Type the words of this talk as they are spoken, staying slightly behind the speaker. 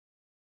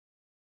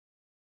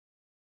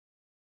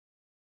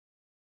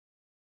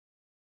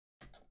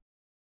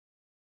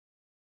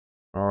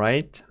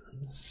Alright,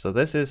 so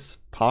this is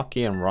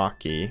Pocky and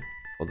Rocky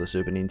for the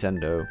Super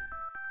Nintendo.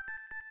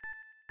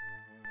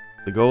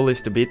 The goal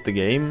is to beat the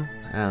game,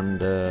 and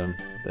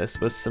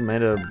this was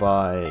submitted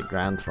by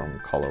Grant from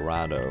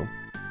Colorado.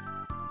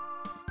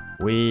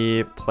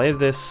 We played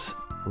this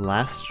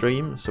last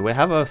stream, so we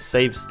have a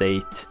save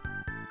state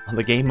on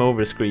the game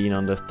over screen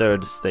on the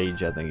third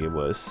stage, I think it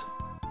was.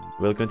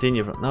 We'll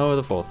continue from... no,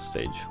 the fourth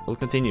stage. We'll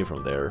continue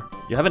from there.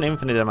 You have an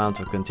infinite amount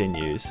of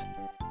continues.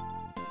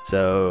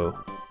 So,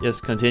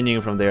 just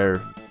continuing from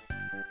there,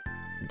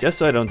 just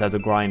so I don't have to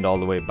grind all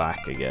the way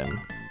back again.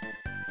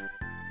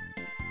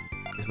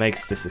 It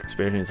makes this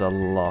experience a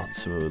lot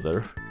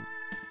smoother.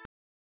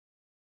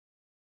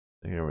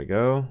 Here we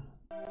go.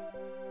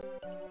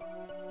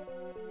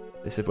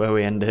 This is where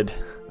we ended.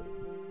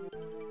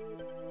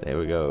 There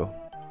we go.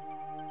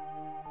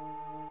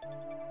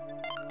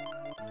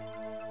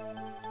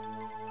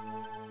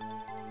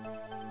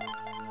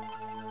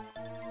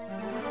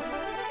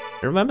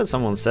 I remember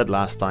someone said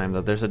last time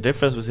that there's a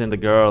difference between the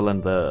girl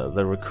and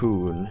the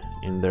raccoon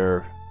in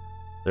their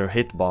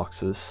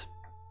hitboxes.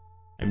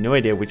 I have no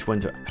idea which one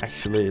to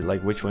actually,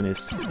 like, which one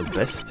is the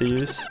best to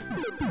use.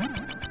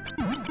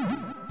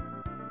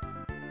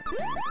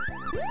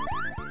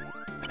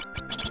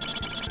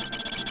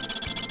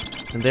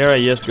 And there I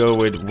just go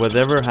with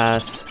whatever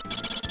has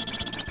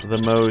the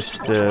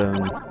most,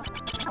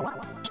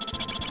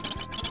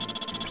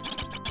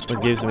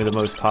 what gives me the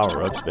most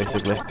power-ups,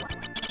 basically.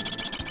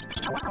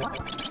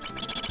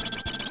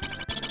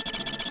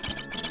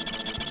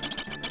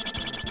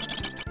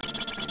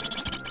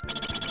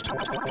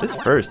 This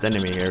first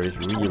enemy here is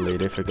really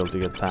difficult to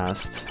get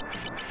past,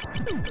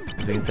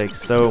 because it can take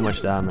so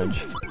much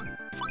damage.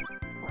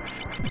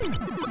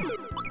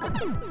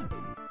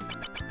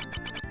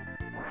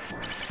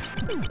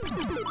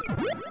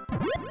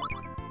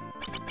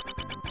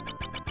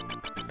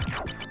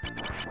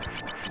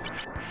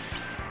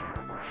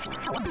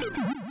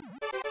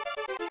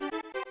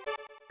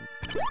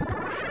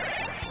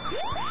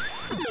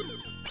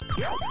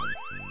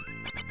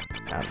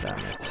 God damn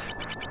it.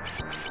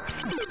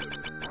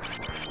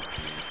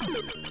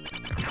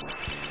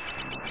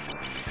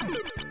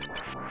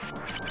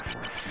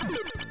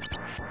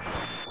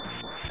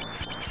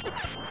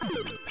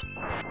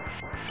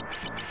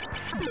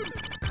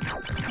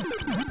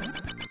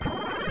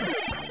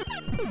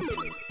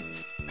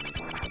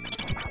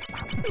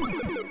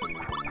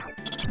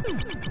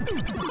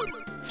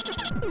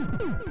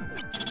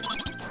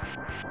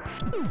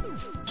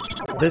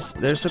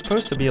 There's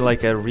supposed to be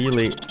like a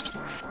really...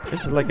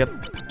 this is like a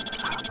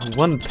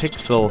 1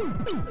 pixel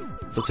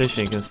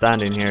position you can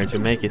stand in here to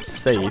make it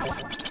safe.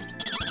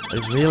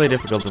 It's really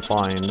difficult to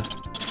find.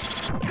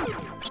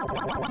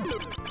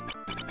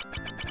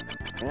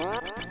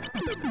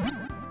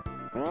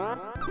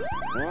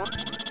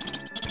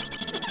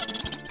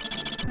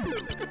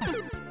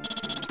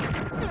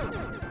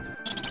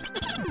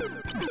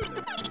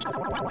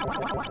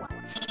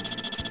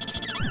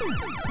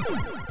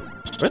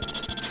 What?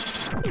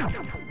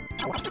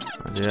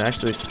 Did I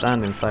actually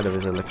stand inside of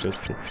his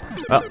electricity?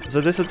 Well,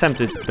 so this attempt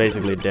is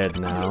basically dead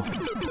now.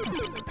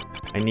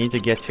 I need to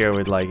get here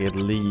with like at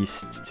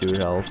least 2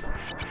 health.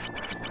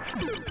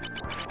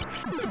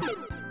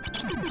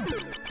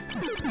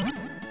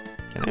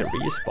 Can I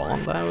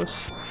respawn those?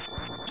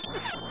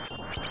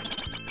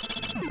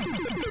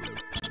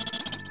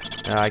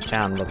 Yeah, I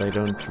can, but they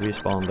don't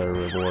respawn their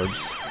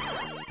rewards.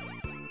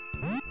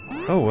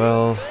 Oh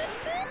well.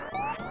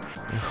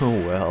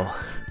 Oh well.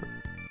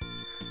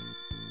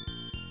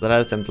 That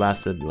attempt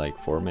lasted like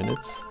 4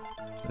 minutes,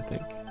 I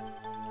think.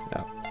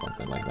 Yeah,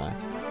 something like that.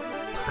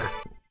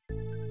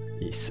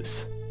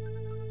 Jesus.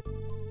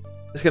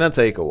 It's gonna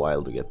take a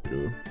while to get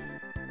through.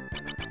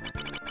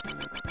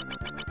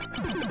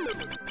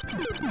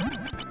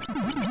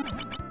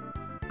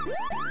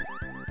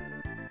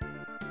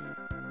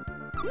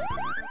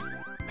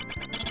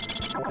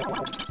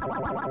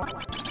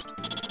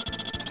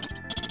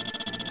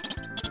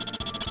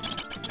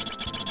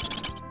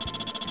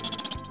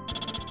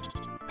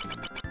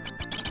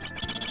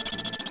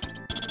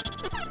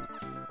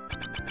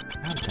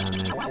 Damn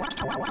it.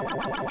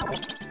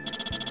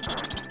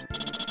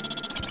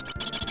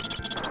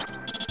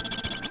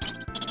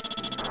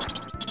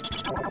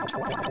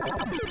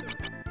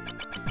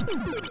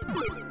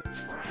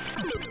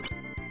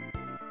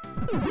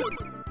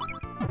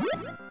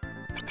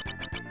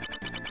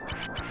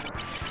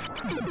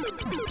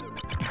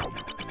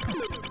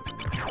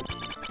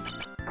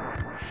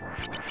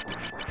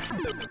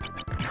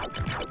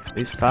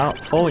 These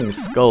falling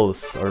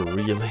skulls are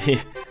really,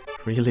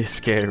 really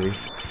scary.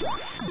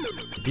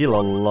 Deal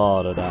a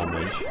lot of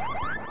damage.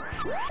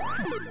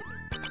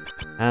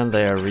 And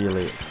they are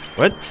really...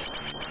 what?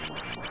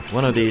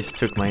 One of these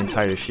took my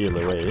entire shield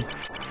away.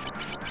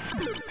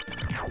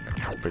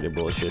 Pretty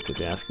bullshit if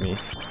you ask me.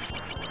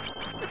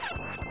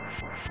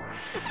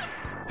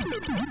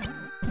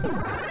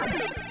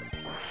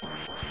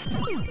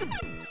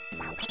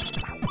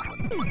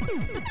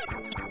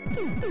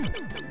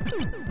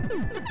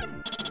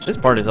 This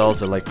part is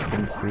also like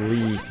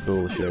complete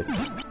bullshit.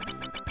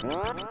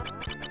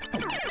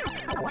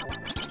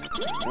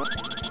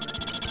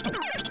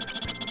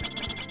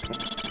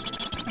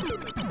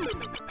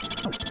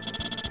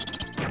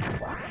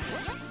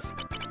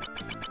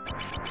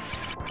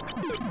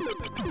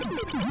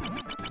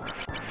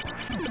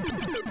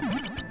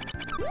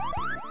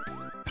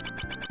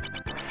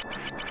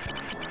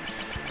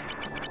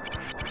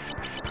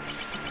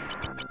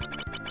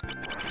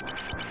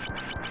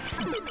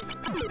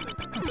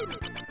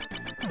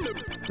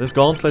 This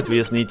gauntlet we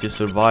just need to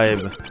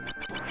survive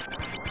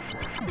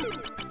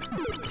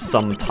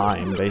some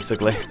time,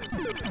 basically,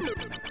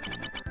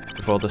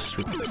 before the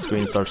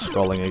screen starts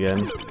scrolling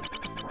again.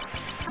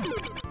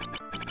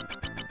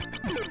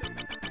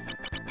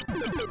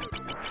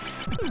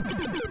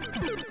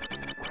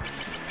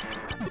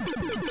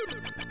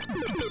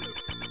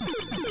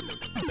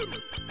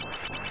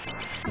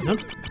 It's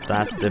not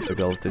that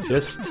difficult, it's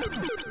just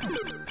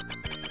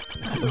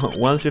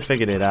once you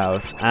figured it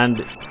out,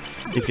 and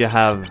if you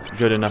have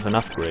good enough an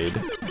upgrade.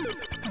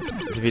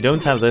 Because if you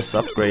don't have this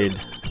upgrade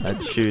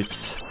that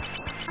shoots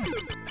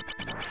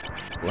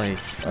like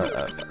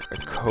a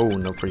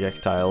cone of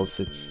projectiles,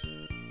 it's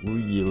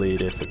really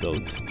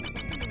difficult.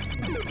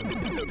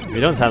 If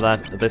you don't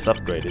have this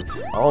upgrade,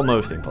 it's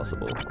almost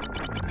impossible.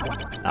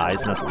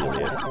 It's not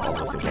really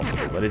almost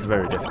impossible, but it's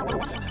very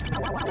difficult,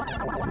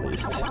 at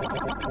least.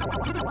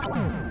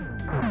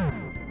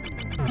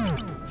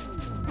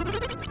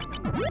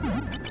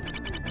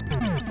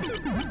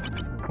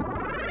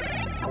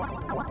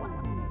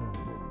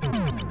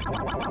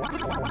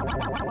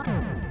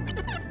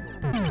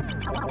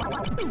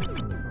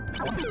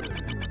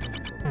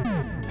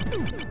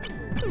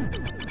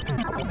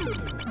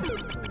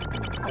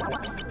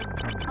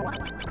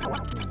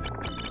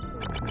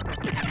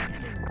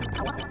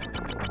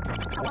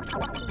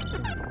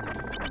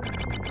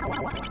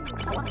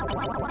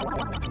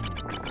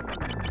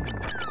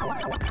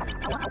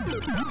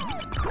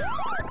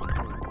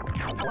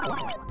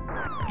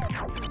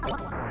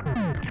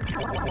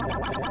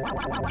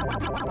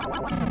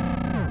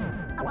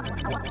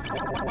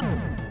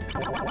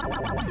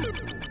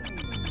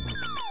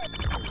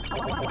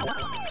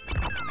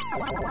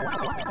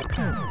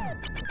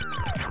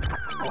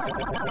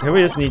 Here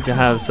we just need to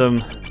have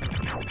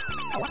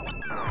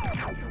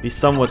be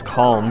somewhat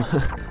calm.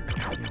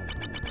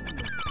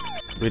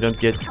 We don't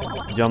get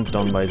jumped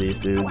on by these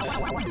dudes.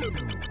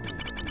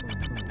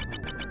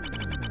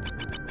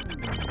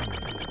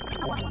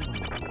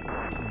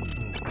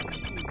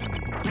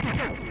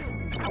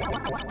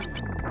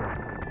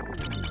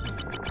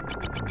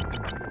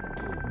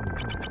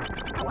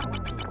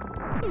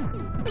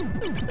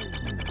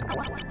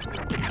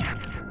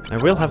 I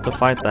will have to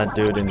fight that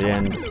dude in the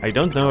end. I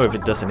don't know if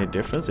it does any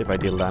difference if I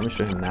deal damage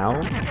to him now.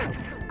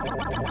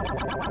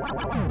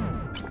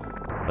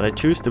 But I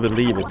choose to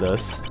believe it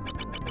does.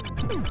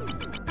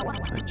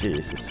 Oh,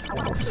 Jesus,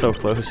 that was so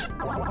close.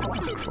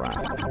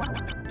 Crap.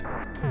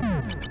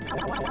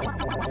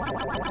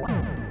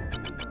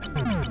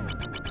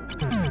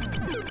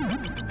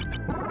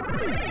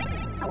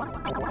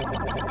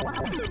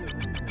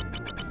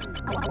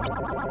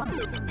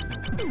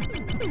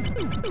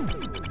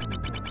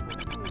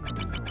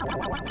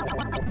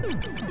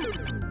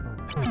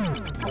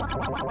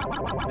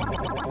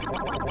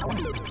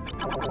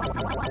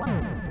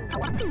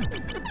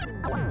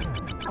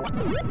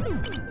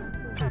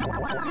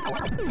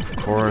 Of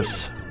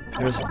course,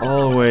 there's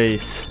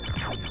always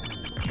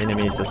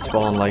enemies that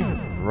spawn like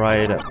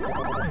right at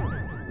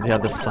the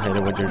other side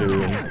of what you're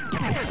doing.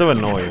 It's so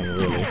annoying,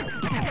 really.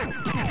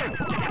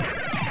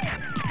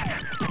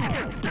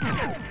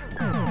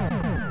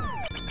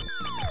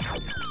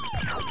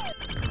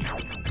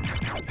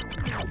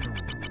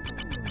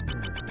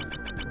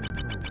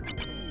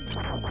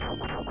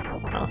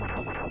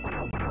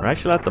 We're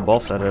actually at the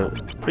boss at a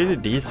pretty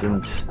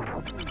decent...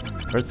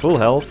 We're at full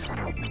health,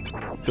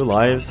 2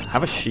 lives,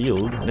 have a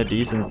shield, and a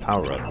decent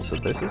power-up. So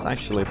this is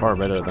actually far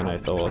better than I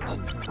thought.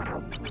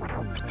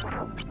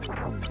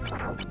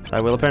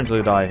 I will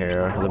apparently die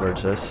here, the bird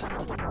says.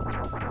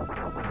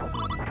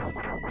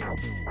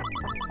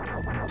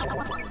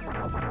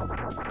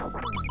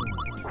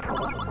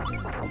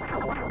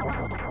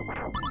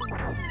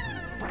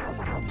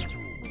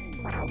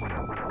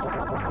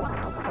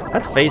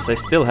 That face I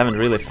still haven't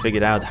really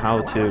figured out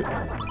how to...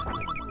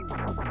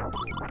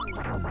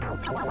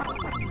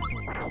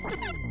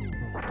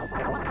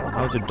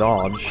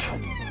 dodge.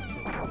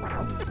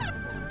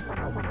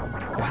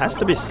 There has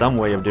to be some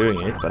way of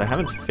doing it, but I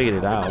haven't figured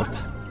it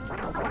out.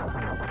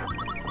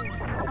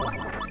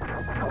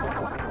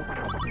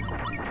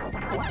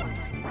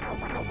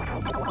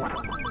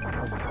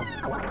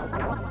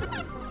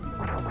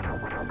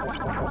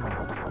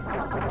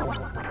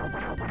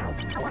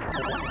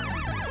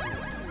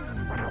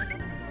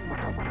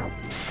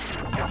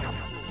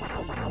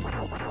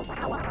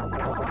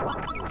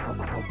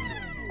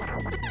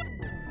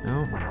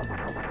 No.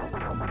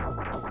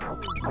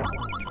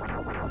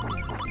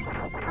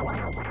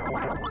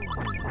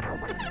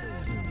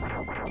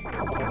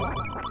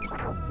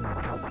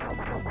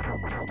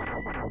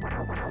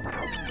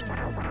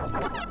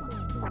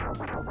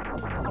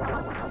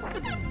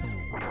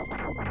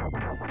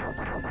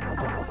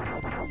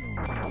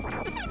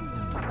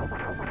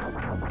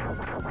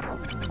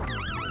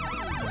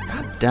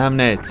 damn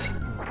it!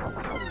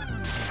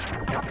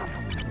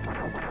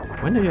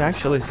 When are you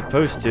actually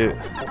supposed to...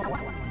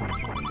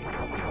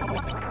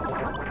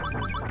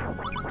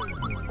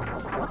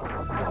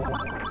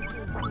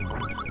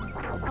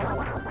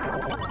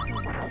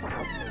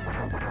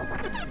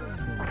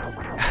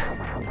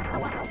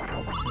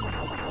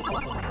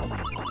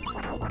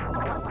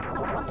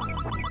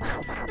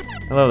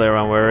 Hello there,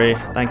 Unworry.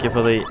 Thank you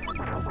for the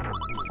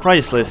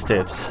priceless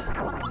tips.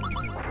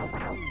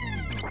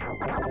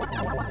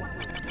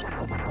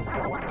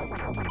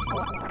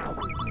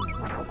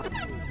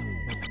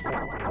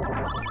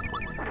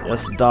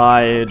 Just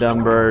die,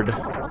 dumb bird.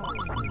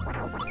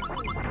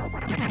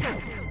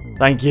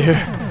 Thank you.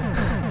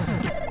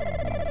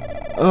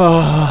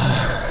 Oh,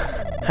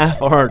 half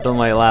heart on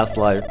my last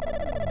life.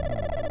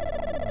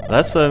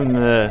 That's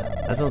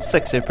some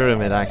sexy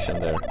pyramid action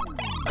there.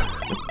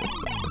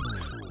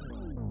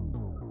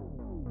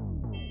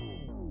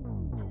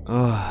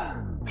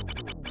 Oh.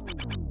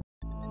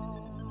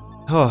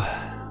 Oh.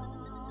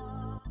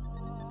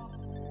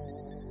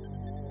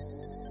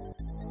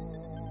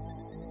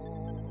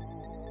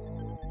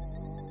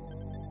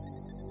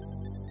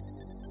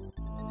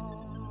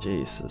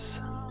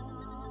 Jesus.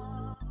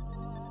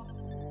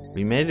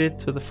 We made it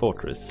to the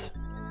fortress.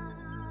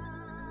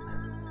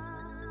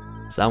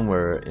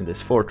 Somewhere in this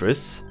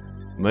fortress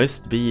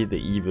must be the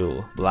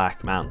evil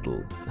Black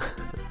Mantle.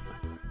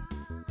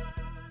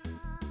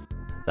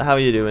 So how are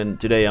you doing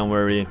today,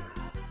 Unworry?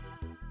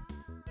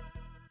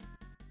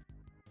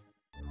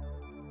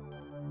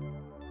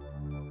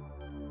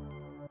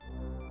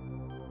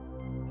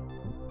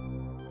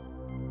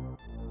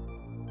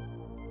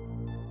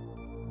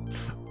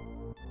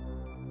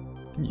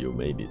 You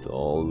made it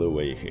all the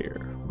way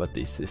here, but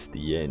this is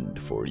the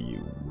end for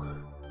you.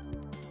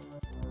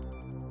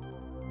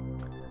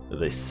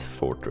 This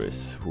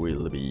fortress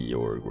will be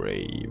your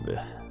grave.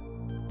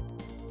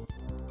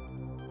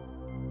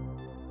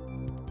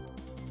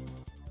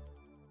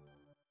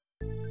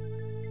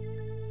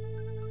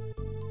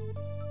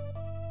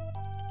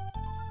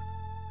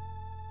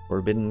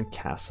 Forbidden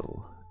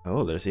Castle.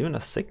 Oh, there's even a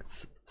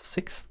sixth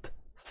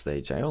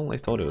stage. I only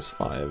thought it was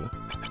 5.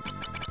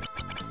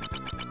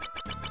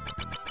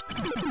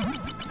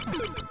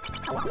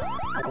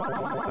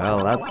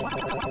 Well,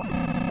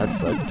 that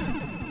sucked.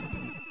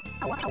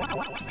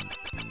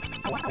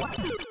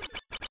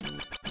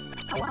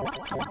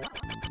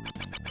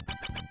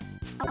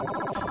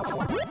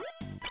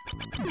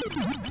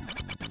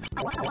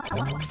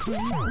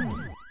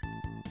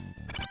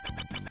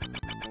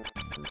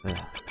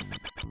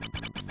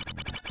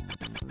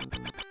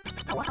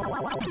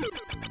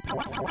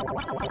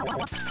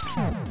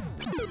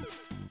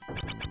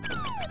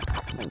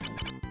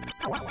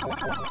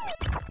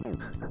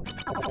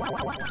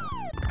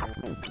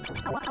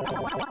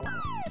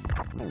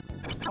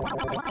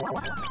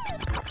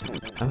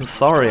 I'm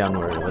sorry,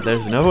 Unworry, but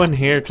there's no one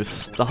here to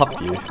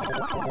stop you.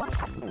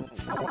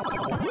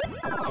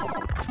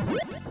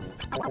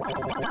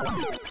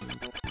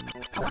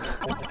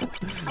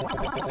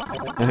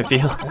 I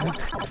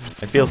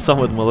feel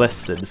somewhat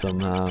molested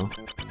somehow.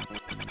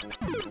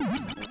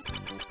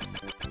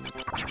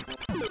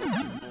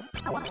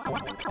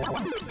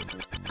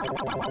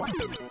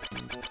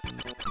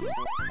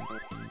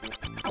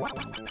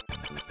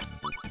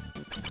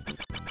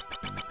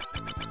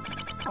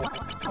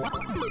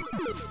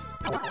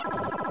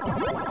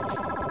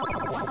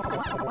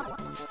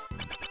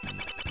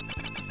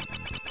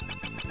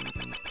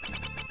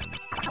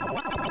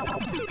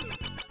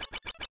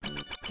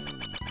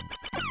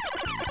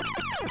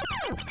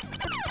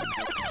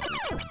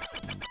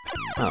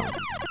 Oh.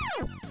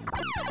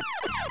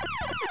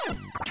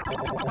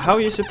 How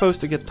are you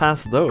supposed to get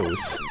past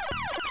those?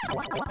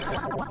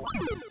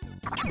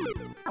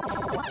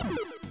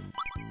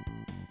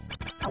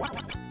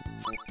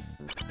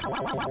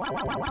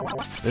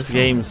 This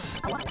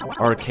game's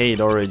arcade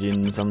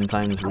origin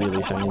sometimes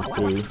really shines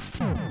through.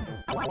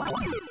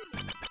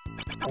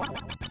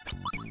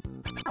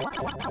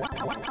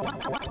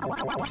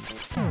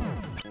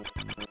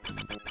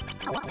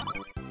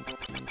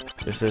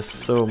 There's just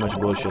so much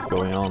bullshit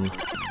going on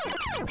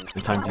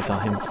from time to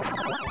time.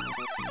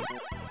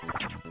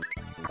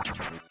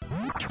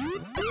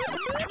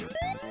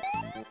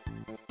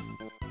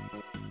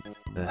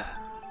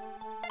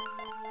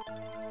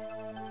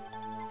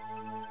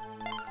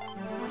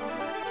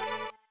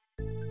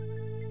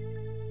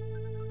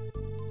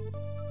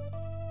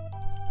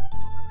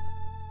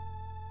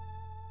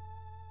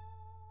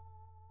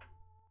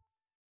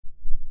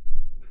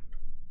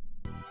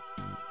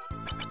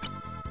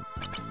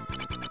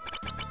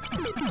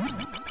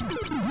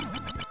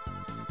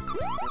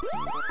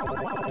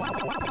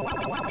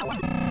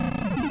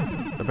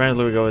 So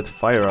apparently we go with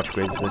fire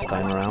upgrades this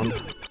time around.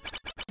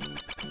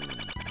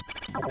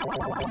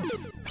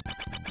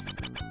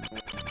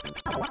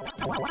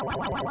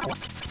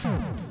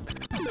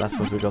 That's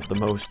what we got the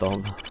most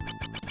of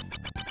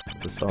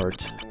at the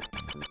start.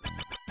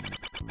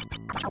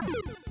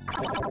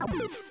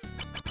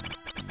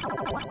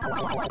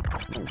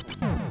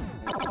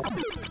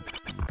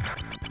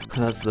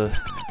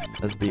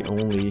 That's the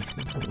only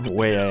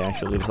way I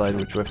actually decide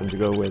which weapon to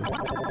go with.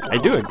 I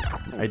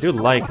do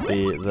like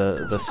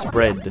the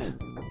spread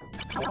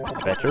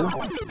better,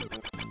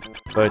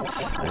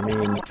 but I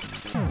mean,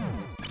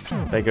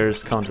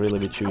 beggars can't really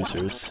be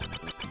choosers.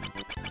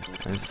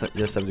 I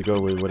just have to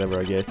go with whatever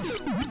I get,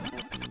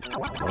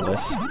 more or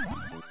less.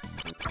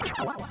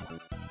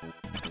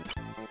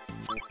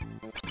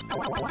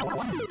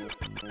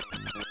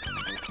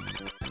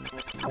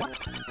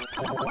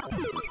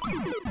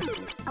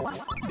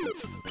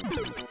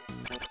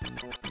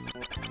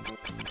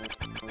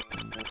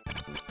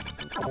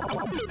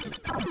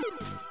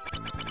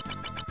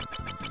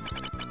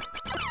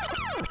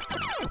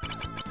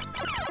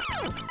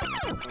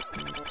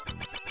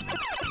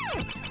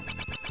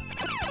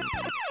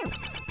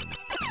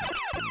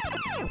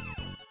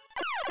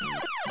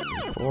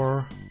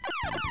 Four,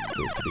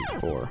 2, 3,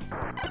 4.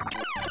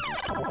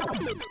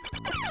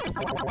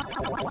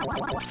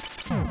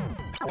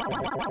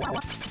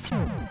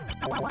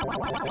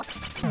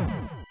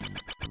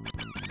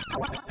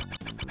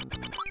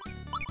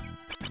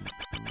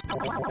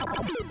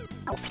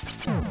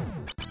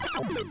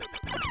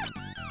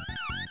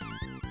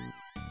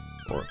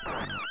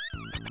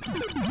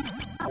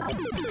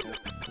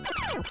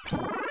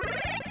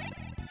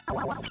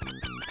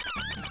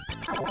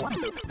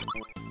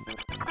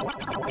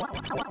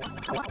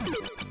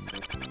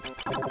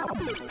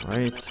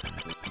 Right.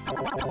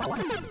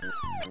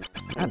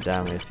 God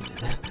damn it.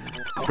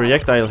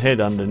 Projectile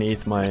hid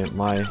underneath my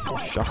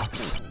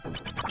shots.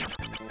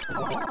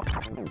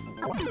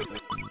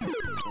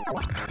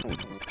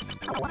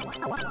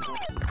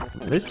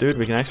 This dude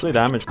we can actually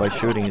damage by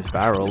shooting his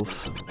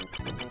barrels.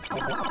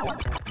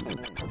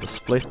 The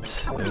split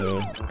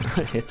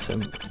hits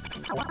him.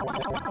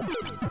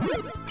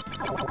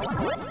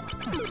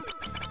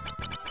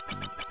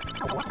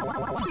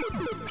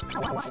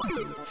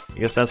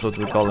 I guess that's what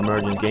we call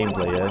emergent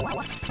gameplay, yeah?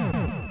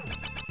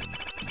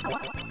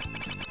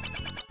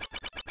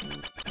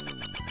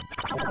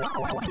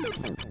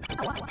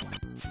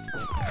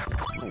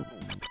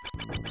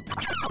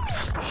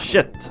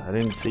 Shit! I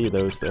didn't see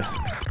those there.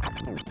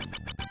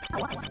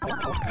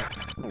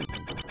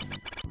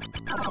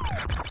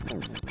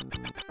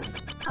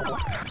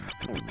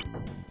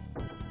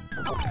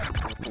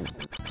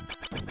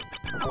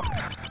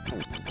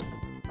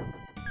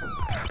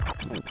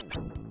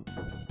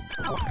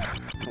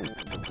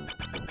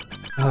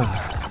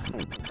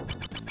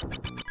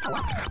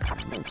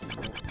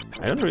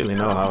 I don't really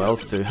know how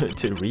else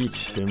to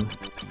reach him. 1,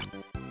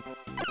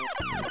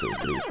 2,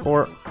 3,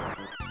 4.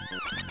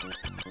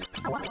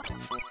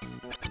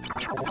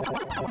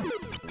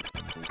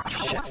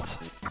 Shit.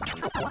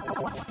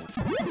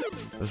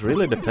 I was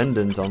really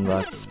dependent on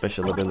that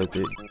special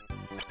ability,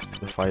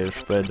 the fire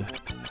spread.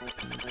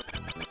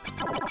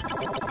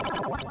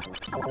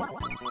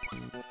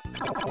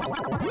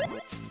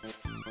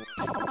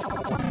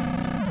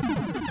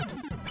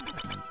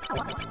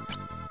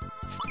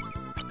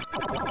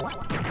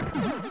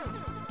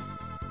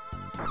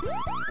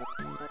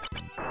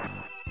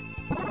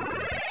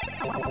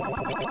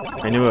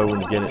 I knew I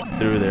wouldn't get it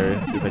through there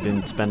if I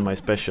didn't spend my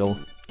special.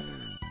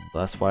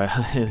 That's why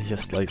I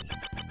just like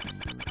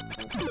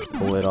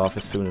pull it off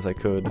as soon as I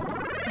could.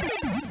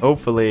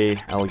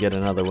 Hopefully I'll get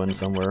another one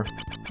somewhere.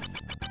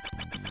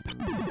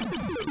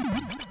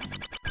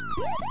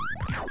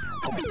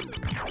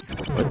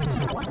 What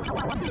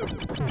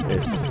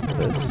is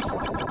this?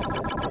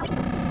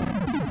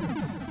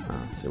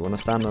 So you want to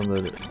stand on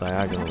the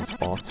diagonal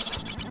spots.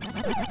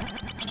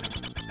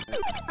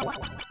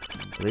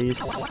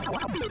 These,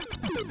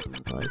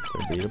 right,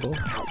 they're beatable.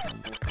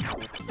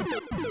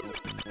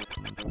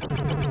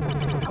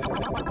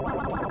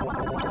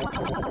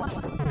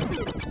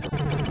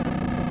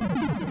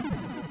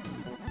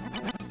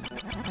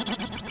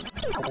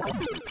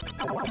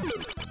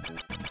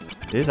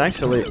 It is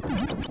actually a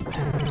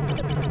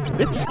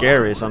bit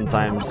scary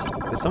sometimes,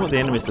 because some of the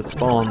enemies that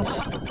spawns,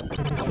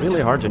 it's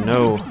really hard to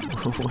know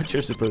what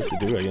you're supposed to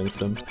do against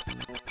them.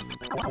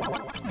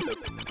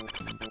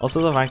 Also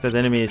the fact that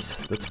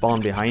enemies that spawn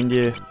behind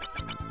you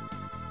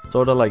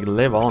sort of like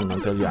live on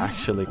until you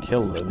actually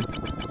kill them.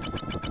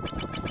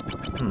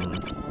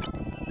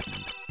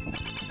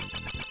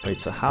 Wait,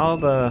 so how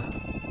the...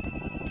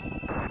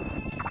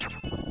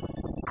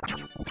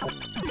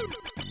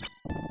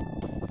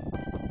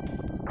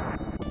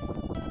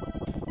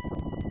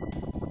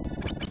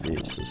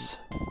 Jesus.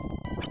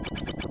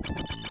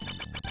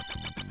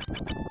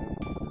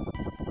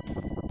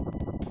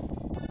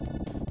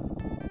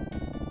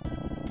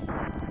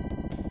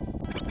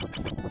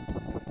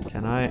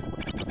 Can I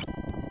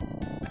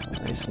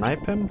snipe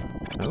him?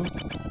 No.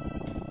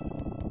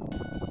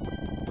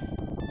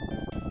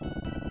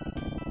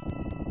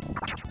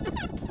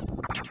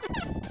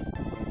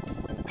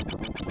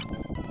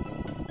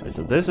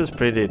 So this is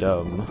pretty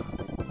dumb.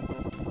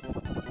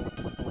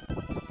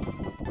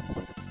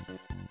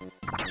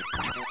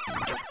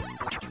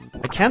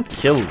 I can't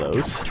kill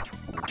those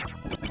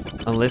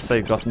unless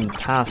I've gotten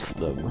past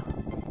them.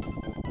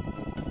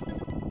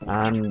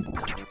 And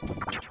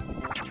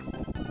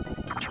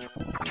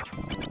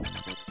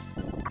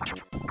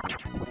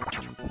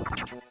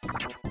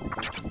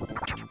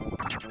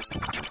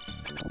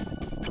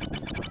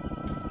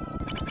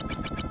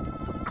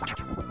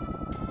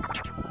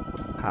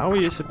How are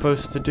you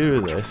supposed to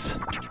do this?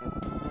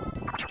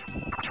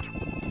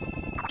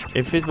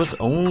 If it was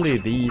only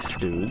these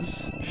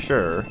dudes,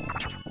 sure.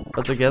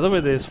 But together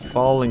with these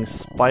falling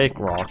spike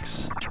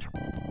rocks,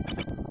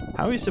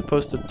 how are you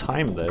supposed to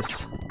time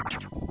this?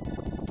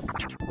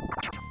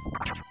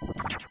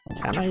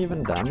 Can I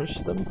even damage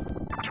them?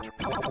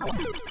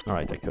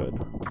 Alright, I could.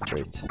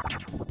 Great.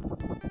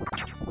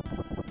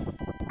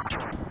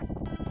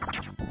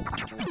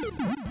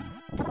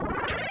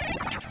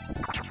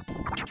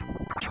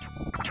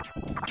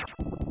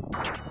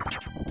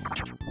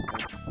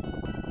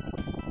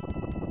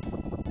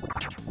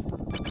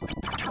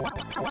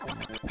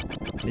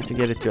 Need to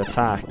get it to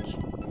attack. Because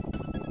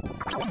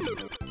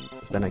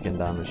then I can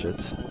damage it.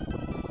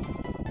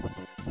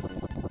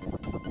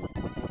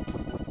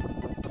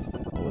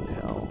 Holy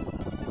hell.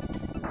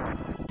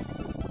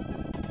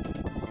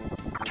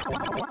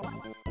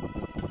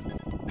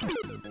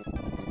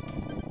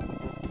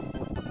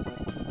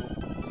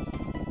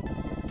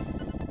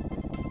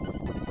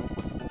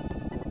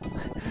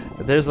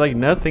 There's like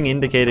nothing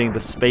indicating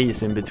the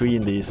space in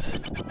between these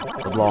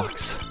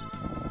blocks.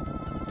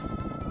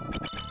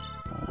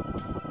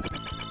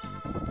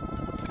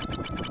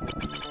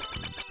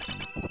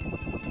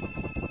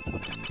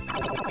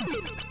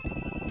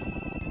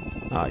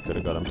 I could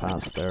have gotten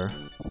past there.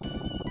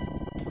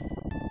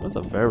 It was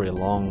a very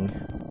long...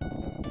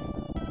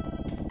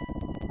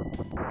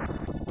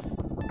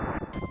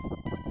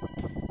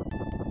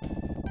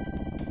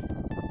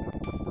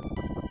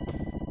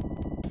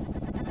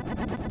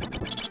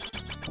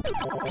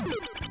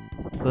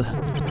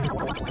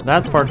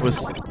 That part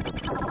was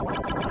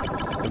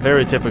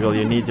very typical.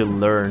 You need to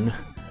learn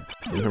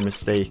from your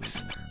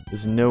mistakes.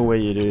 There's no way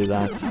you do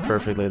that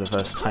perfectly the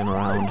first time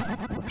around.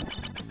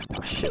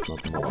 Oh shit,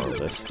 not more of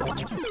this stuff.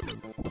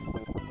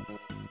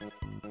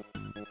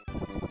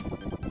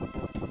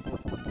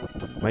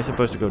 Am I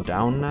supposed to go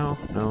down now?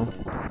 No?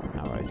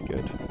 Alright,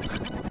 good.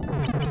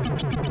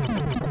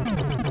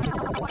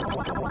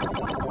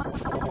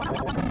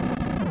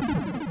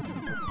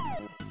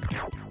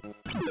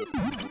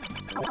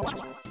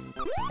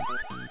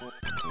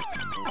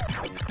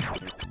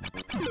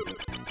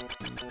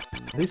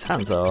 These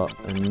hands are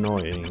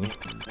annoying,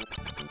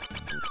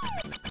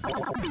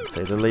 to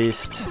say the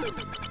least.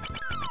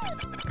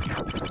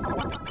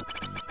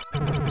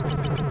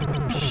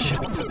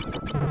 Shit.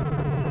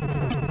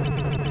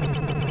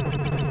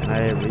 Can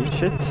I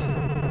reach it?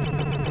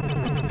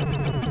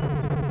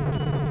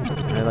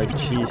 Can I like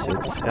cheese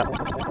it? Yeah.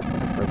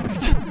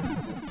 Perfect.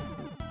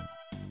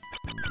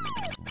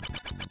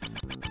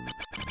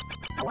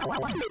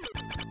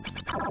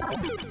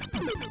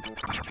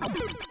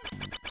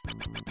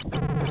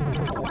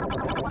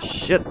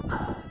 Shit.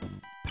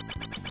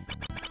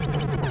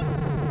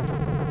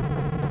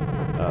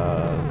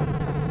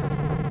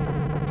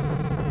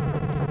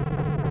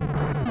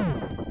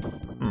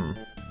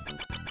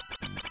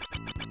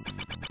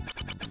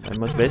 I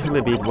must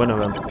basically beat one of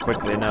them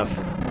quickly enough.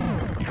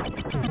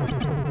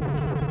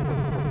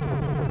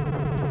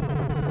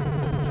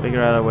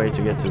 Figure out a way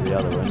to get to the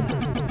other one.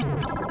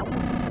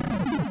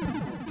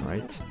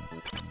 Right.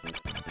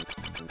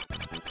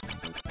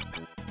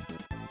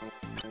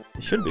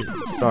 It should be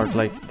start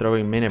like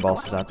throwing mini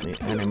bosses at me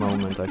any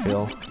moment, I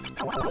feel.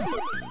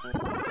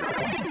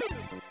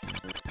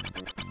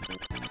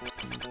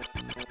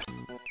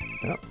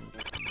 Yep.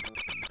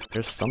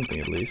 Here's something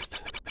at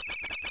least.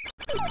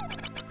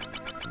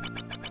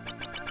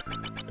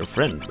 Your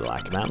friend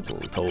Black Mantle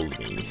told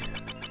me.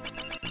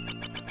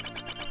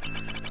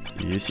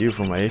 Use you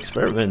for my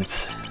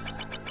experiments.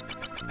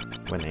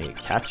 When I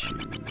catch you.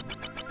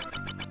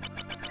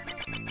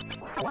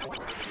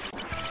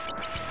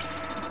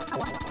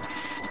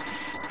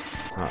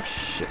 Oh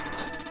shit.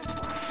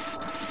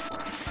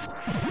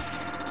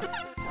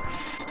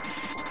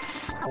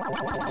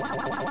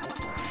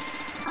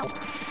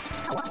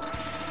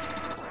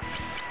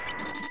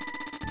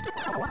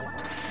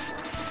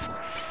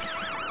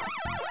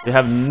 You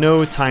have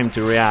no time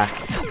to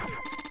react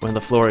when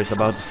the floor is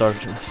about to start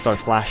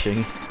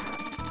flashing.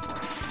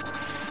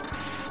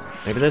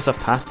 Maybe there's a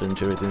pattern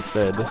to it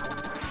instead.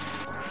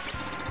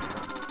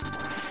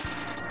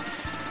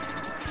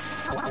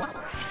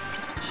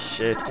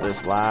 Shit,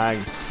 this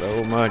lags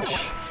so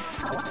much.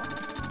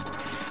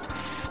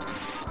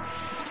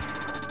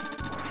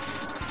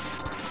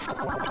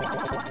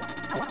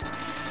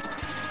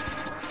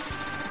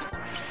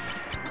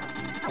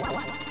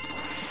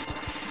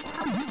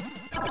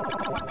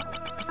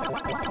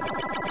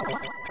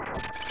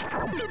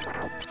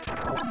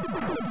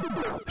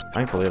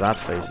 Thankfully that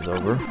phase is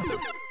over.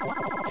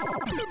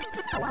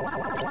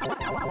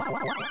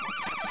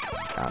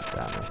 God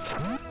damn it.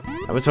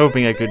 I was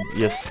hoping I could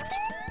just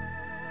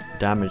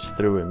damage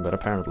through him, but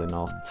apparently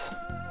not.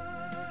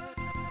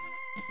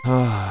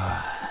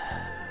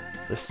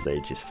 This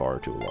stage is far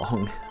too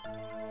long.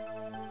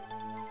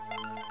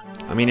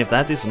 I mean, if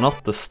that is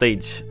not the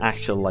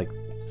actual like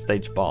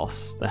stage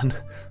boss, then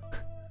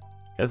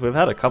we've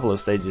had a couple of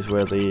stages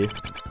where it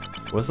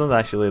wasn't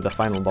actually the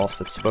final boss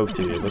that spoke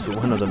to you, it was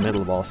one of the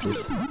middle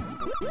bosses.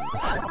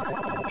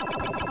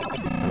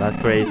 that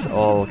creates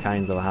all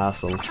kinds of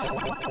hassles.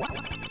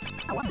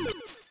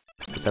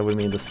 Because that would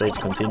mean the stage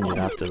continued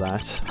after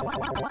that.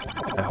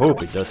 I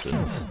hope it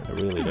doesn't. I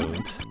really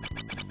don't.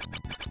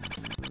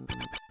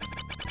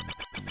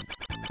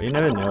 But you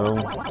never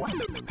know.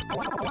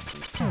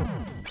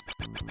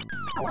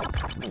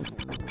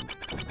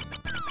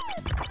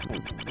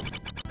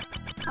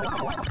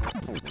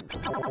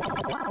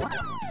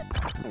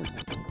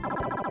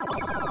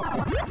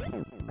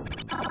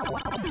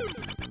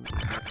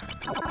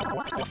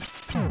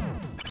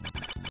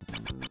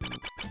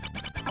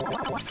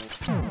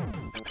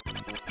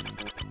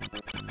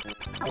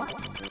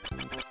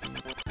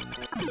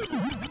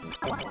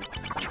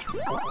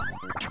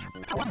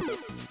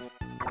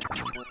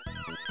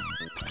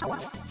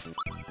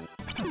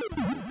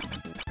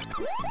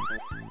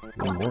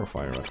 No more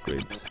fire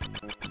upgrades.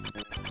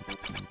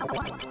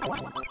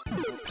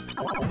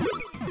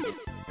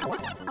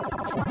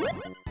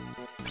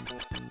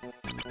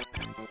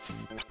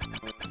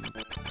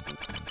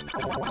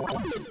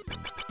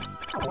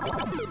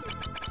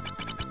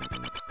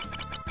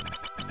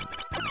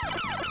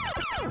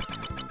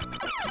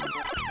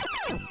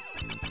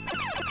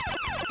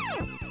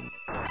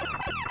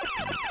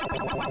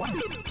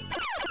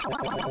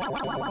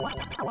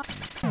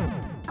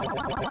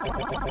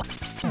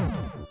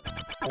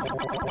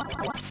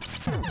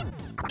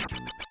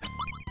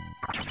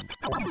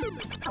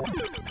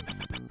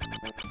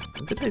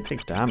 What did I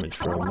take damage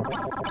from?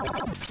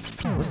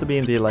 Must have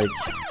been the, like,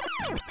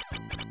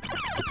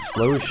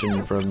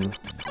 explosion from...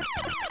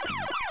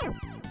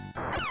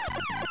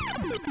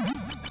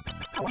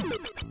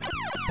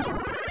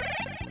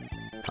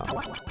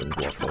 Oh, didn't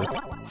block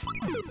that.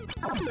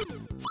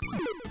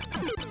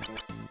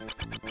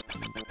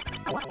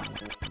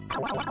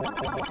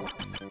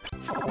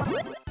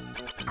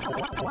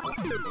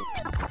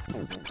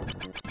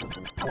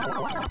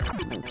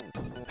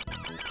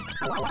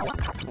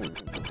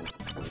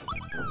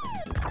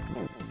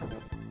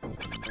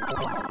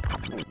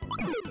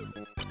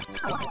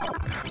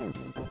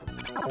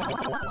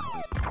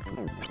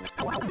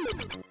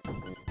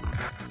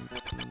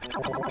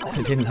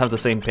 I didn't have the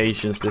same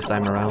patience this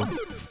time around.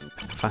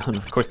 Found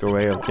a quicker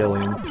way of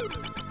killing him.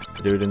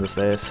 Do it in the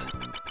stairs.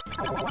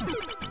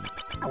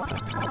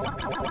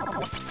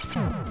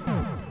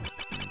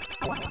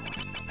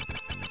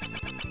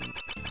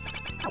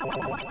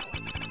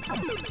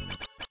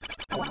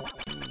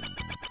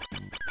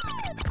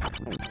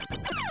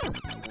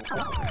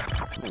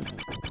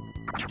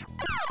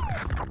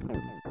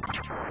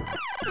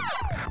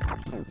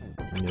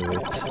 Knew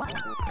it.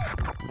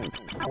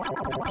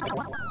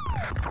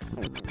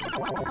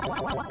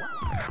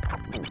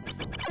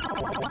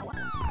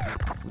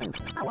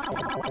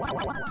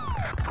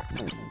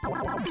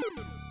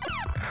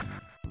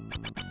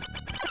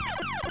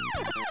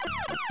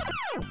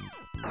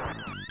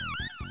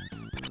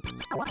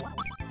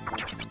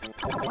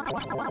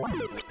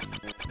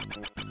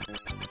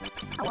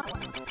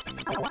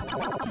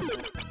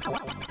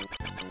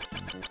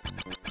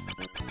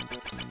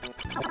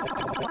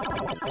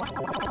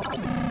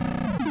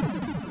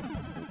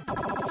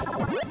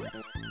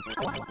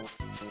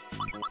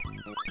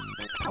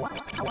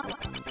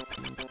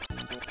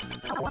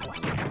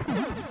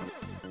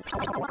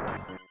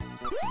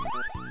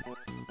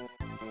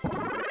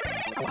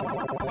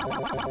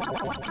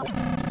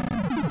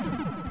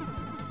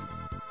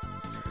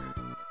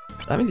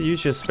 Having to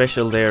use your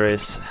special there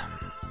is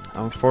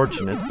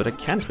unfortunate, but I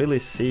can't really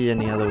see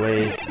any other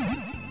way.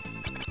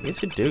 I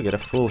guess you do get a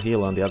full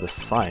heal on the other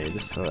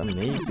side, so I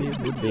maybe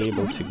would be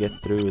able to get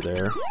through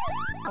there.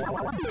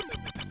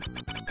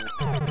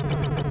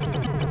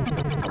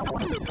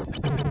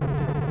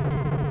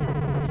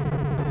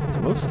 It's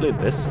mostly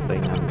this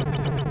thing.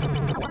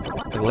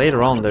 Like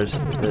later on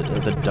there's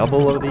the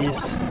double of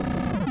these.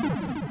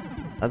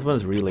 That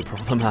one's really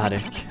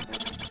problematic.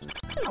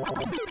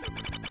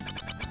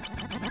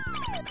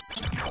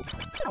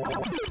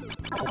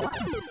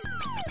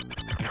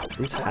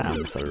 These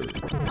hands are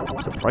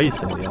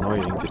surprisingly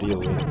annoying to deal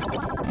with.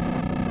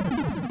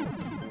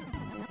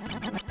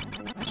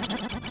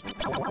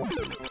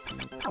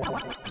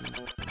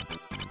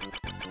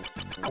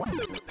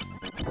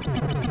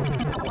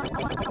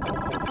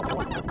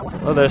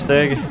 Oh, there's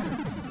Stig.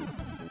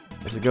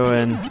 Let's go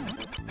in.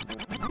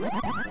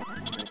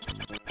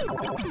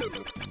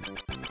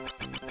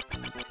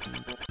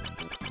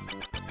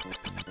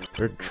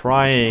 We're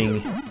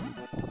trying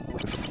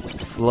to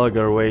slug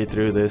our way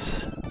through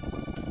this.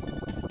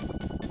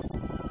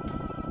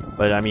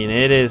 But I mean,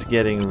 it is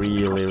getting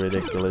really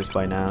ridiculous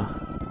by now.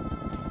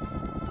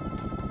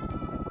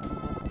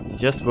 You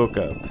just woke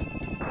up.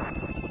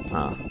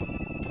 Ah.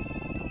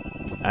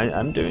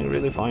 I'm doing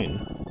really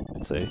fine,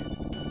 I'd say.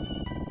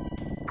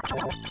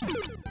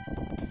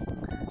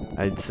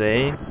 It's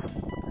a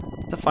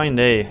fine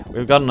day.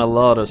 We've gotten a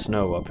lot of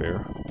snow up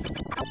here.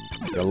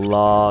 A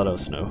lot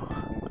of snow.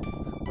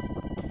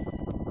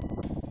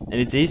 And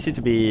it's easy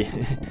to be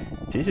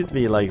it's easy to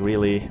be like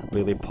really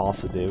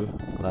positive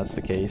when that's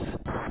the case.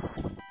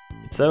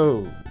 It's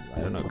so, I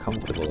don't know,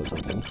 comfortable or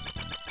something.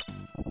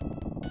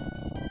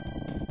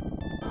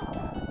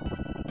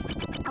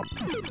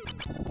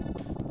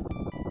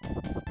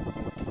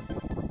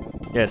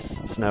 Yes,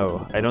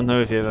 snow. I don't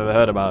know if you've ever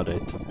heard about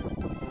it.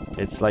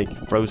 It's like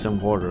frozen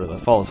water that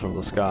falls from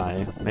the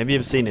sky. Maybe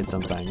you've seen it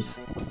sometimes.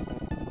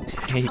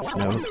 I hate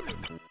snow.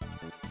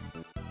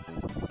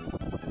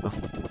 Oh.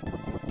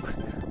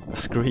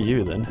 Screw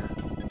you then.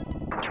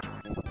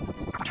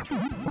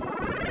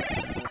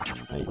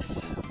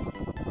 Nice.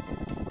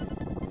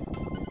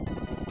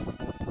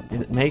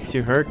 It makes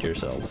you hurt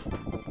yourself.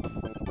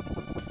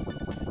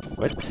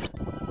 What?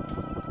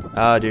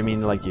 Ah, do you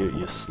mean like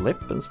you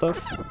slip and stuff?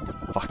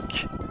 Fuck.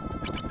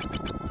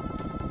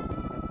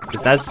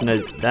 Because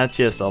that's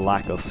just a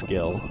lack of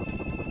skill,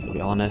 to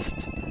be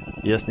honest.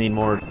 You just need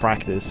more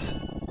practice.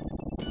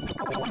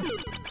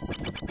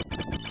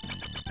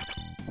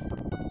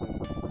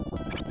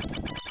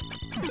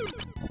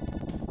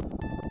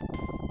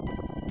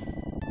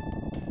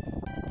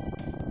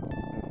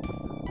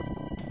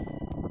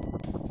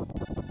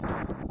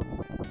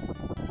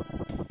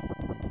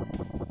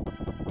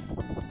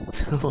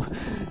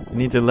 You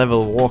need to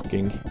level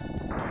walking.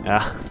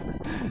 Yeah.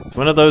 It's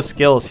one of those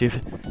skills you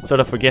sort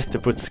of forget to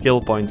put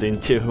skill points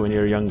into when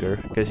you're younger,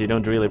 because you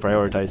don't really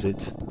prioritize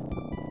it.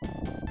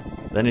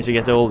 Then as you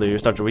get older, you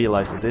start to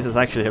realize that this is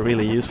actually a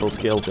really useful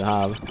skill to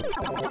have.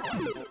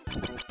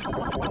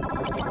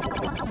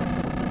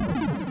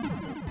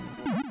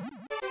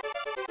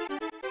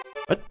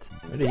 What?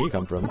 Where did he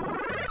come from?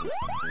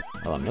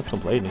 Well, I'm not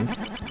complaining.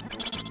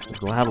 I'll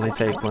gladly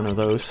take one of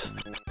those.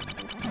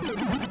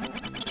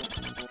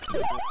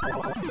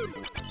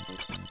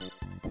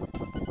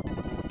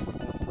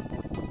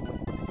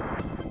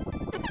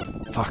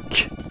 Fuck.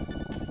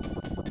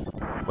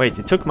 Wait,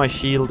 it took my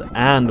shield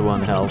and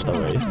 1 health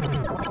away.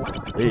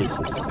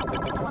 Jesus.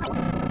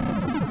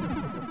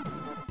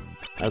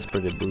 That's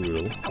pretty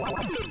brutal.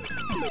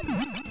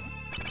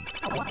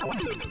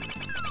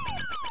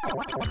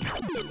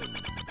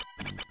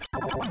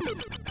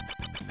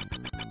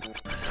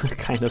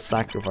 Kind of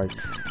sacrifice.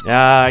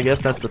 Yeah, I guess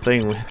that's the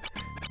thing.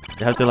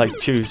 You have to like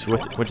choose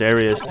which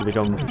areas to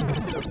become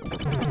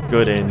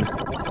good in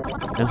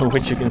and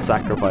which you can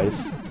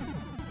sacrifice.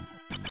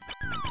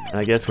 And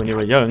I guess when you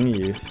were young,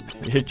 you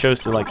chose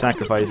to like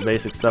sacrifice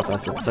basic stuff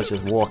such as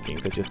walking,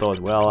 because you thought,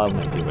 well, I'll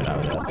make it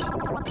without that.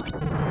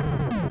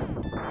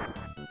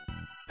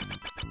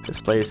 This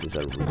place is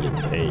a real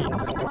pain.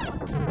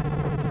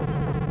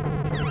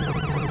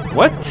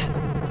 What?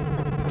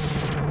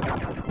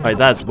 Alright,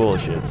 that's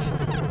bullshit.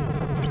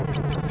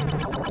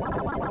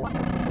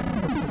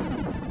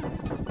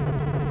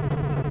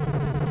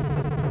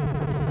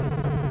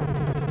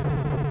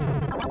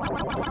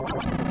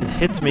 It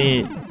hit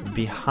me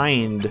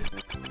behind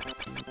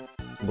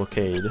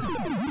blockade.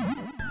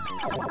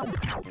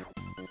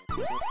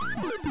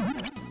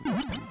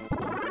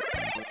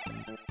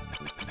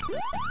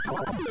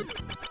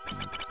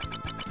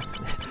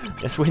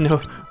 Yes, we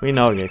know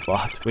get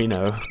caught. We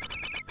know.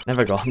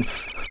 Never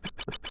guns.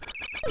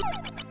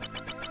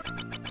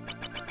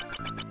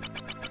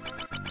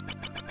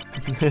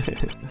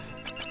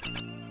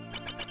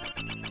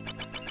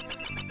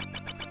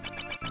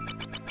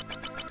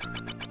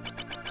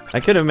 I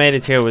could have made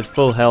it here with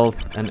full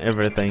health and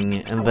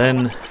everything, and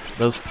then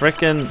those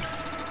frickin'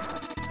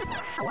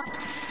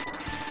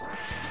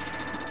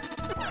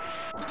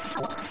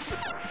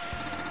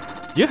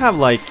 you have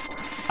like,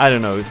 I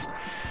don't know,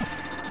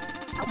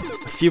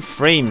 a few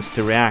frames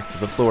to react to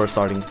the floor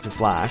starting to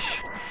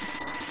flash.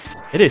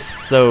 It is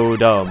so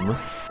dumb.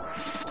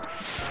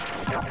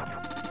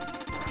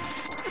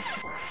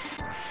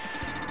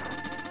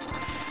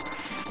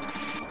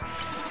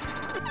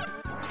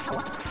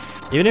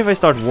 Even if I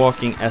start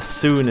walking as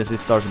soon as it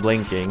starts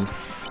blinking,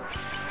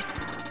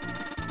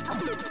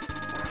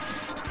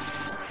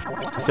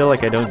 I feel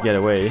like I don't get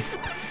away.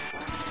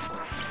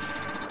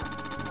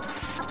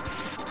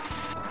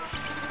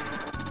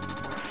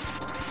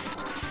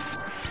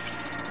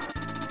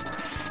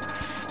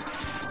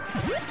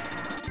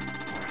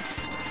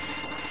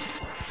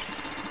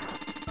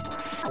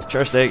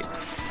 Sure stick.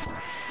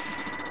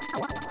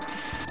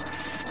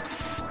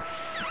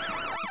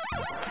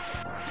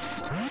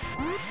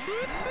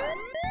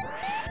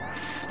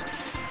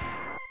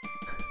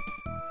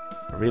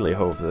 I really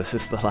hope this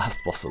is the last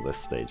boss of this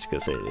stage,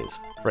 because it is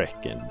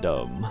frickin'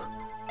 dumb.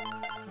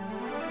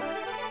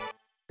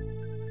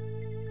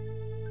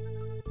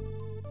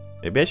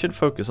 Maybe I should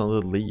focus on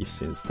the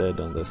leaves instead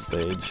on this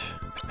stage.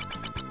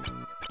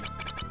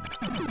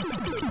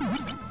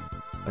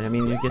 But I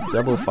mean, you get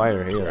double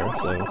fire here,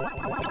 so...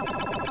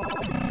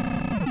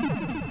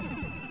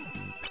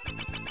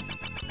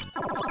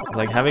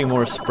 like, having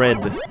more spread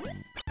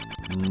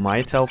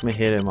might help me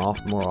hit him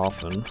off more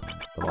often,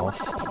 the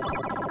boss.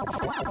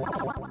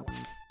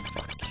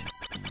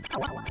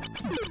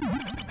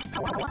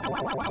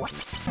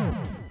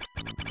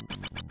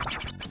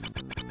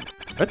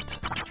 What?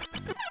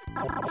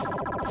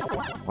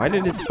 Why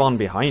did it spawn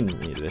behind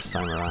me this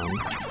time around?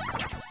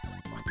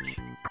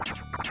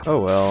 Oh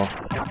well.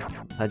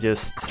 I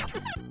just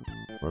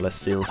more or less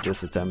seals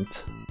this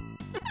attempt.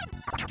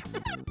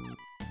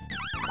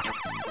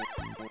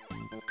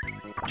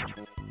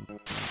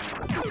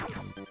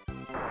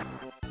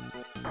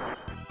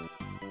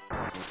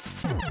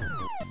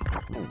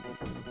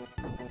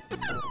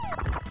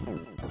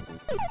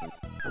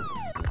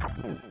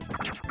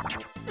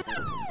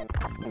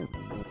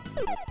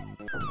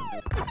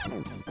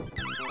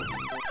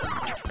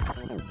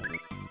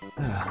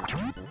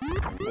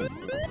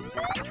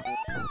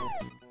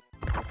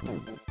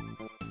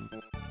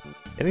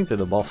 Getting to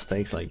the boss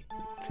takes like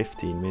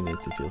 15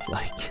 minutes, it feels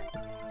like.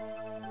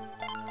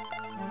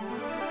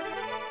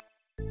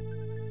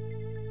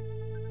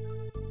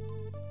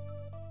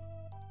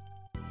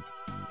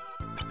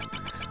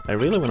 I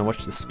really want to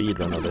watch the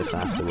speedrun of this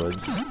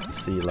afterwards to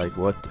see like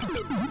what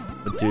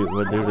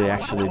do they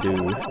actually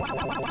do.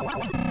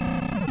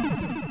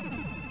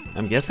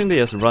 I'm guessing they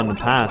just run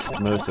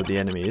past most of the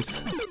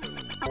enemies.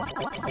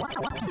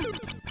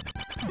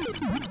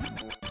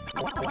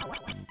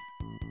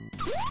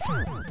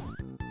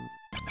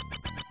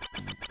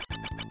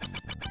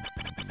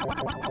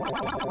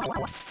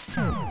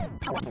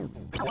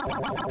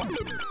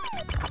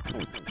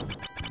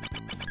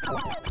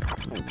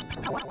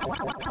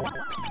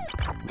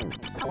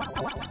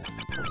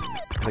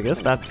 I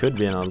guess that could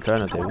be an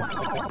alternative.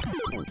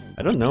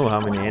 I don't know how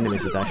many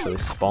enemies it actually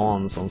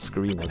spawns on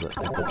screen at the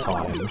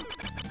time.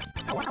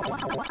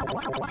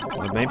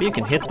 But maybe you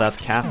can hit that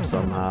cap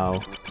somehow.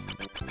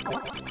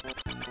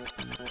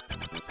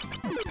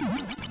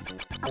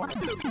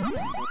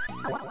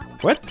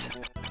 What?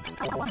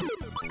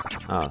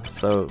 Ah,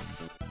 so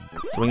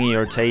swinging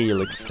your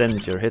tail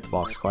extends your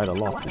hitbox quite a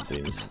lot, it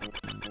seems.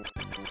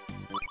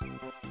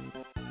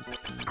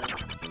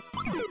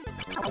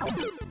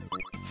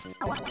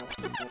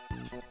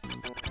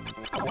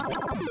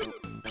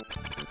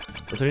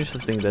 It's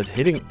interesting that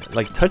hitting,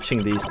 like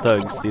touching these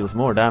thugs deals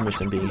more damage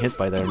than being hit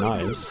by their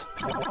knives.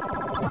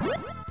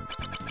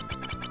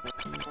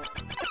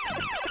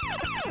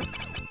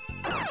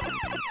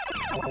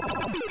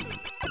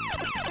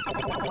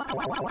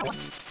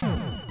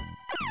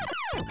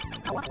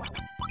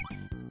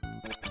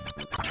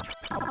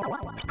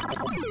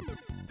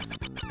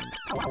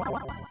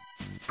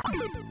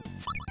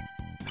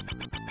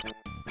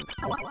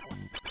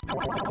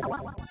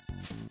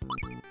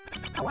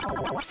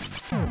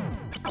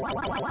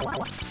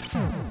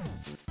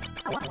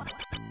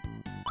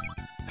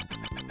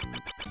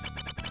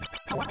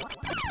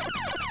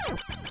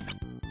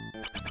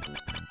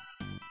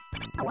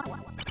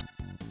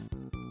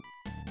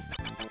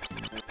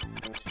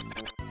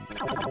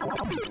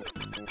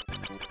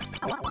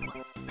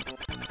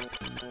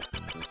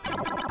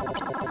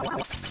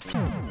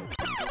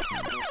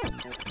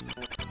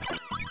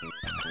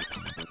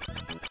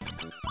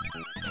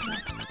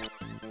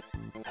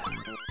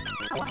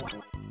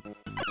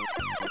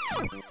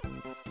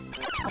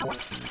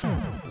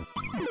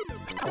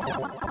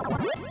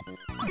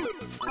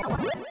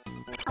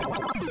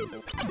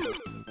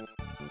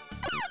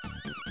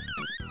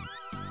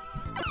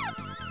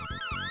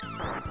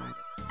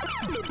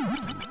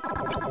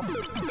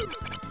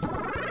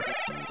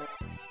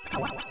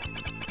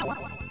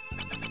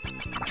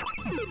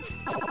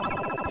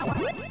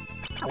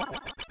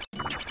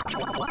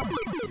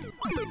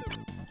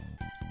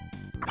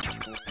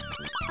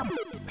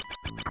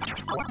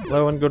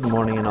 Hello and good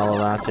morning and all of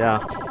that, yeah.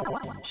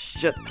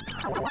 Shit.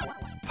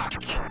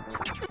 Fuck.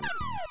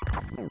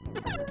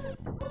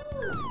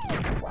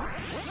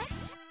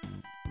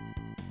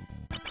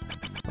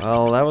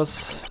 Well, that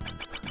was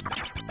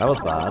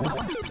bad.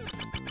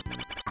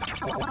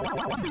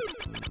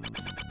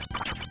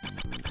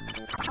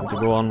 And to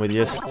go on with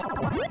just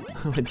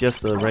with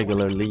just a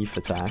regular leaf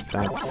attack,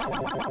 that's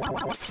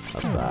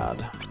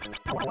bad.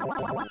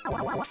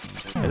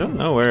 I don't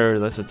know where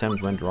this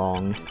attempt went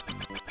wrong.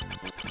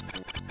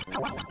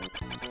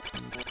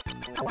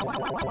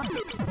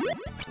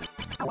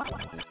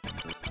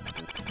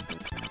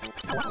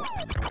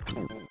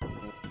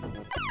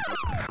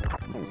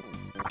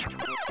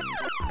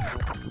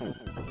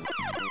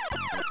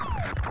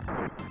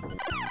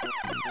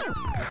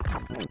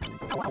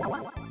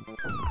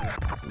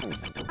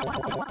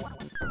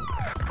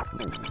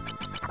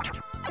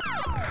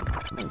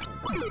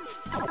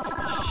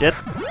 Shit.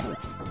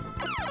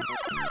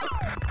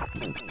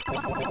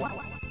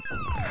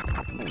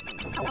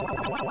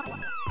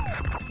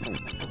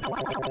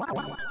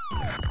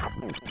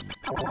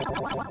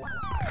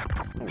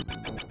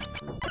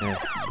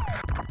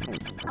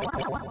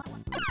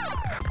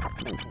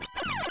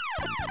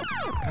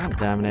 God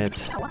damn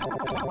it.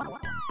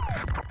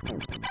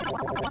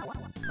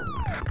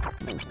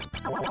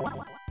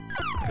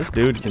 This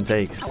dude can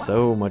take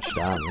so much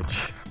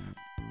damage.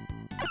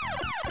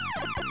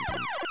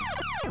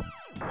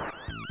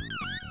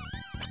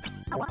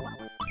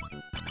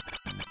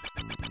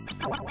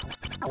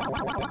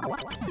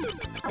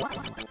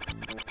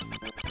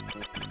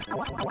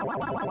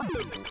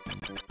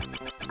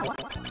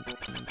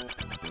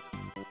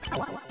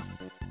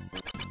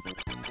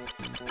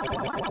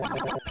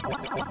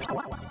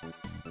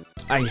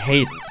 I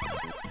hate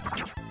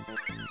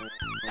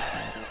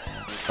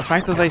the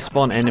fact that they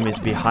spawn enemies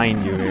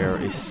behind you here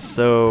is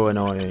so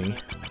annoying.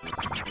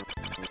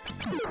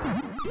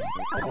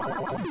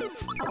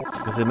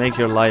 Because it makes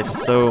your life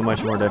so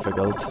much more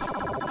difficult.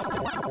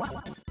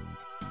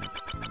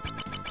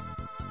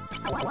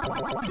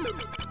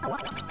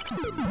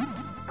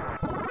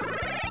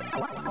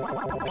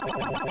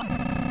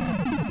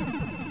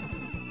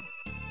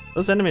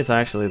 Those enemies are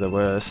actually the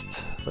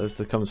worst, those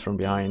that comes from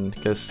behind,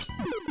 because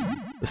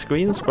the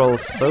screen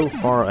scrolls so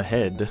far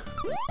ahead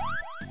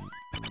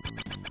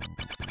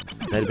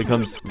that it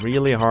becomes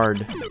really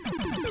hard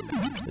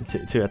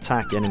to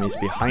attack enemies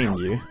behind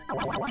you.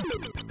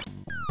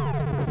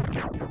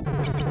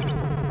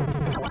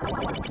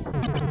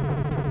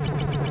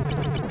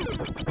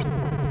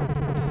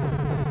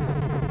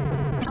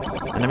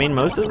 And I mean,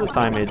 most of the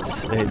time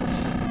it's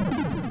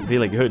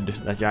really good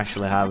that you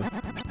actually have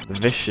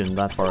vision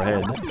that far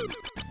ahead.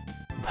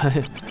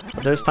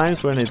 But there's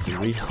times when it's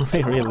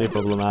really, really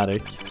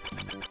problematic.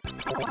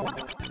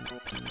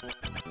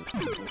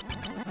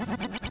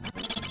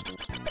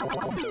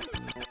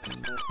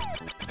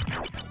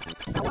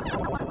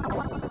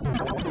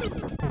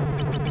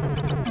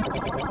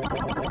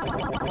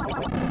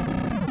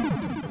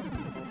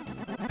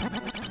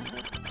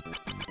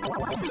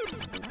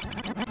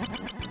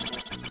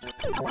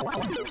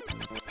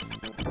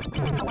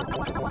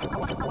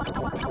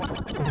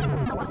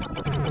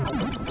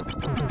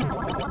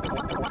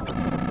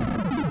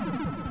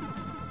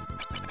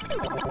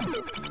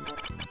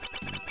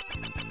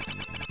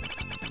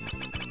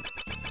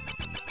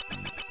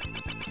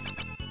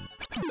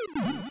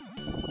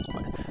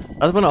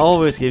 That one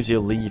always gives you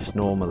leaves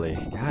normally.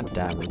 God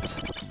damn it.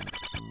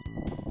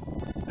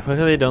 I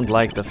really don't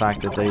like the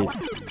fact that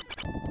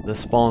the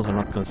spawns are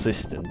not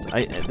consistent.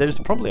 There's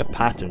probably a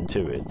pattern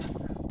to it.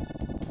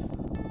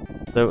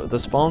 The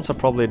spawns are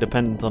probably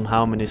dependent on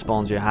how many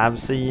spawns you have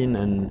seen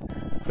and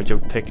what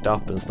you've picked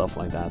up and stuff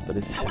like that, but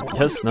it's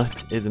just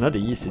not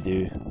easy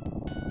to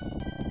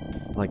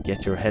like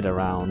get your head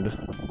around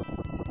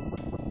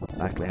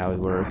exactly how it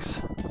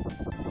works.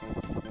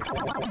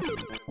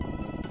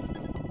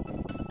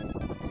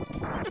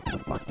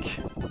 Fuck.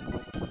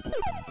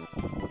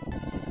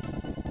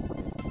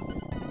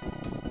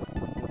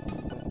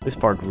 This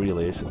part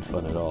really isn't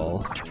fun at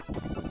all.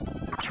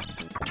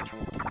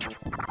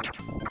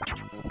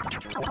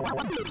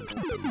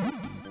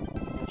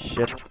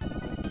 Shit.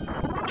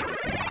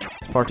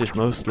 This part is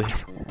mostly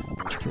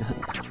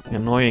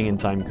annoying and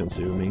time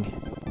consuming.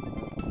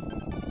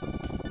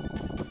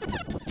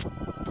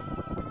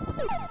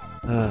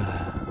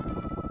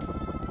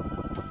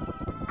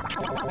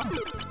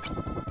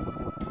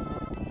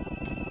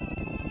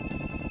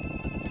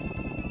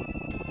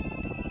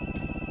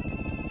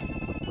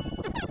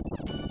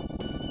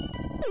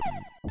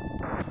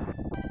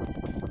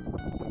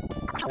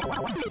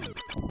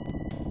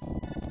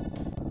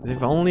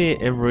 If only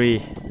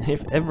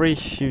every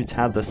shoot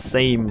had the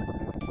same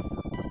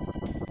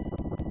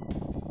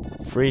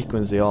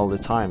frequency all the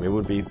time, it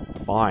would be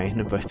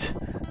fine, but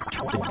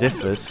it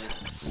differs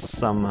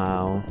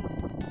somehow.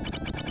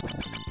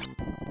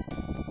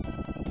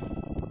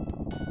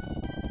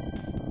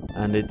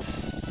 And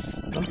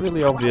it's not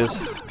really obvious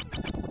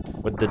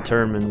what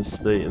determines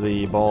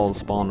the ball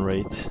spawn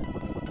rate.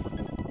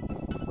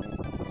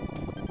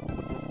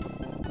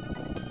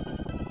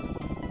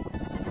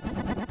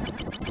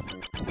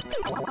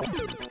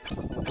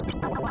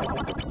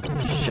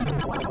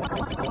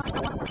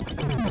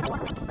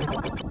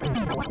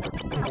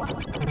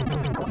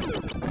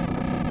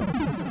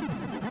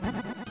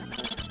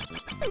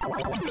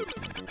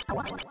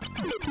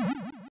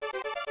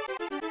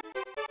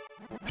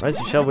 Right,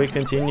 so shall we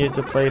continue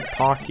to play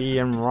Pocky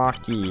and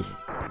Rocky?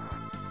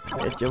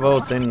 Get your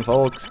votes in,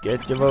 folks,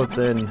 get your votes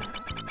in.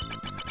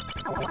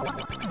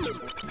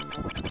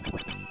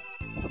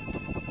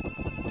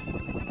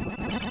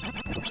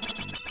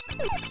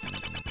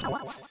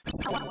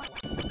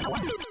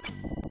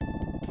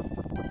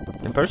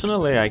 And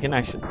personally, I can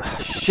actually...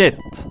 shit!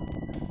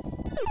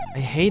 I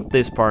hate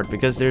this part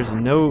because there's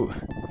no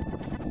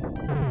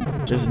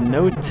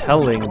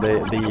telling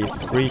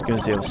the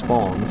frequency of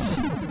spawns.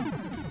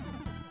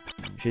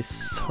 She's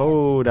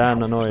so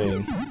damn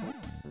annoying.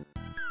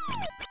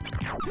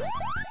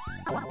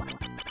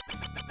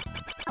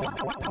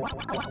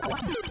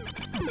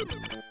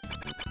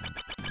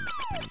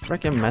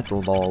 Frickin'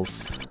 metal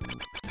balls.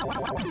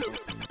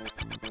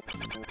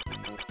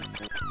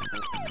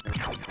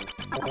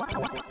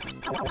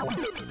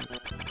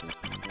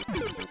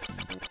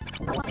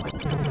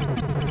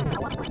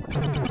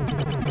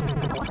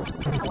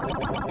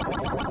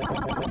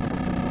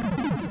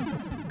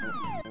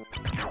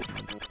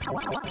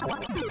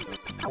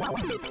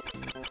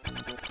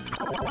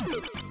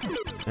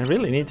 I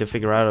really need to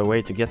figure out a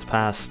way to get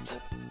past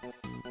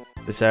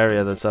this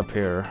area that's up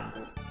here.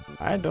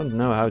 I don't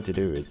know how to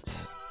do it,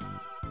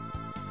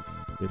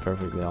 to be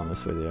perfectly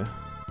honest with you.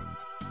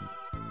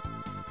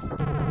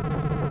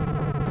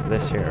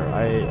 This here,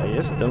 I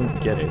just don't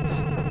get it.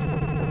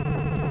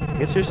 I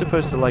guess you're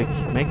supposed to like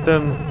make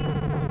them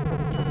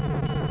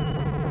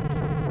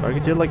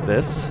target you like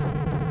this,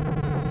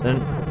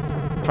 then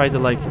try to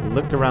like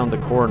look around the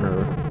corner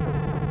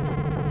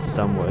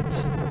somewhat.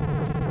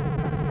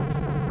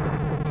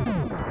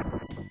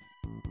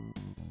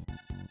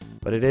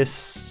 But it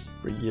is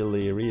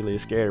really, really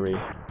scary.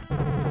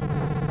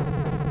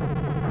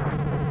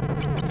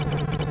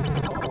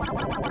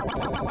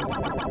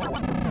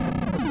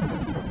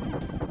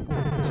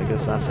 So I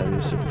guess that's how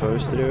you're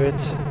supposed to do it.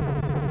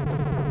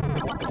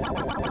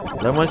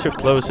 Then once you're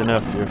close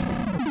enough,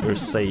 you're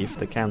safe.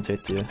 They can't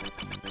hit you.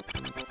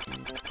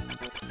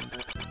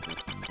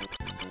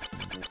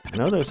 I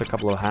know there's a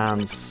couple of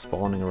hands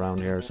spawning around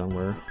here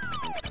somewhere.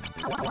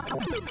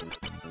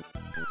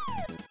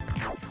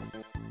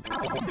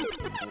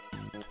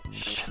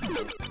 Shit.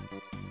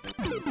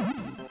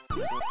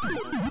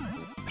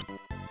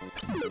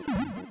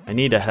 I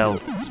need a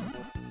health.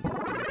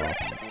 Oh,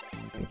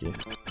 thank you.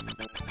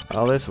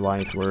 Oh, this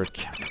might work.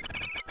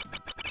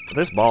 But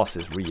this boss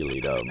is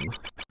really dumb.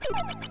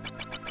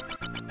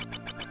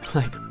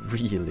 Like,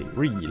 really,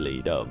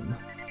 really dumb.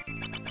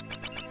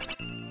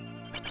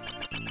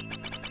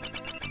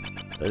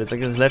 30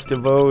 seconds left to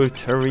vote,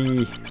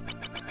 hurry!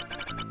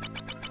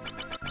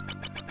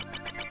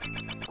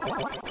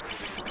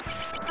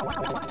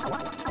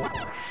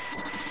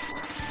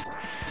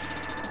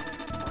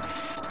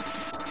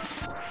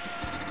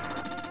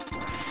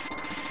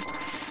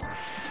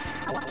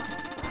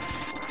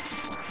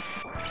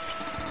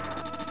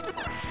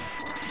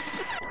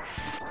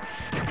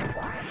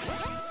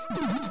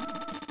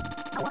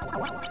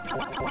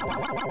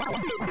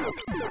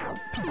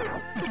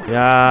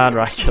 Yeah,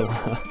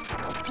 Dracula.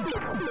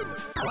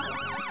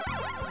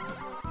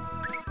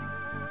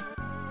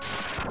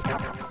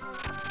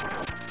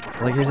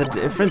 Like, his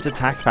different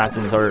attack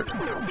patterns are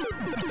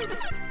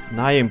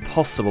nigh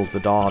impossible to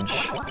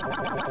dodge.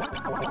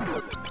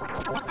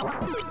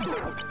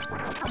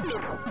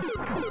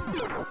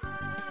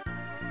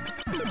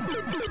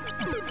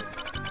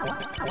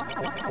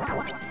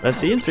 I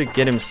seem to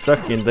get him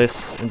stuck in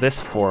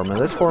this form, and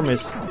this form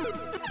is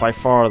by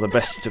far the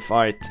best to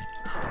fight.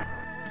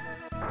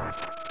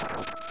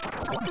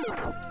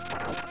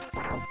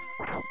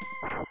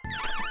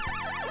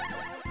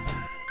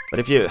 But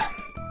if you...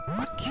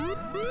 Fuck.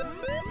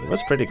 It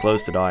was pretty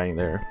close to dying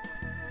there.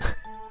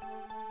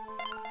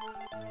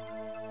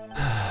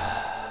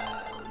 I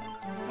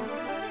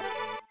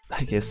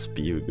guess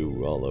spew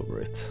goo all over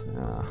it.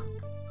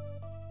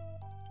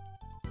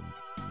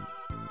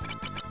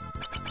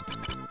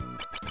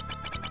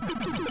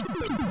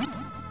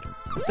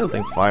 I still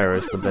think fire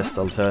is the best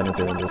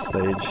alternative in this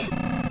stage.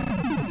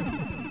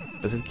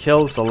 Because it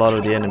kills a lot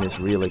of the enemies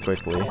really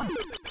quickly.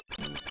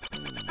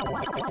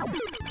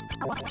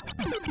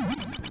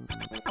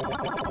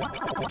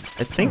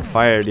 I think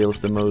fire deals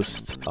the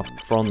most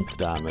upfront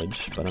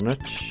damage, but I'm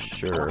not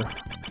sure.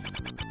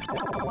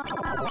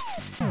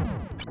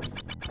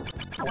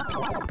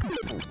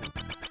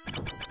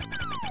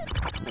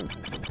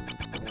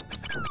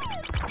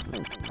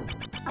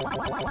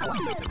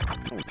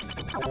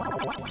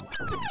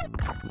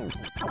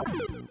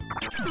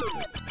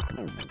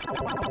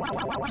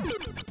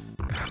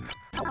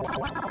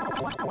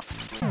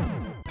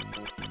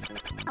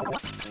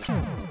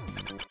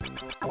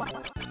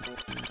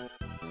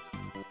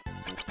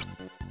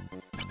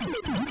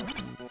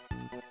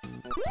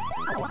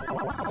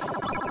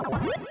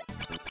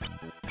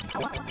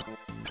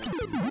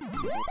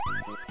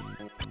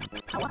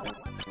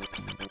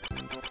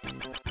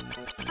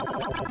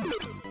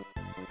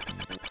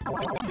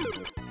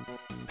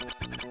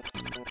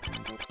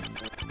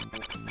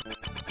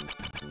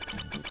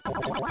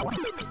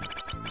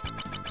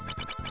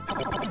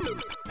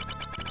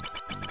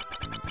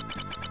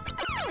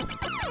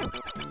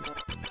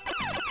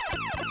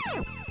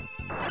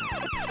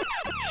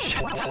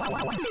 Shit!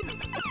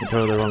 I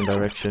drove the wrong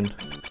direction.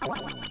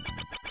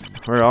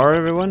 Where are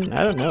everyone?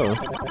 I don't know.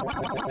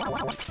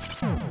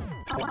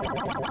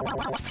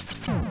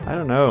 I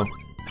don't know.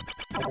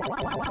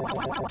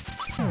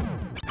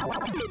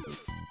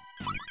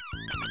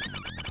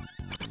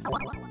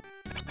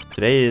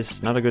 Today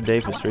is not a good day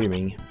for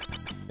streaming,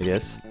 I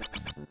guess.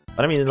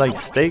 But I mean, like,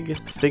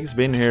 Stig's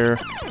been here.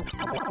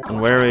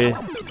 Unwary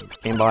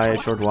came by a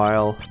short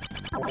while.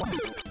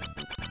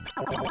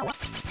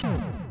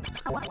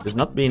 It's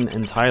not been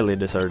entirely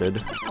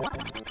deserted.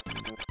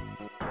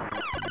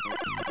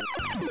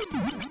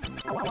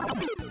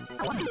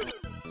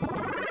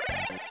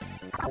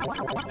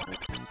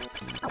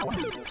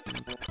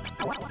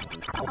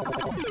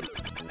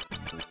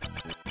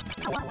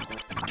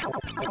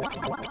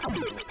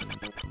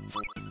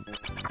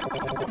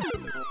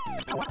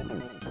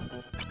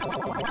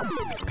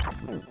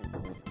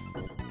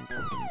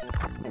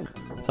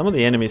 Some of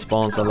the enemy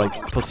spawns are like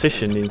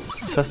positioned in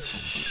such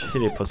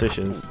shitty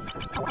positions.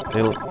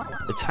 They'll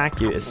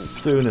attack you as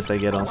soon as they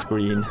get on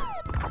screen.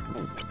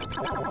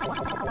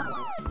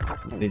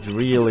 And it's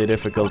really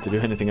difficult to do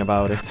anything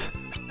about it.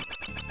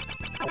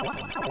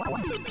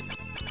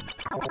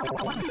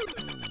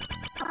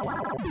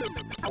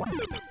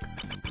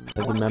 I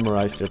have to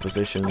memorize their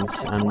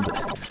positions, and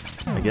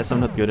I guess I'm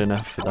not good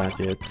enough for that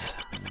yet.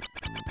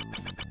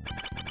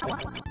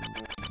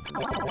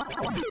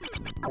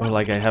 Or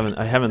like I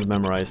haven't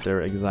memorized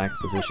their exact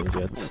positions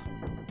yet.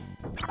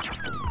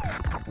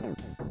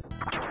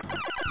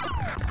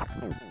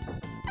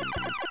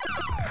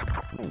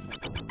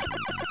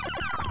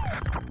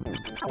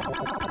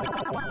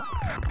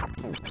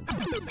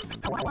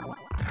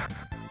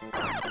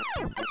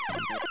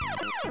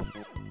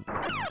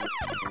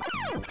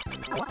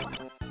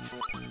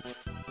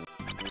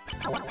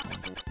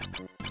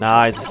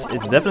 Nah, it's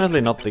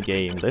definitely not the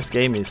game. This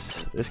game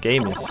is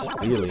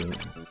really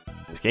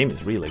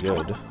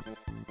good.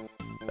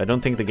 I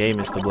don't think the game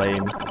is to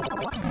blame.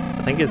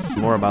 I think it's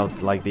more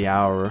about like the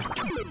hour.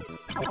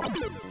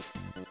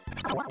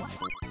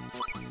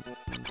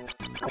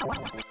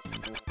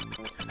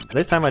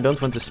 This time I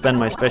don't want to spend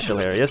my special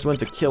here, I just want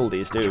to kill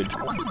these dude.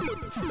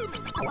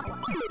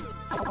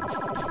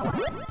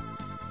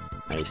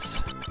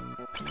 Nice.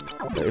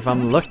 But if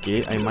I'm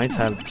lucky, I might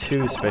have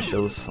 2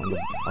 specials on the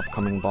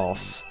upcoming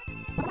boss.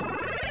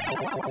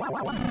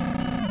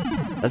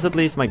 That's at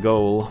least my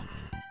goal.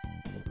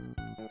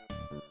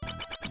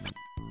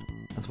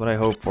 That's what I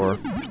hope for.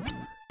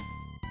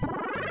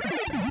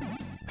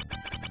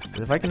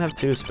 If I can have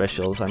 2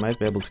 specials, I might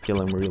be able to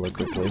kill him really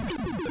quickly.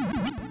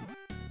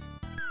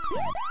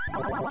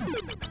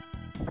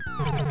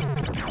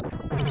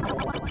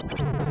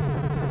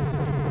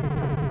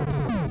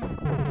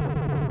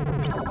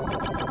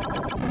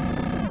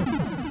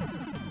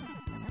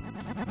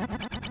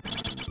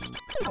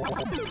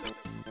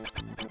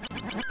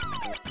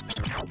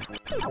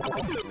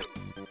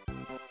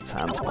 This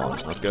hand spawn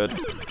is not good.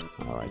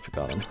 Alright, we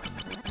got him.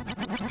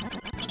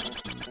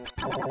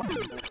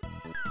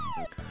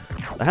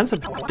 The hands are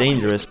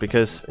dangerous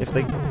because if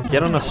they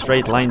get on a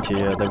straight line to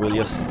you, they will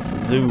just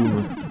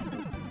zoom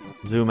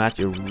at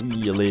you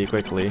really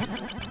quickly.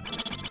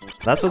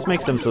 That's what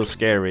makes them so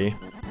scary.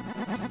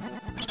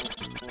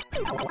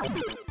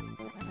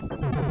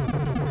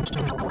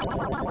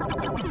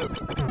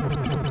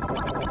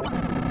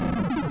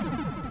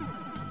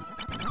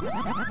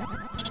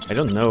 I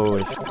don't know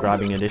if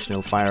grabbing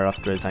additional fire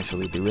upgrades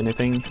actually do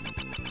anything.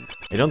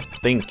 I don't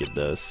think it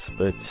does,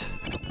 but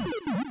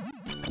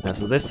yeah,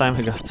 so this time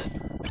I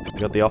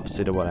got the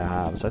opposite of what I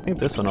have. So I think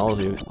this one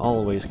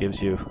always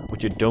gives you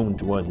what you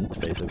don't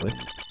want, basically.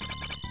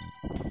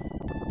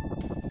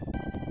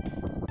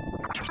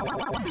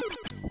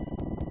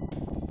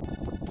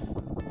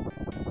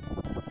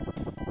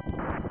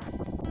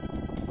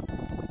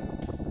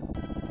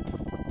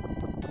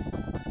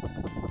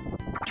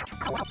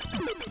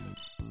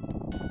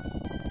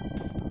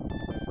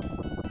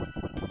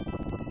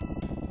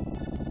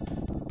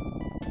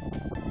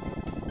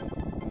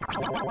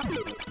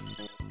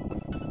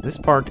 This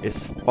part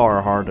is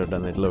far harder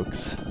than it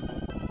looks.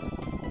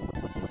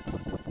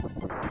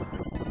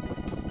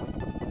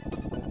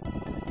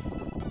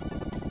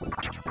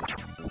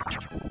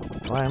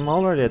 Well, I'm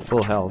already at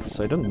full health,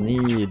 so I don't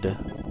need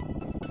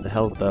the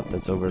health up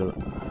that's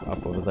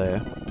up over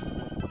there.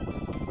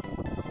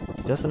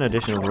 Just an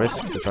additional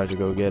risk to try to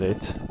go get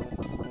it.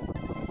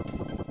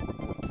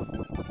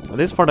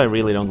 This part I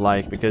really don't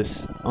like,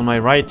 because on my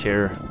right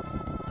here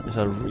there's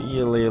a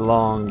really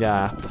long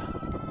gap.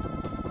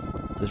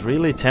 It's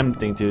really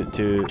tempting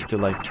to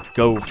like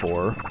go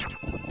for.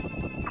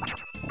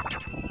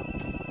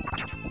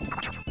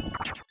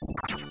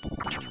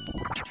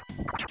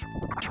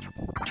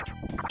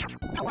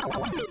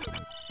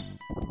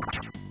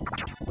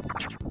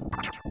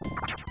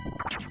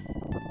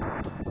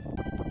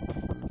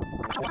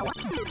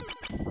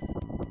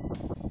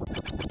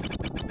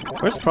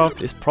 First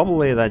problem is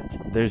probably that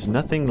there's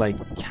nothing like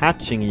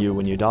catching you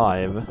when you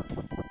dive.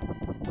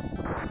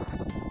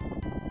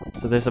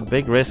 So there's a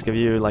big risk of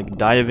you like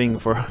diving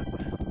for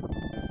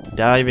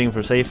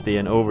safety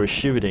and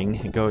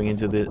overshooting, going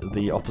into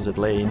the opposite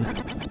lane.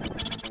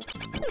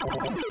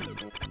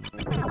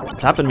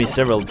 It's happened to me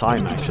several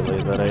times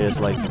actually, that I just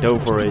like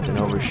dove for it and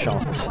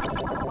overshot.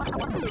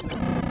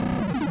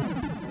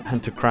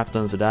 And took crap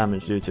tons of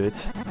damage due to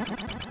it.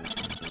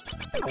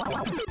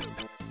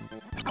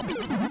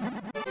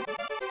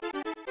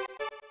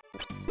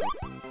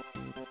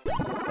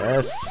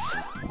 Yes.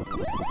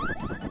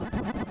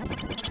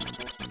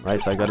 Right,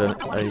 so I got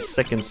a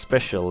second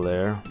special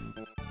there.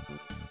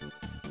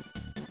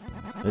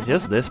 It's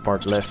just this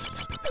part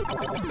left.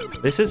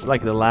 This is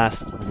like the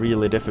last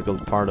really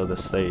difficult part of the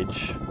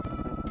stage.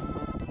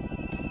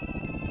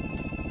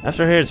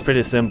 After here it's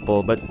pretty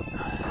simple, but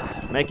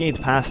making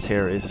it past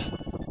here is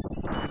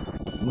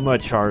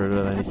much harder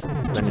than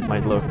it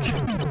might look.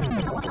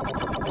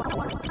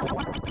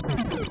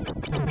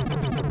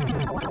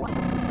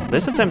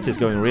 This attempt is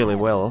going really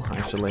well,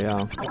 actually,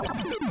 yeah.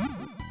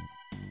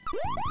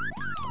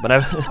 But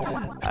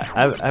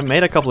I've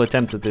made a couple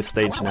attempts at this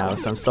stage now,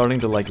 so I'm starting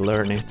to like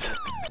learn it.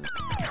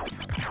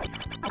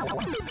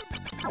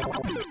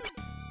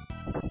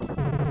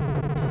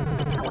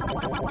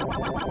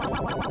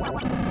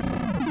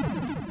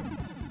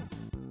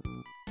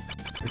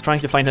 You're trying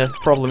to find a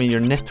problem in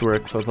your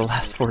network for the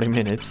last 40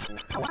 minutes.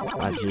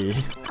 Ah, gee.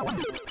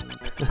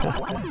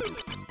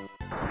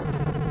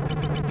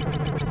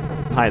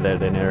 Hi there,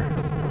 Denier.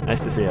 Nice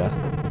to see ya.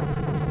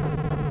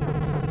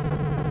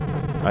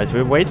 Alright, so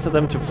we wait for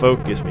them to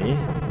focus me,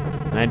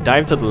 and I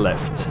dive to the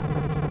left.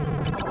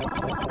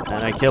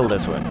 And I kill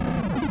this one.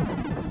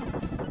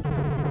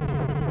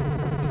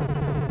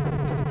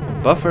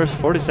 Buffers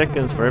 40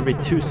 seconds for every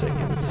 2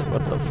 seconds.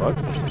 What the fuck?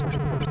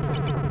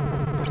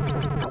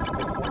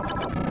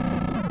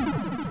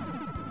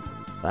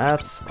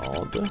 That's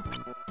odd.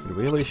 You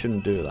really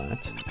shouldn't do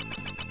that.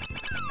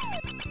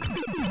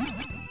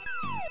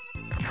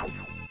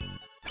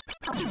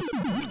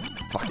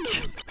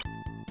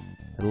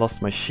 I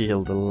lost my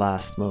shield the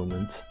last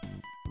moment.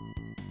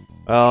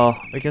 Well,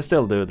 we can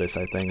still do this,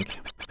 I think.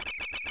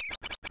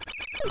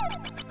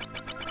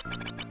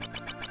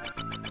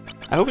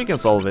 I hope we can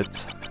solve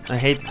it. I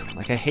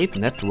hate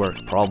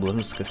network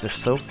problems because they're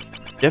so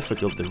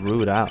difficult to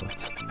root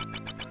out.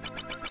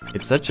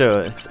 It's such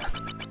a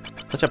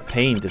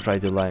pain to try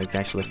to like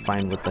actually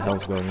find what the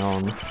hell's going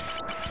on.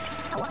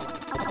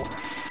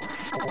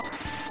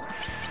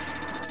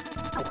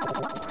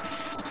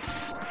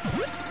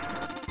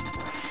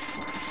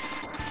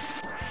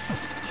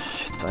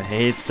 Shit, I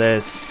hate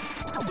this.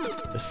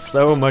 There's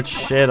so much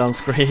shit on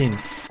screen.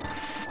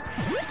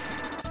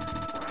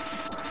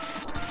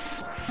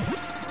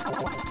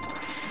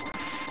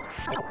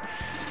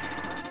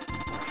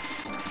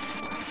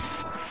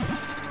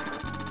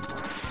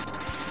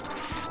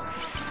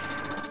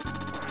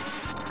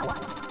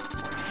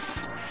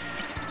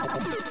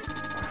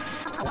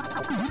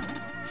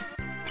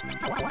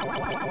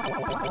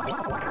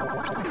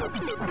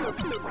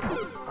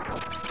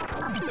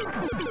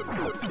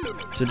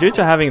 So due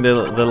to having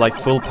the like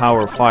full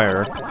power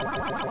fire,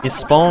 his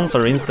spawns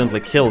are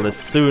instantly killed as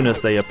soon as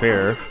they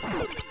appear.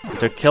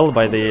 They're killed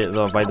by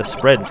the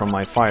spread from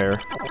my fire.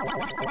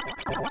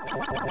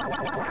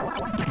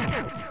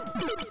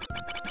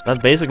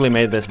 That basically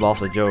made this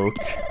boss a joke.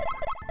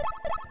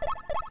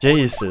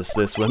 Jesus,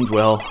 this went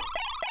well.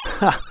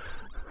 Ha!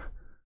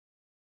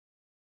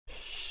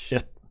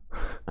 Shit.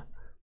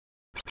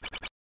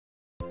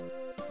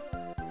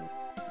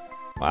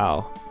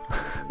 Wow.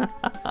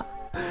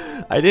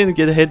 I didn't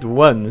get hit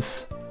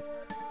once.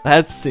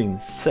 That's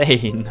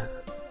insane.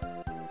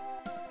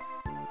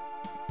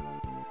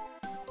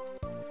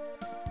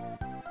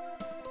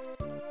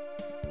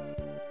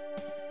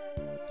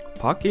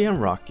 Pocky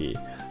and Rocky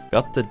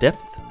got to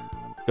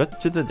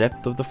the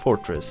depth of the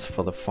fortress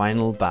for the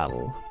final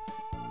battle.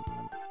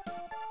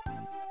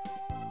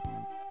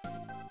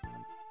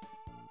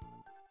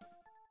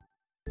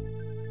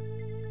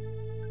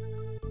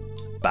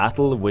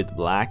 Battle with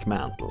Black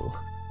Mantle.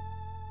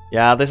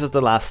 Yeah, this is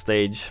the last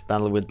stage,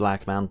 Battle with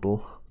Black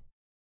Mantle.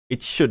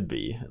 It should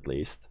be, at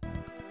least.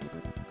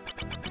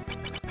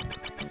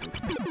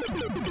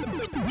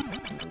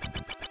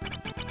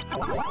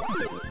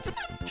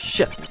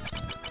 Shit!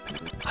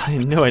 I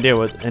had no idea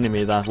what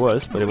enemy that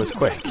was, but it was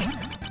quick.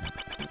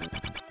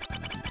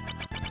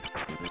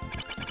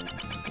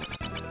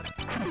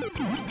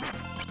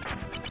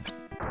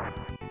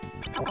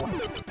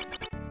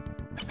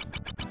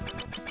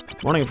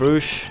 Morning,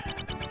 Frush.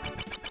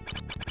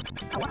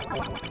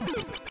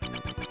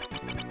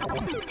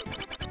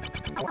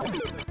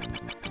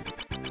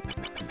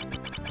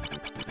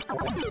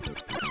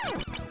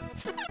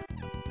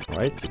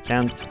 Alright, you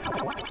can't.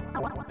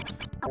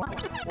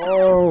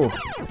 Whoa!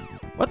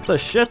 What the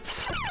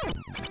shits?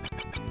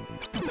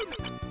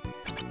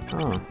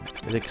 Oh,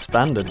 it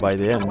expanded by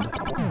the end.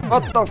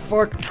 What the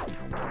fuck?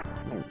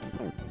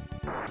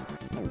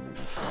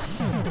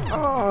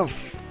 Oh,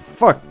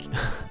 fuck!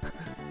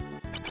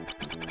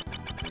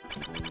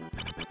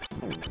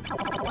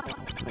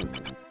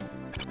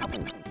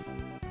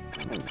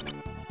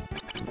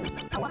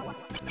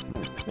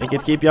 Make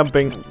it keep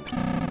jumping.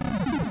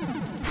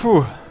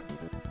 Phew.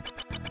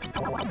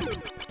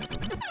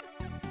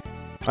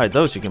 Alright,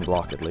 those you can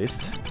block at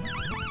least.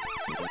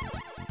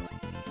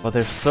 But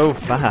they're so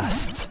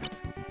fast.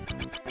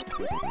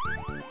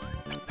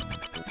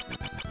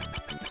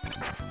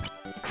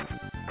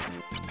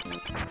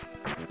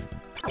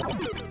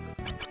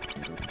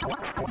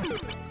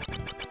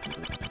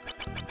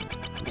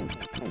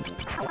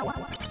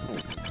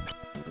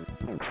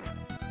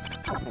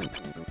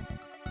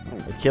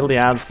 Kill the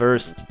ads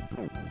first.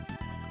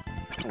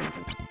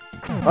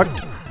 Fuck.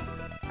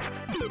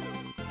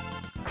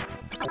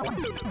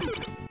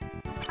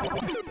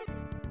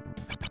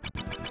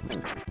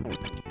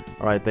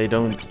 Alright, they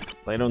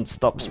don't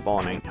stop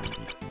spawning.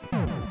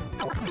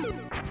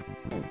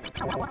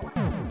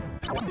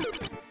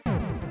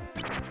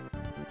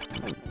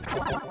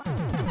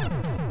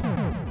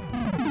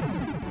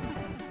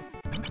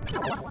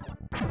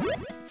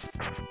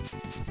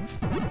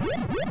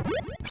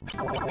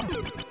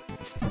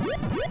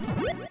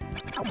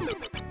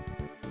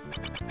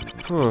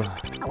 Whew.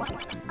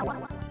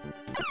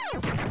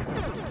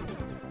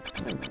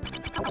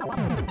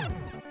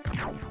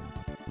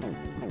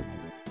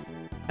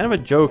 Kind of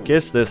a joke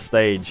is this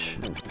stage.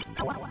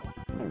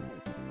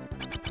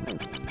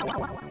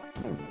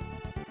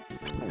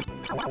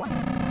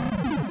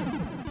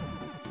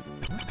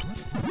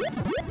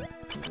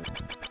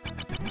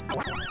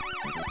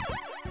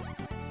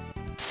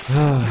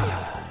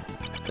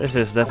 This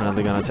is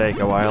definitely gonna take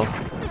a while.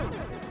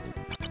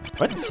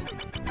 What?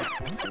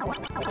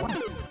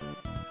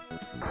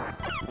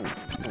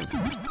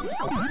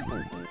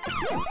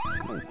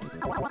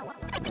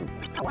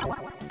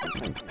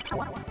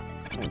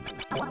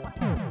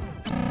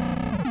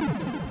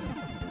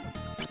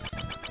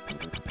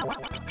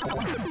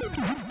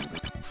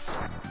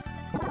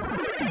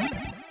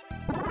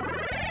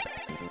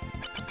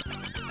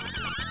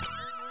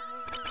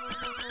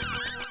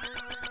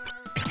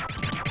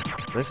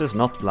 This is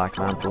not Black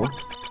Mantle.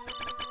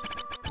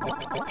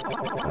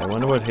 I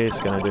wonder what he's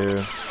gonna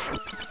do.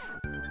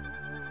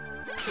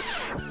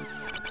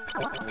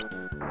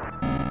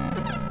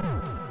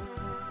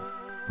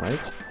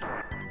 Right.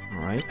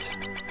 Alright.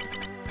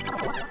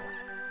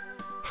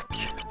 Fuck.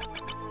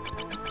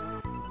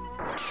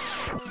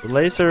 The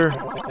laser...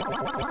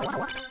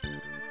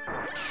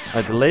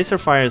 the laser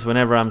fires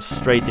whenever I'm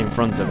straight in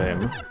front of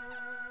him.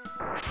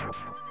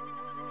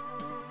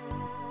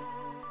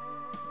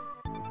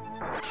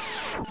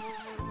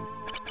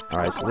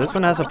 Alright, so this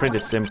one has a pretty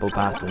simple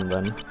pattern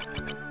then.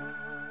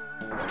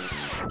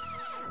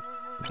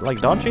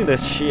 Like, dodging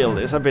this shield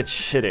is a bit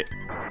shitty.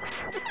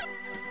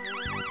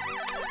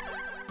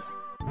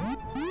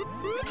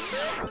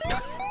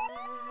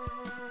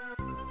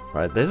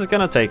 Alright, this is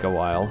gonna take a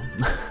while.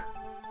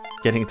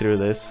 Getting through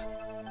this.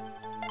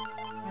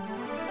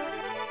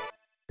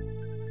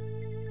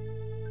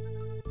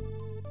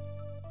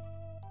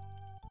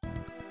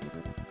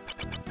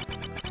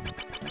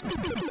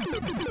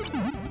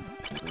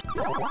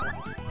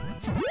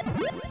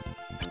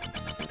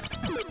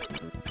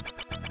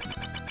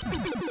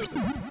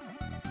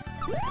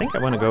 I think I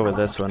want to go with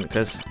this one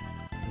because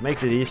it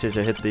makes it easier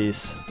to hit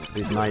these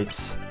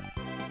knights.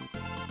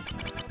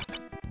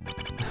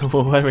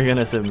 What are we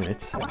gonna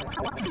submit?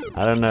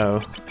 I don't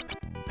know.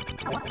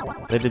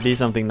 Let it be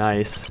something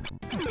nice.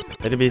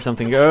 Let it be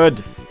something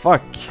good.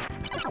 Fuck.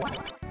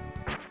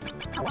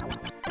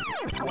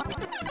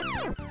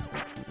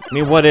 I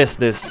mean, what is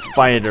this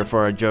spider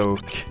for a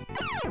joke?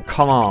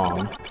 Come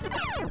on.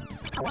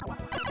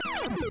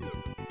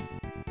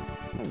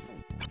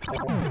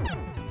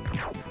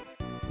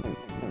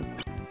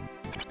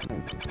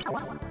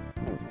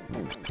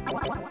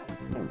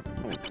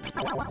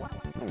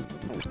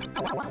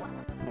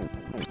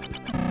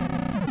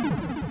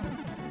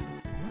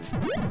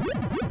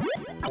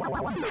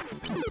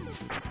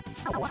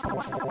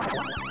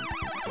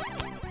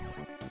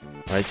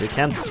 Right, so you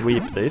can't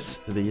sweep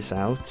these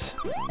out.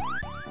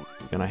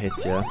 Gonna hit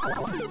you.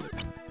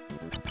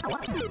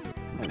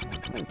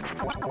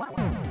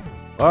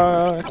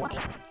 Fuck.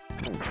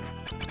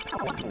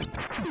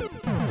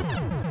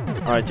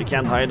 Alright, you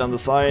can't hide on the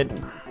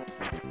side.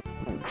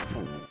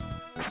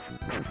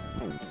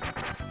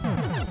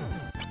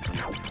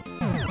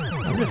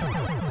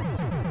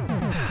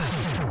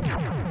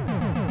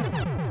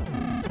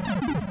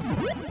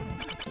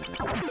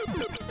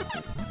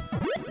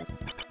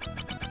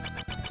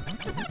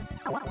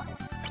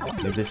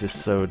 This is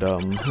so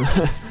dumb.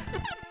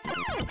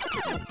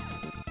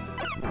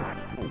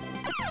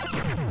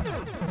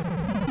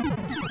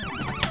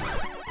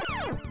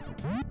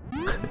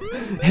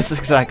 Yes,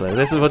 exactly.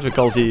 This is what we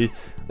call this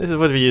is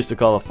what we used to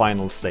call a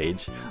final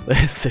stage.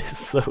 This is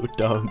so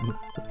dumb.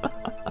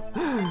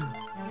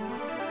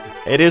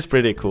 It is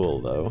pretty cool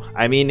though.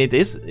 I mean,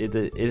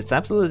 it's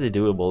absolutely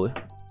doable.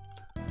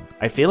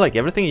 I feel like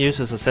everything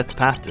uses a set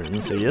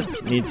pattern, so you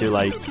just need to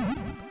like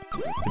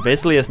you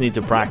basically just need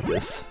to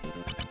practice.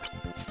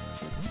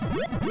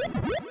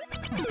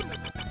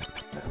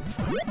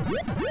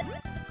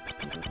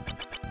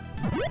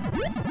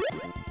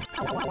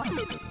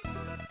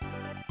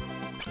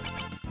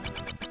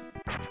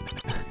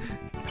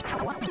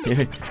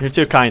 You're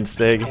too kind,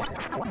 Stig.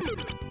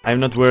 I'm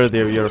not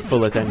worthy of your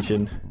full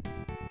attention.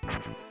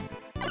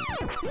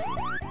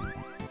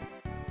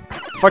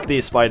 Fuck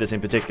these spiders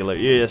in particular.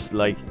 You just,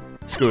 like,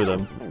 screw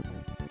them.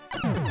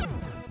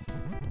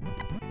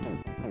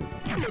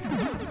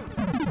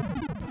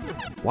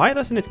 Why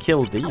doesn't it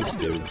kill these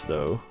dudes,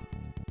 though?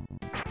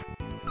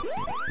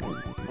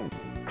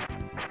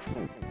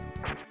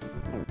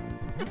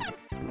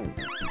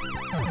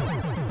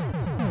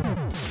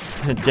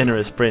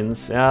 Generous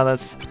prince. Yeah,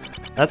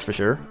 that's for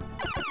sure.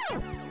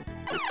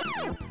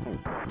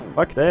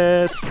 Fuck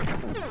this!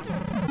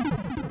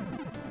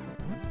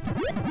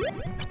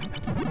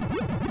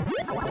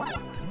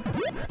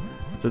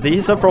 So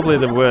these are probably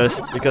the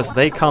worst, because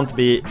they can't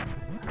be...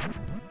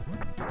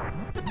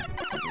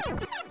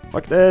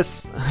 Fuck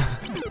this!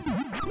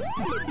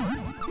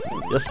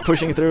 Just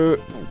pushing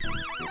through.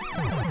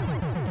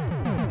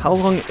 How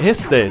long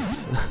is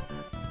this?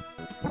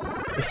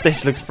 This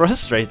stage looks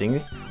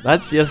frustrating.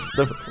 That's just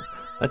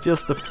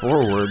the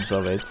forwards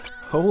of it.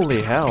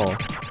 Holy hell.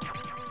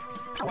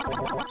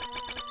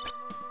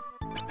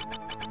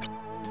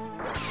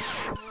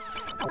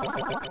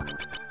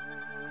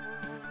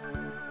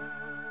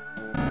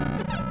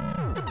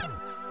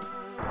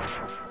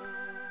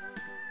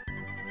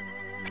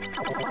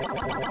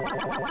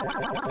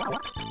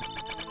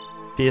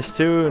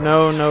 PS2?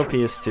 No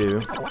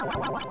PS2.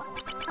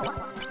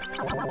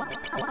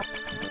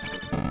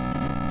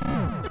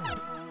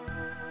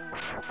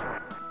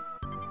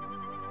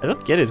 I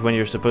don't get it when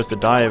you're supposed to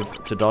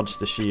dive to dodge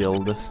the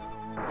shield.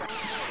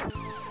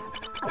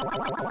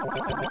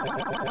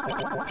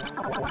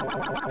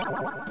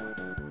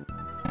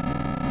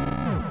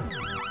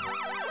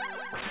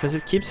 Because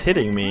it keeps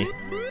hitting me,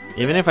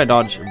 even if I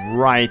dodge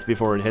right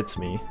before it hits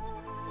me.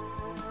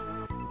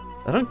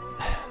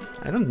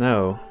 I don't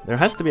know. There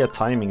has to be a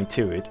timing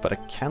to it, but I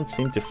can't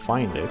seem to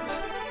find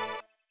it.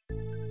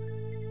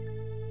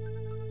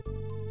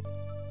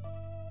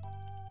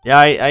 Yeah,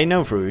 I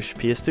know, Frush.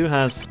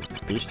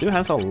 PS2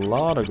 has a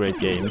lot of great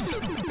games.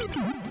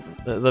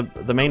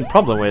 The main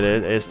problem with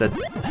it is that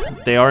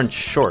they aren't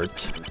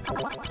short.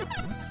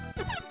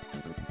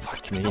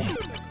 Fuck me.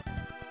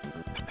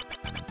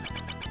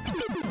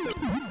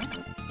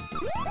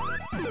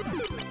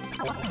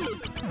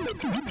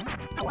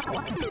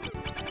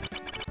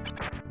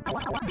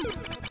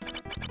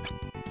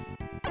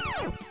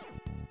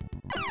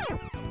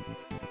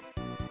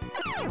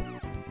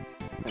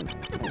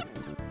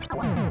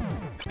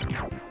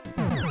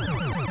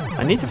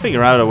 I need to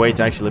figure out a way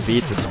to actually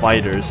beat the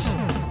spiders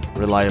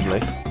reliably.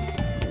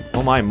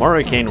 Oh my,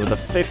 Morricane with a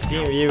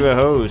 15 viewer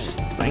host.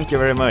 Thank you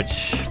very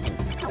much.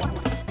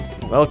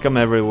 Welcome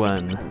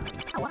everyone.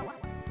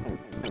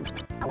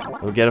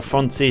 We'll get a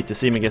front seat to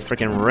see me get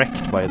freaking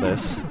wrecked by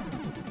this.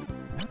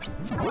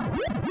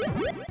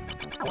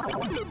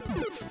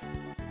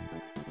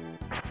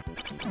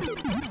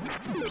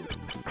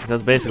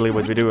 That's basically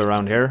what we do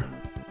around here.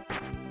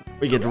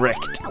 We get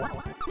wrecked.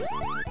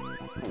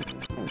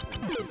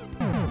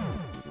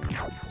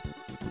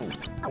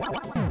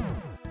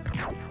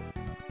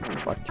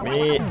 Fuck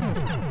me.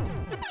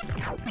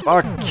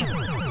 Fuck.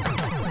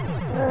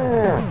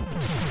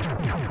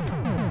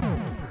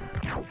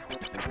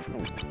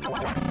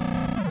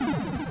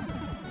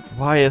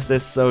 Why is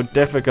this so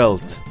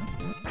difficult?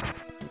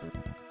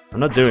 I'm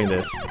not doing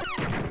this.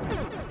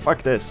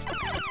 Fuck this.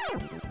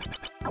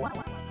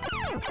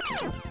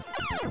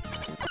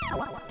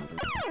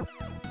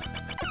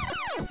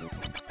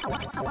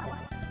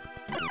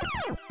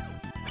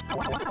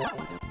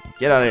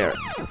 Get out of here.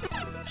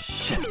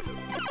 Shit.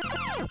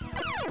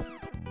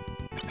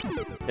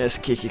 Yes,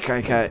 Kiki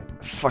Kai Kai.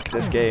 Fuck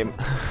this game.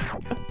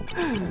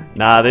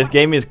 Nah, this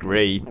game is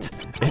great.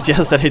 It's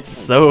just that it's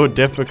so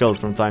difficult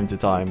from time to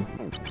time.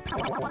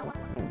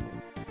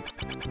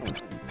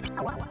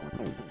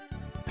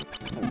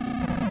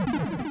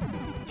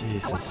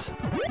 Jesus.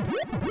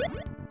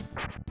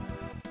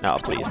 No,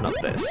 please, not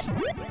this.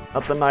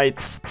 Not the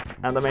knights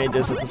and the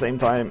mages at the same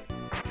time.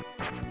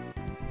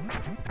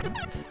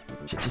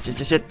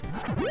 Shit.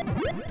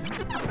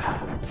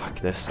 Fuck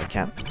this, I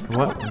can't.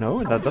 What?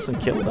 No, that doesn't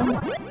kill them?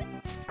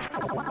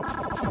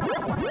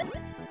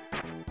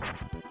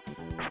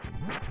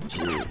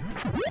 Gee.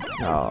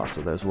 Oh,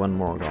 so there's one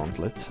more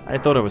gauntlet. I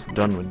thought I was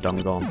done with dumb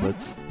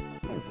gauntlets.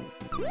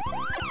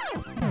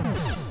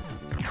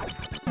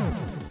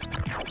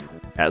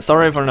 Yeah,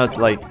 sorry for not,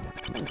 like...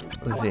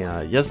 Let's see,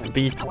 just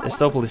beat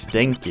Estopolis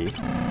Denki.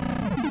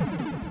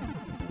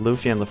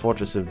 Luffy and the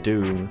Fortress of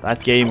Doom.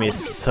 That game is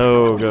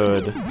so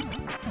good.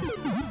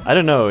 I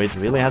don't know, it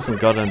really hasn't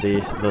gotten the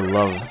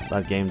love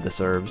that game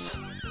deserves.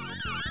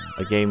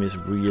 The game is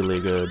really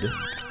good.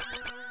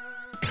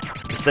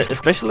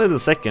 Especially the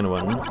second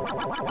one.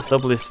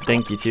 Estopolis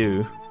Denki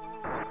 2.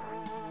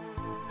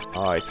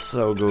 Oh, it's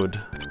so good.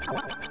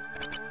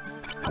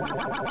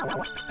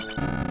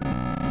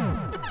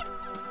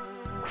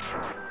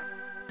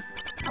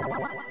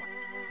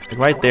 Like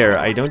right there,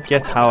 I don't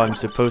get how I'm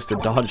supposed to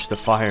dodge the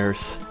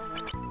fires.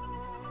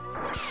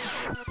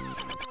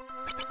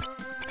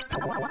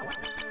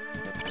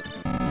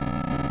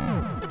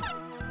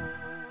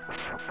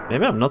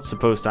 Maybe I'm not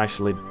supposed to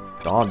actually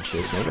dodge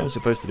it. Maybe I'm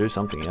supposed to do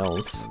something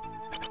else.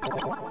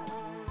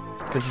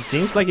 Because it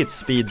seems like it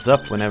speeds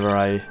up whenever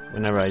I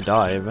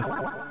dive.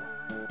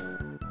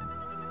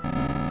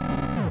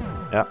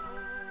 Yeah.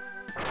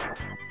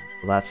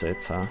 Well, that's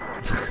it, huh?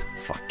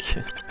 Fuck.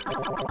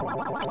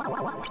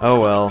 Oh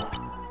well.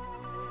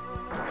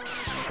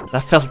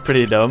 That felt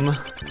pretty dumb.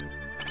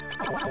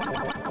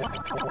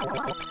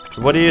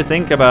 What do you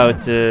think about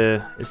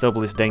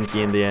Estopolis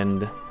Denki in the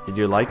end? Did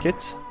you like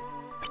it?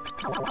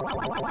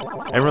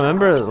 I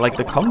remember, like,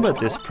 the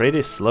combat is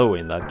pretty slow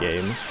in that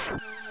game.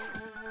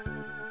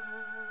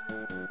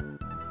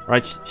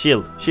 Right,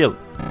 shield.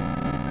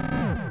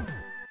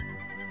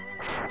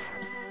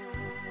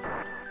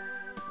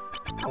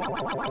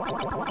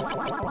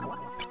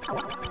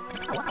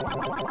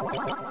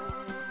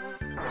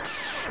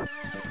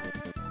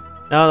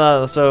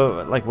 No,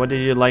 so, like, what did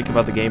you like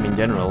about the game in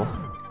general?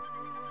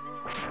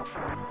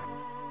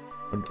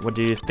 What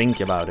do you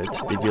think about it?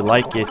 Did you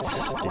like it?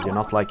 Did you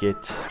not like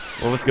it?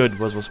 What was good?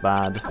 What was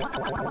bad?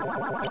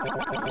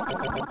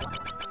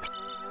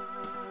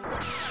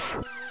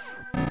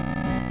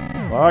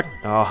 Fuck!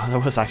 Oh,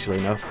 that was actually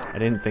enough. I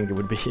didn't think it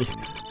would be.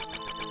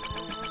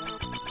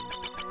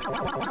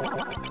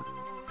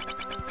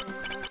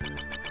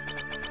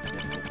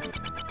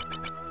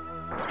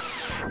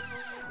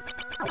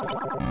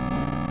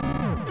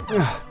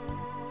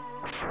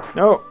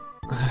 No!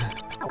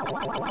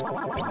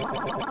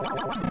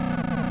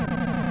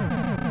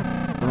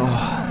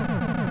 Oh.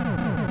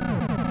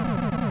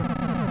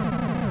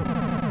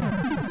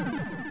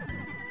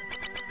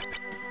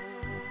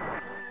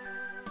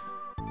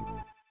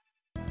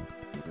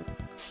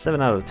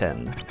 Seven out of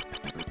 10.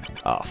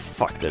 Oh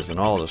fuck, there's an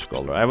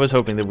auto-scroller. I was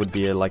hoping there would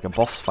be like a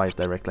boss fight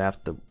directly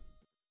after.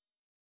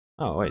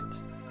 Oh wait.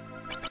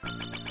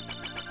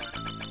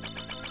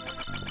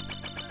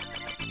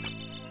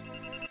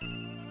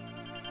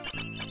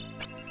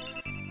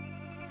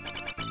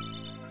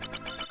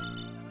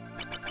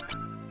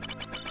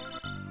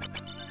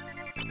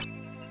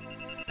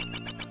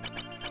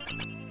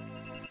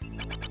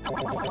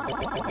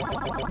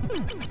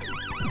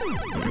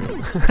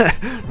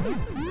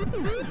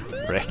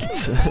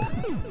 Wrecked.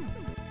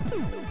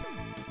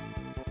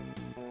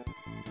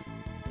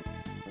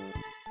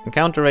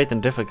 Encounter rate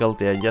and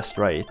difficulty are just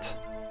right.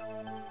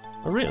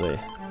 Oh, really?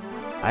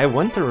 I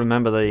want to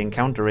remember the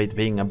encounter rate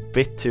being a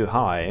bit too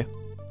high.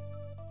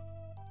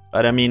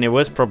 But I mean, it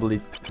was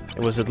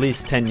at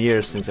least 10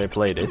 years since I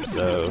played it,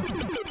 so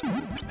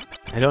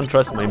I don't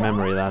trust my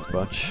memory that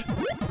much.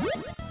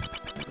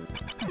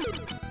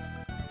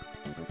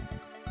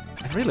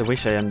 I really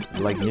wish I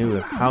knew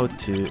how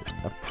to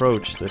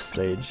approach this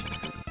stage.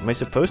 Am I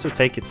supposed to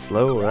take it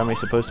slow, or am I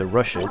supposed to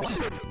rush it?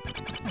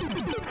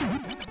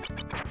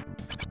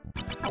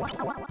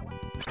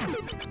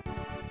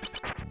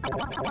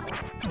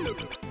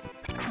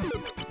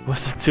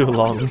 Was it too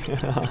long?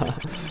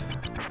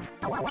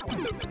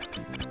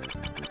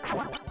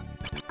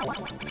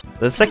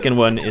 The second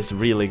one is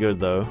really good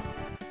though.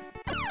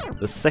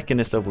 The second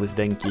Established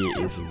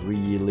Denki is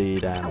really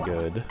damn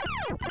good.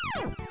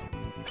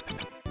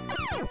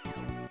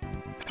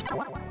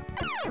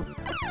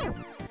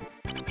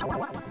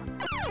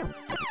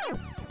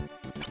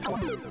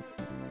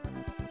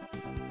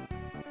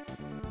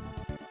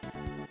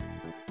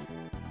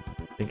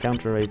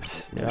 Encounter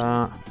rate,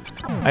 yeah.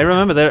 I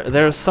remember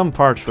there are some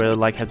parts where I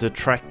like have to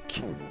trek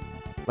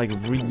like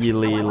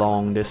really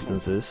long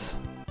distances.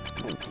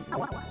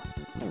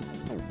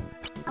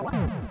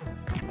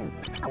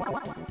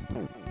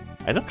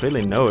 I don't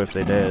really know if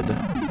they did.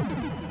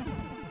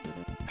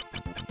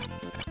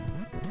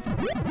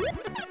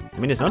 I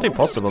mean, it's not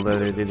impossible that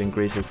they did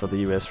increase it for the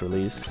US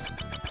release.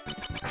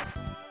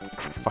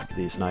 Fuck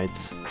these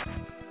knights.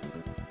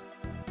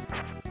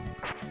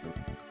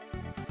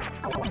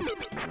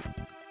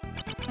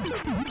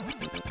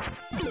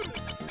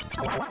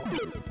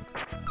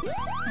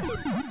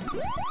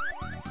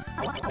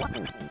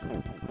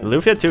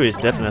 Lufia 2 is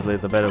definitely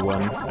the better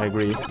one, I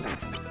agree.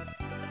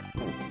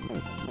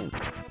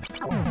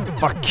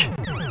 Fuck!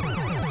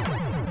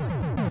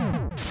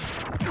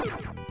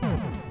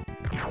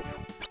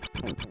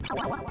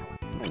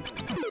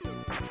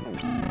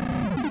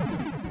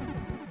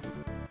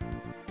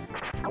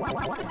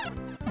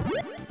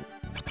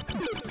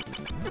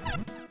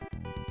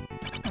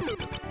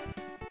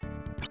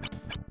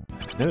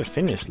 Never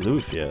finished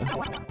Lufia.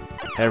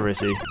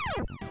 Heresy.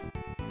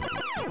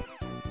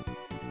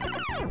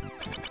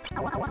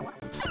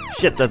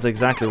 Shit, that's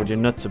exactly what you're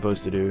not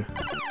supposed to do.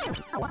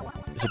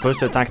 You're supposed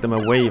to attack them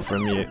away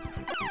from you.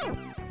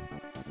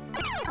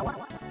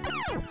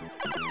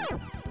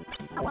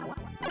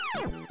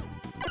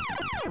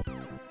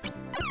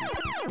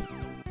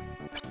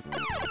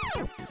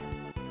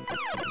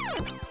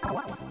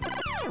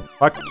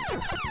 Fuck.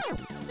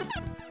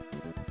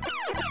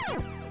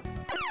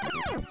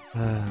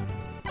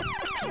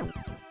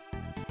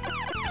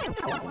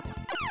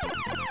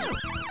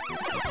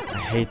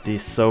 I hate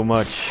these so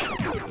much.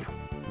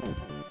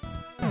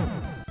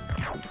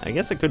 I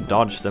guess I could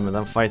dodge them and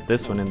then fight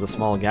this one in the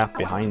small gap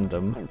behind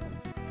them.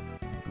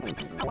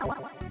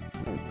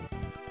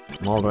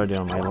 I'm already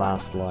on my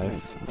last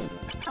life.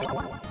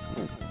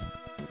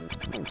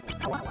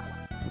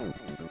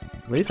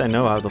 At least I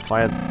know how to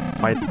fight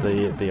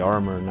the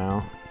armor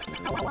now.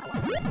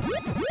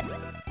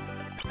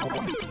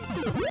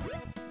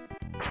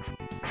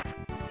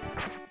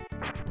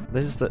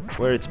 This is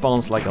where it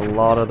spawns like a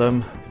lot of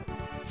them.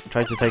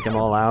 Try to take them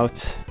all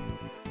out.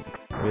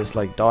 We just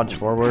like dodge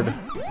forward.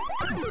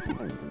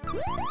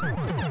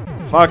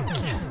 Fuck!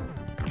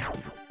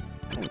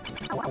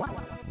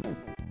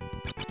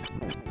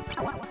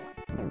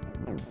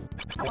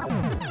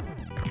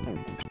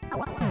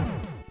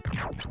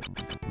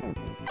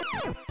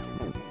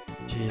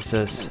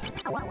 Jesus.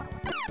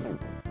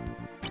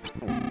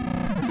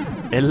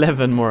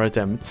 11 more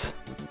attempts.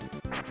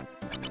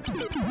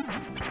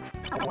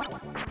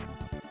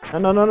 No,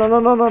 no, no, no,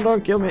 no, no,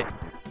 don't kill me.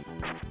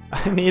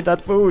 I need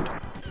that food.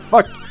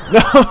 Fuck!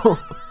 No!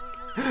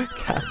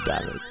 God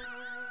damn it.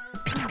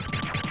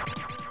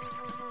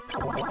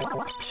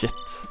 Shit.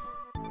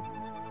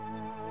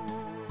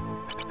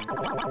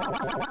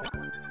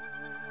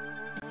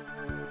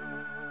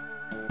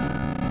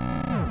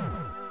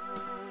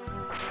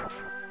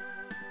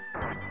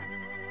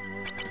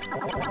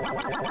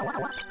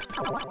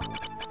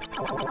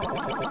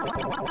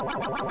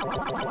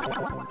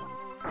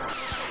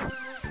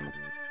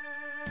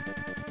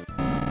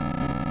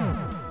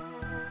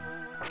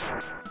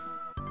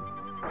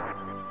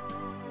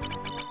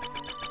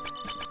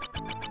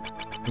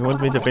 You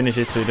want me to finish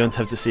it so you don't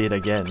have to see it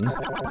again?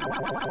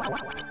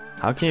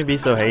 How can you be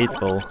so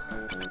hateful?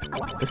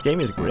 This game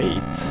is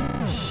great.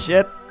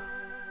 Shit!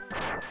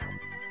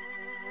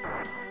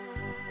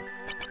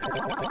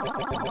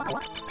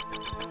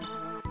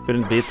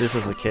 Couldn't beat this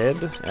as a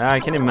kid? Yeah, I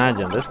can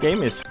imagine. This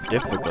game is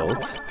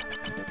difficult.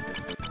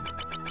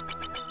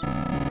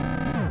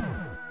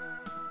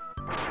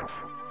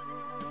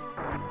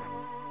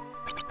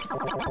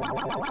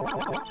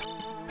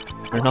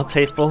 You're not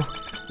hateful?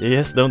 You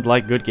just don't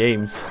like good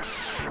games.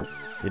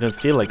 You don't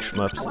feel like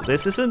shmups.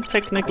 This isn't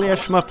technically a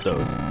shmup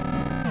though.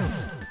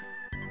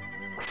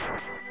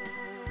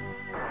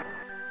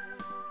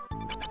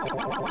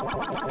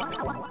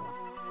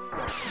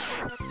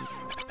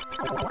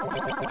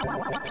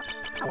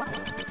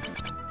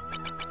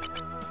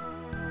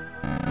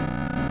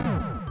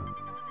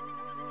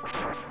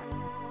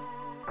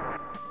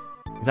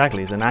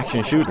 Exactly, it's an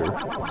action shooter.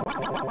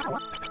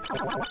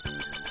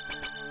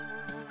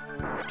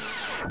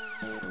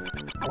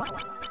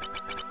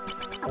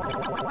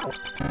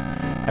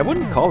 I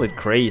wouldn't call it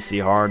crazy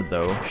hard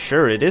though.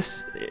 Sure, it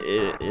is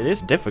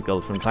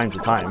difficult from time to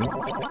time.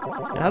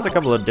 It has a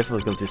couple of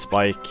difficulty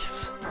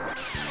spikes.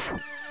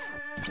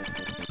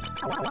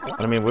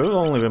 But I mean, we've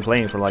only been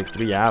playing for like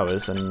 3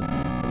 hours and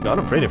we've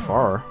gotten pretty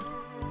far.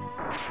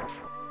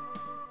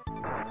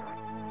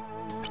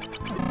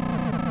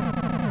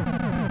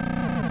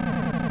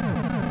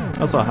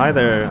 Also, hi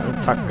there,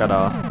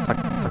 Takada.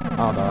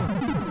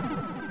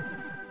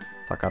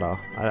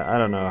 I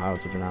don't know how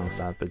to pronounce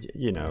that, but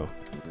you know,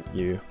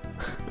 you.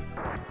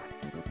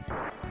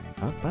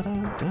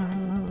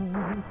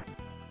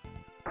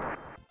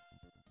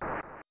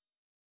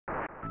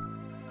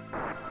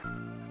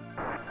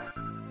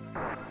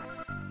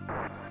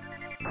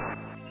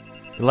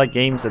 You like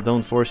games that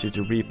don't force you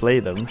to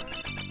replay them?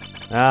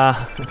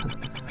 Ah.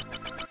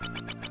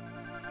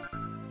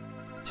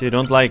 So you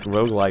don't like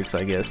roguelikes,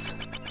 I guess.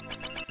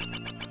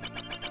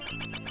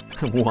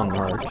 One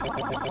heart.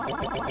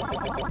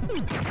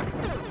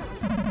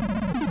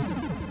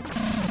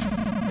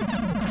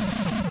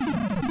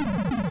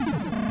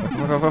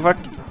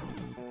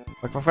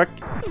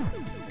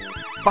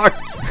 Fuck!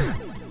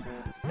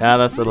 Yeah,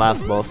 that's the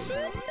last boss.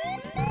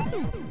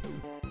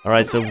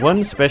 Alright, so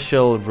one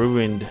special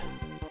ruined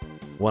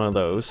one of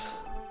those.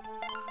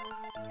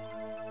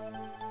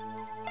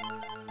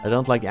 I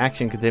don't like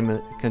action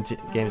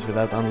games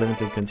without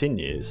unlimited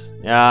continues.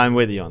 Yeah, I'm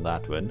with you on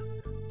that one.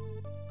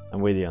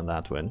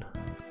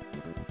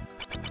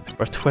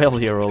 For a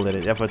 12-year-old, it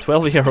is. Yeah, for a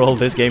 12-year-old,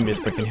 this game is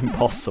freaking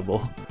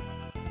impossible.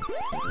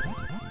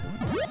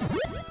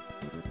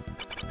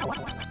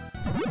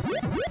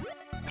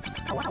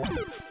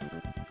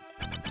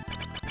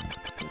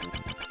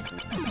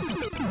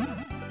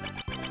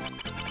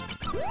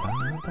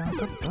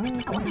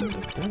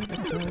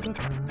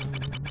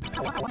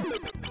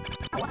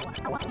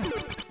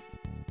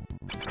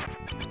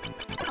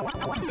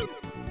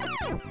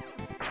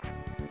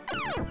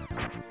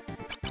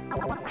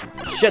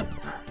 Shit!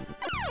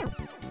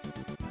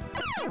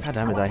 God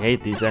damn it, I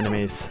hate these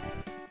enemies.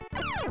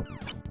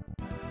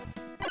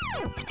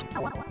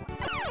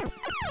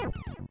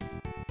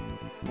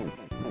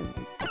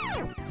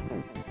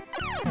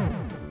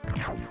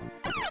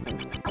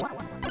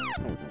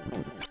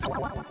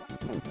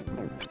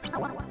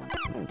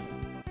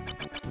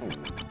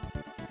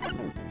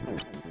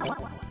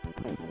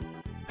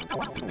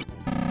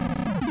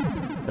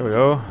 There we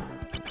go.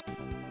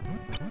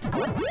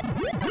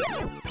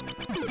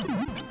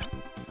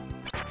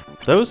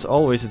 Those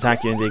always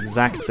attack you in the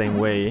exact same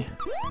way.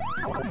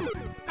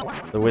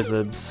 The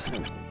wizards.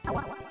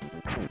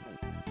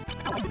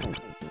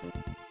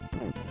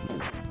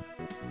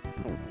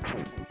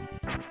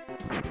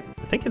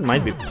 I think it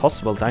might be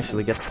possible to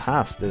actually get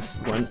past this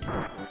one.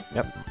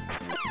 Yep.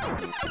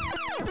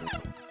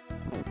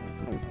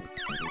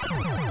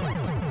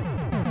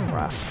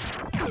 Crap.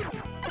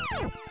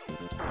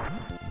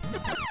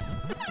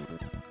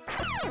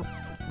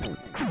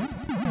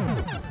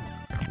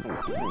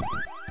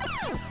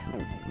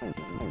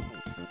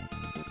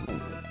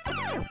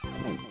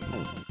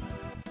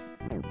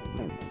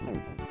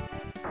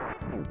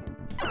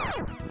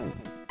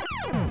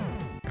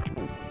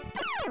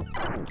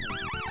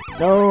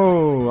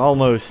 No,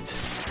 almost.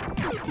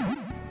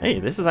 Hey,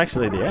 this is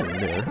actually the end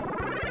here.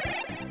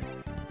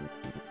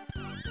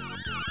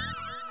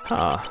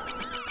 Huh.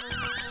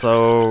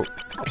 So,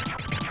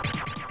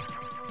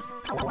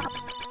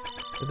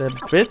 with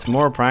a bit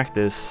more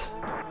practice,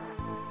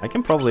 I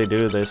can probably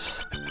do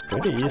this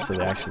pretty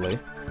easily, actually.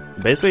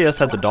 Basically, just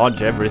have to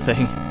dodge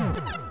everything.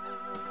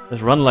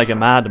 Just run like a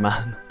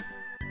madman.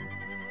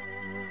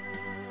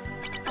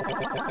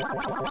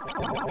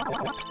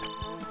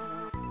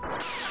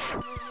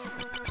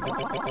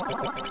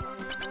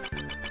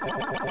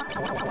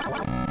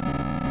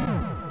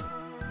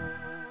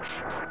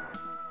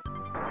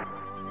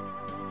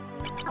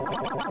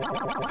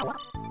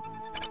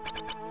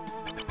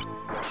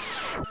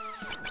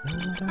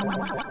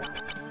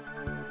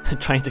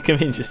 Trying to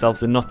convince yourself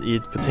to not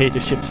eat potato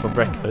chips for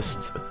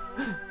breakfast.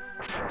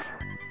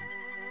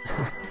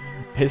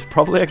 It's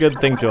probably a good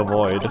thing to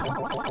avoid.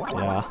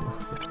 Yeah.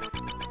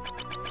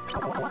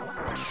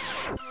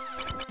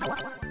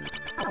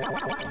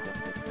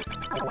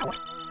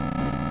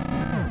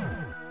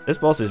 This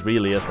boss is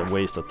really just a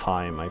waste of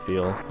time, I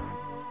feel.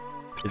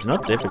 It's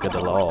not difficult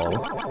at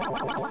all.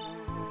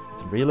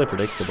 It's really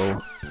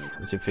predictable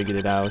once you figured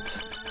it out.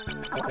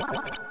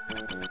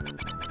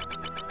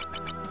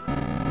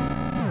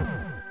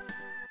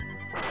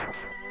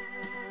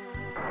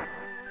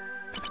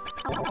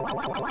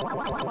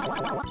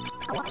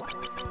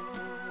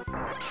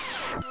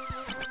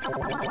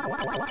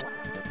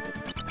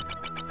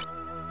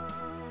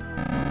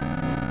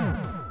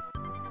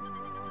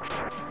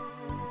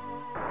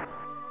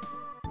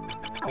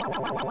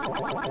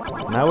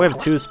 Now we have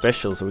 2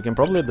 specials, so we can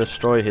probably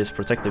destroy his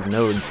protective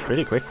nodes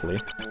pretty quickly.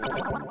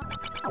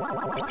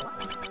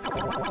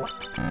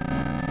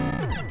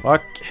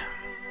 Fuck.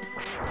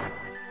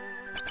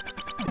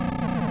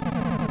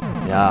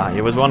 Yeah,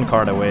 he was 1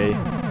 card away.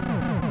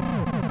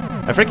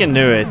 I freaking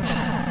knew it.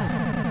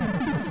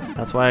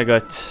 That's why I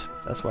got...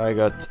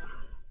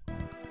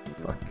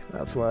 Fuck,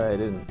 that's why I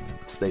didn't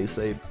stay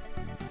safe.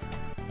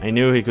 I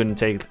knew he couldn't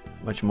take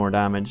much more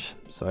damage,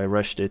 so I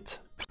rushed it.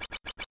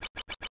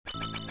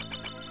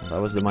 That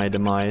was my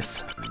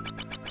demise.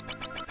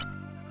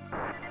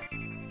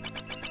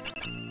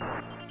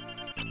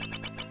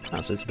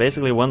 Ah, so it's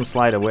basically 1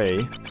 slide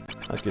away.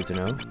 That's good to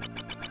know.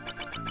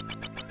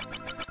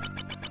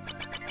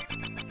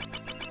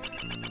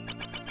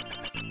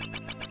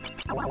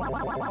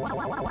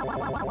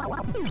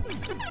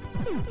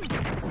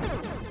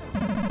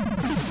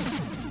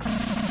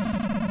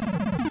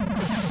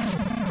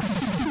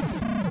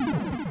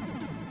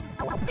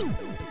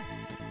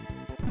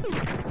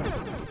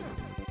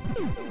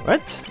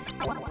 What?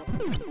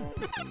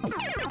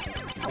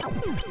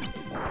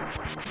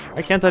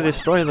 Why can't I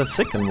destroy the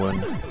second one?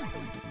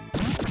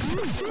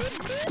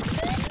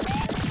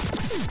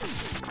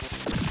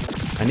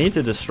 I need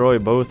to destroy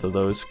both of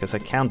those because I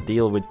can't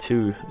deal with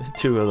two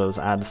of those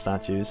ad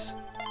statues.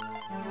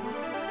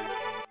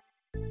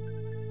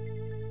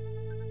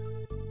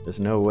 There's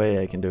no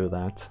way I can do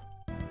that.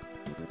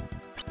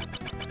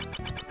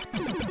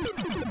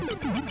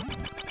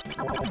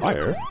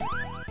 Fire?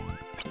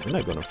 I'm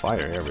not gonna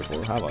fire here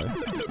before, have I?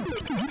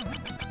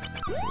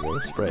 Go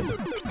spread.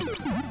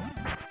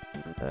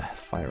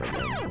 Fire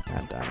again.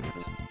 God damn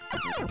it.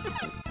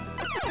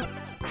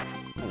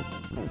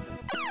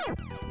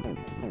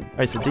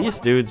 Alright, so these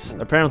dudes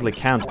apparently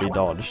can't be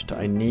dodged.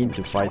 I need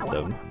to fight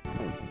them.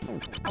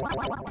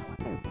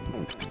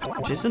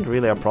 Which isn't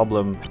really a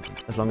problem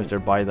as long as they're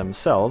by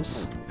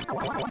themselves.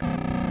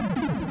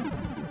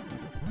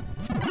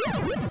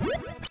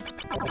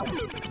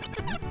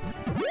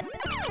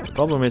 The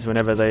problem is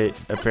whenever they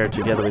appear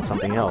together with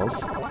something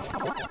else.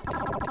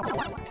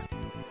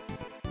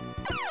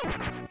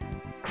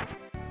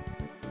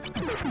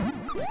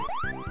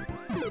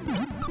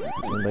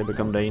 That's when they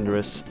become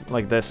dangerous,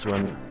 like this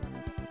one.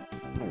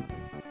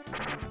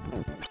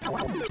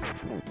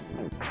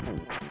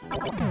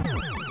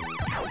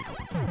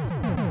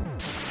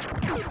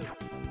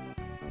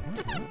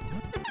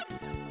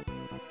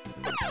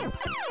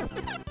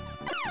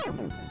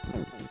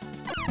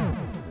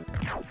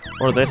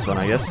 Or this one,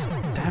 I guess.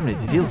 Damn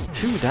it, he deals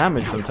 2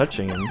 damage from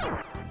touching him.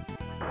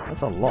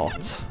 That's a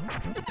lot.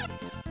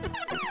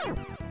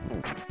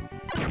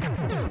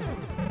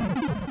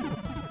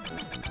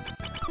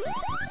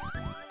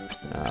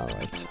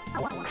 Alright.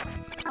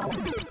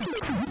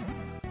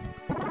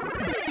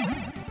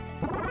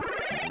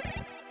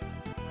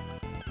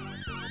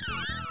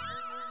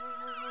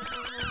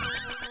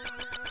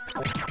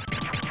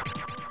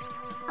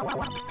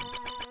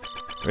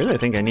 Really, I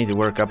think I need to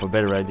work up a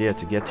better idea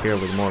to get here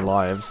with more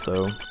lives,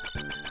 though.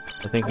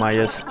 I think my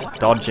just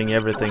dodging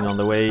everything on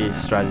the way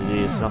strategy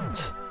is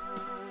not...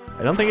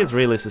 I don't think it's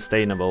really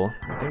sustainable.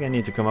 I think I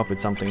need to come up with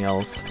something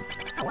else.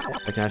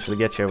 I can actually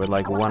get here with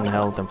like 1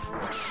 health and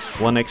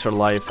 1 extra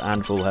life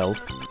and full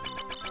health.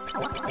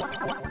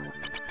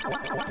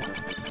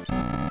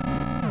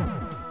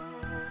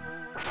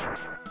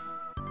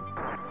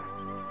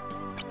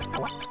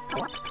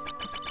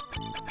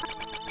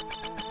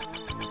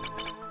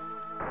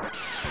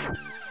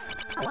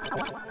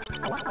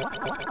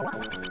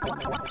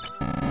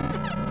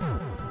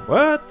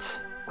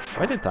 What?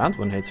 Why did that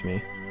one hit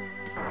me?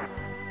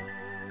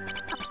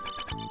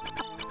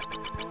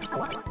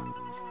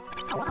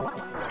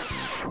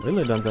 I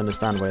really don't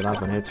understand why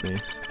that one hits me.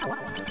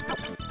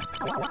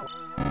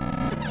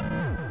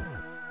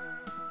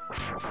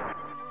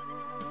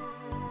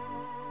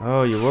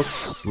 Oh, you walk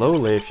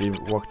slowly if you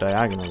walk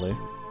diagonally.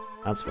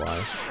 That's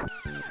why.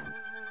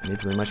 I need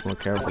to be much more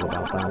careful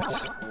about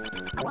that.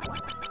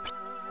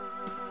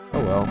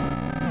 Oh well.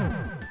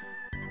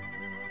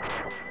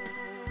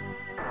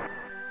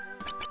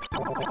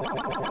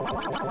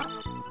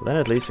 Then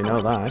at least we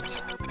know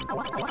that.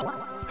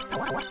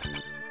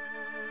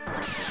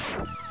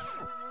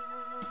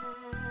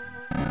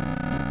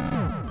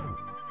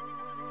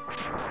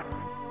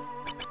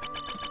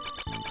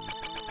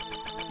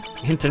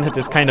 Internet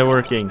is kind of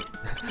working.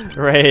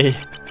 Hooray!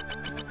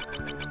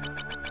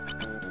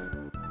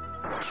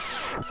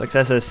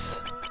 Successes.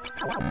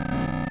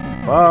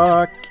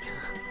 Fuck!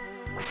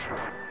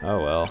 Oh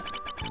well.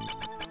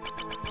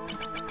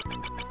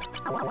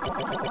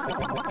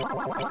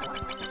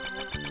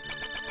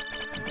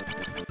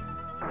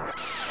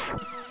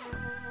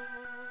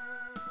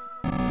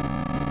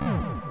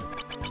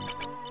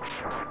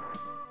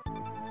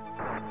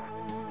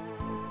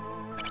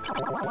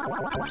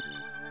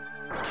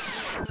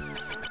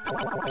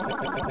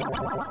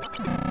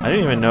 I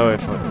don't even know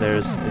if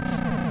there's...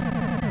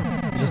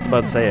 I was just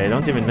about to say, I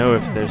don't even know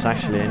if there's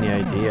actually any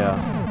idea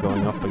of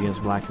going up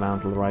against Black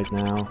Mantle right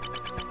now.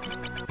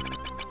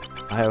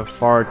 I have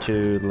far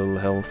too little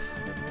health.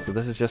 So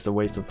this is just a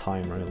waste of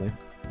time, really.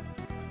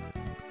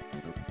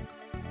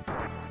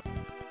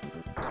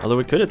 Although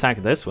we could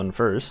attack this one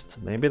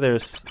first. Maybe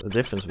there's a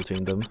difference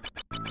between them.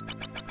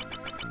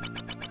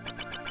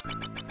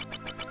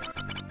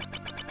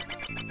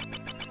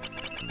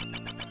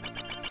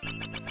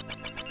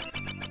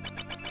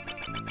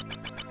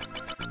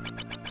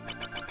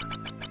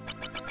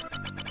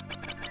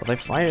 But they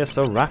fire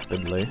so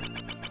rapidly.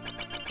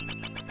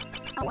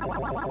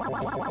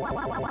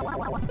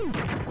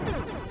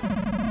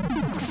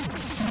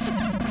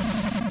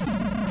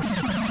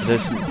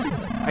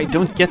 I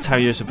don't get how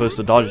you're supposed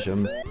to dodge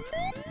them.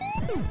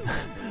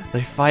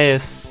 They fire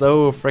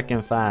so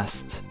freaking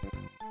fast.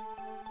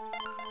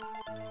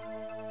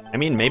 I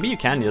mean, maybe you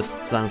can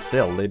just stand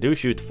still. They do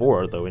shoot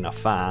forward though in a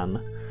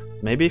fan.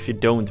 Maybe if you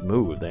don't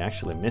move, they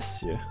actually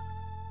miss you.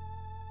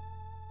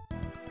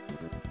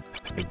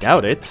 I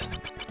doubt it.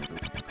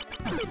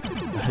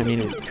 I mean,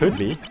 it could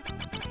be.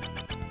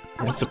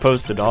 You're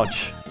supposed to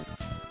dodge.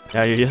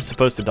 Yeah, you're just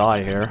supposed to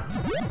die here.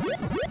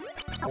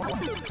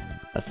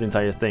 That's the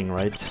entire thing,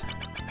 right?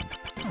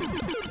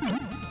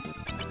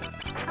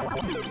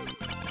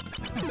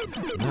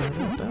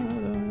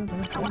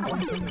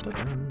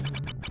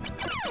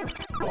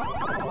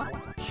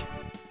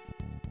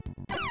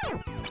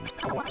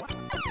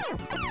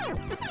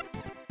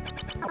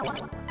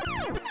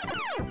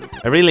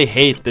 I really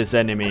hate this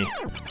enemy.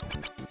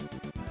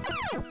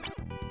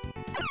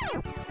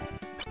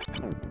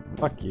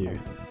 Fuck you.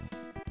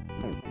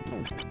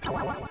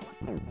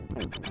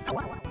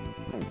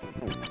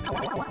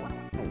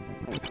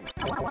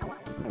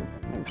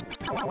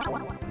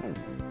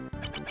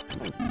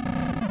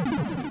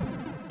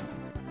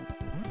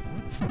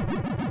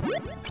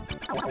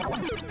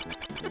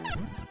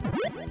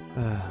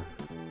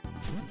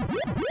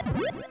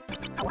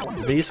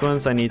 These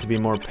ones I need to be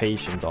more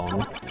patient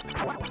on.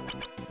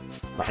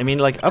 I mean,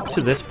 like, up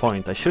to this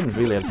point, I shouldn't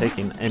really have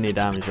taken any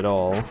damage at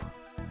all.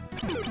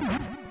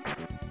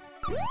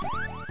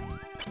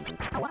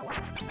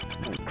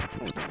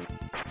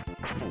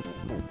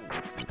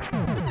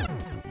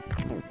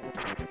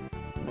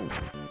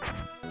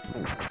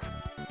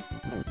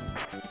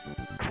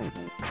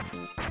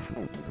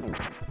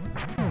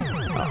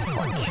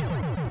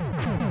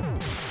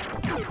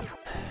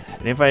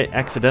 And if I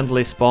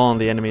accidentally spawn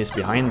the enemies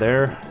behind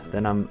there,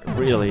 then I'm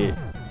really,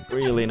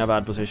 really in a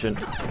bad position.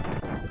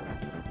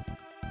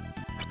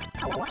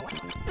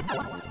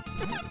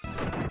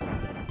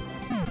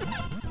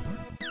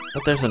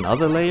 But there's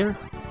another layer?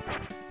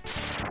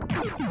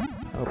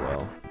 Oh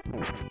well.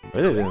 I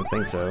really didn't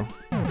think so.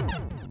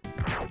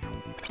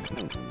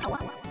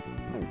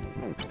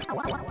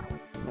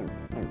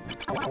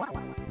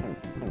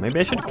 Maybe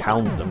I should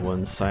count them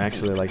once so I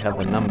actually like have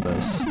the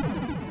numbers.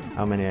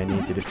 How many I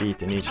need to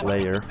defeat in each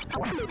layer.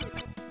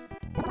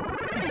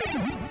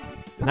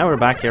 Now we're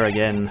back here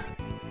again.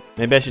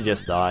 Maybe I should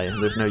just die.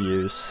 There's no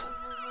use.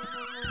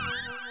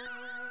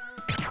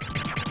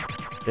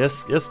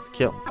 Just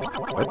kill.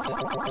 What?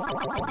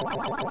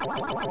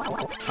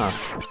 Huh.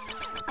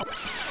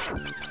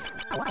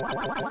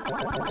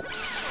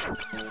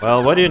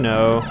 Well, what do you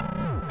know?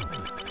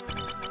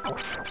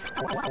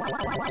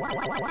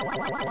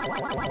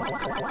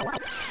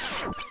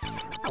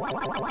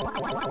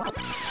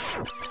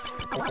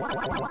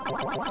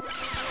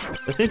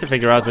 Just need to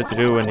figure out what to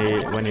do when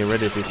he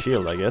readies his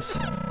shield, I guess.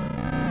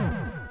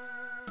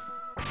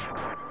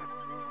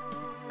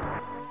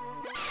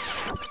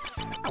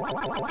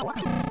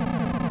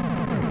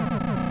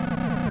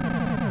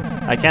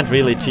 I can't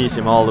really cheese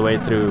him all the way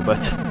through,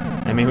 but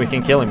I mean we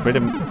can kill him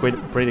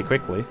pretty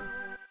quickly.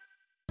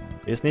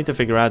 We just need to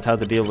figure out how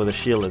to deal with a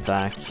shield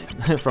attack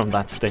from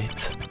that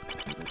state.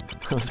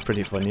 That was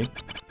pretty funny.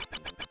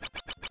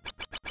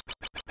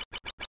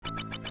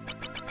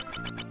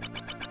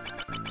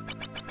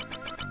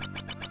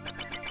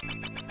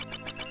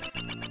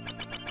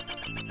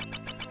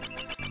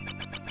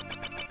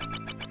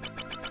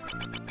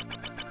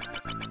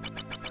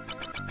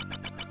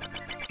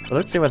 But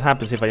let's see what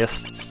happens if I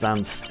just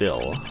stand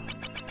still.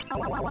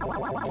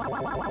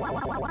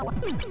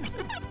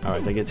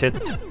 Alright, I get hit.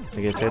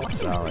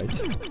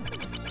 Alright.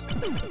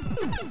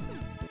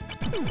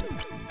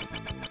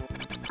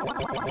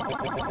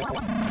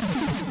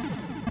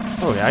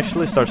 Oh, he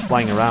actually starts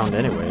flying around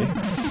anyway,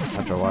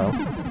 after a while.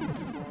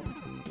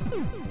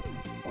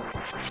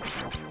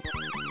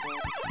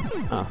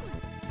 Huh.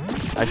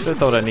 I actually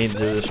thought I needed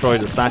to destroy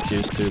the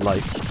statues to,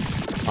 like,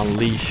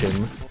 unleash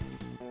him.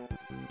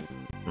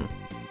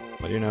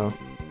 What do you know?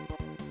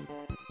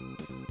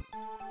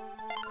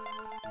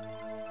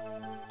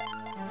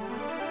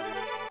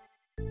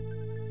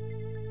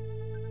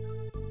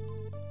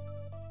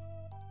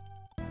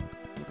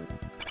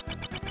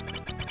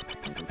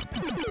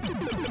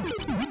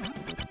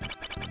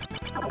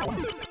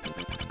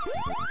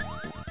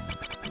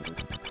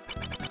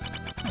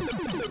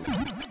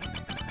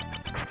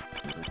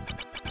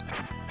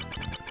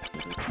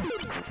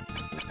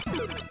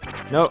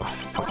 No,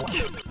 fuck.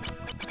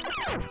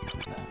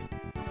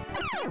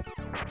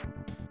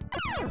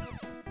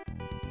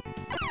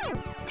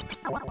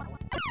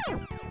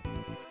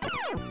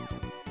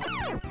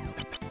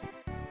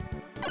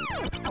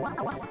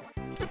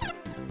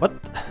 What?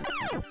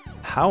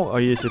 How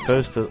are you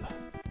supposed to...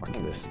 Fuck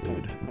this,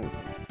 dude.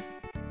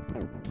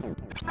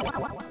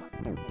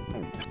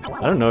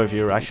 I don't know if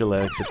you're actually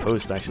like,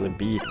 supposed to actually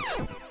beat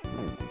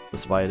the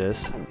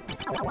spiders.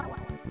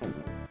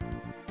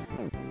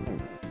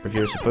 Or if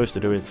you're supposed to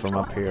do it from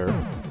up here.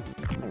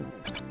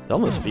 It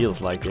almost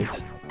feels like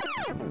it.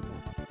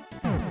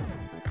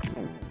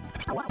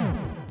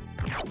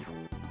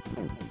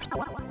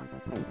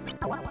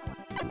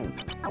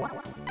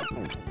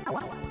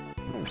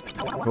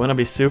 You wanna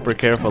be super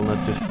careful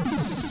not to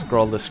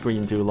scroll the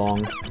screen too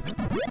long.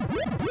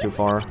 Too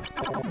far.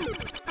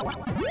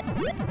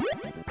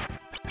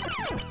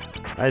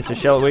 Alright, so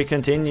shall we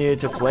continue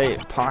to play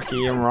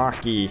Pocky and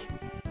Rocky?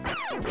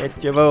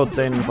 Get your votes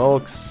in,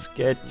 folks.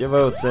 Get your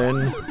votes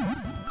in.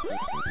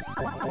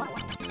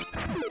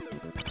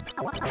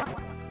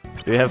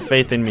 Do you have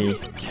faith in me?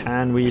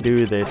 Can we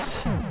do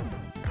this?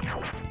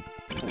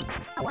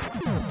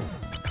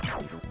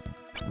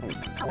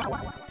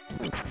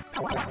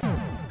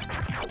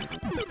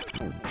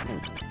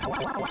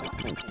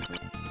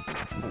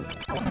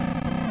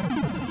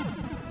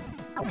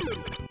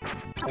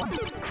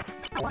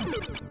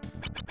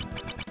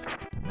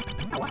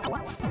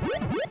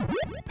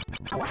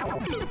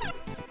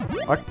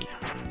 Fuck.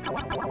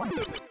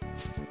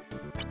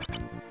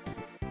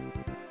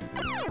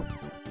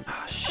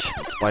 Ah,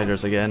 shit,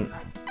 spiders again.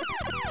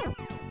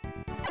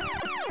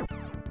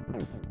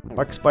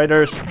 Fuck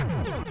spiders.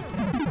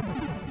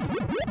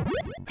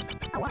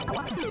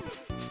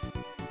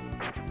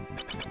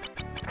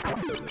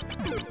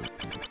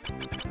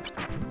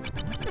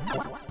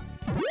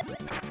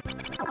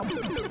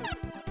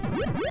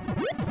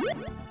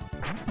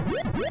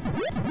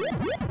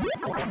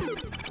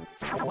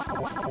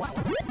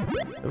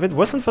 If it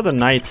wasn't for the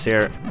knights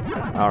here...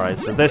 Alright,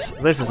 so this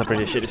is a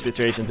pretty shitty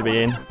situation to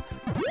be in.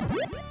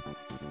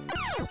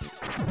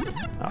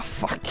 Ah,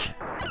 fuck.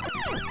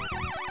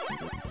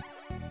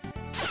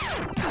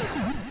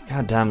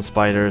 Goddamn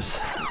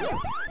spiders.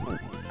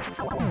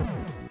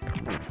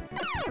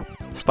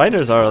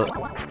 Spiders are...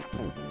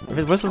 If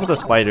it wasn't for the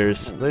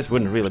spiders, this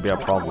wouldn't really be a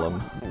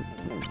problem.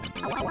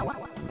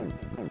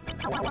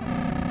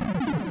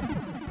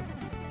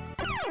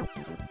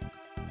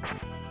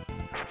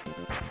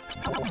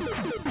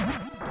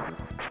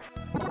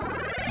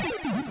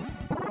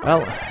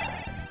 Well,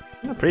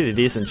 in a pretty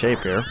decent shape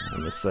here, I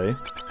must say.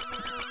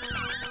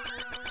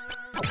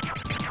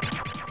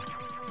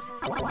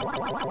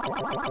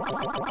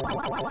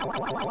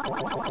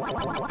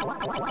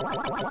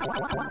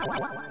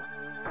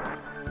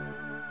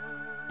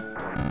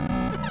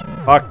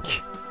 Fuck!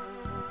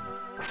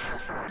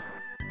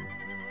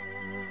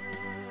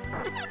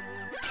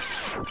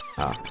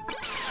 Ah.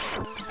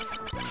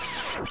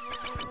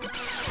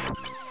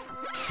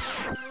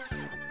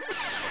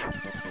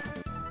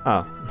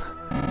 Oh.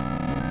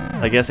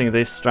 I'm guessing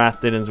this strat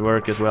didn't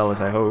work as well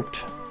as I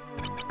hoped.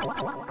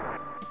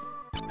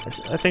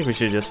 I think we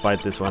should just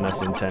fight this one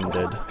as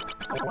intended.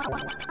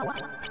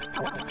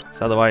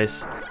 So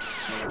otherwise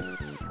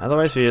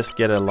we just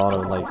get a lot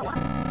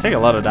of take a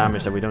lot of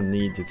damage that we don't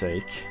need to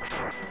take.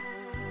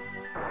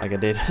 Like I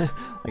did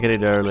like I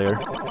did earlier.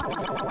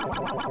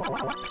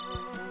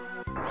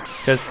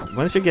 Because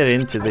once you get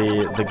into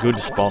the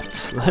good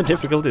spots, the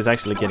difficulty is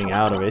actually getting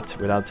out of it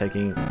without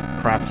taking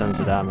crap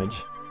tons of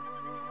damage.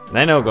 And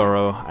I know,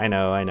 Goro. I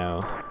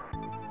know.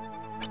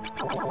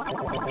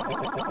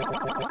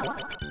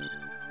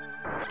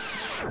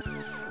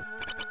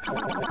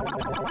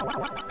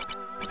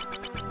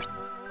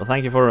 Well,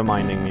 thank you for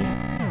reminding me.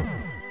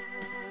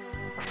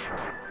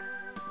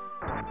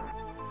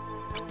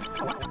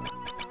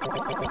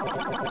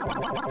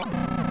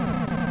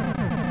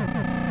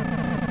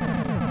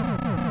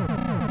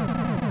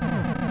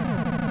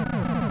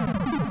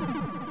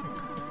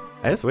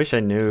 I just wish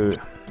I knew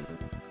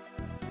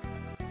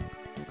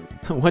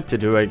what to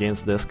do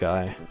against this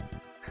guy.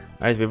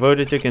 Alright, we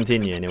voted to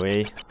continue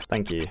anyway.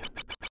 Thank you.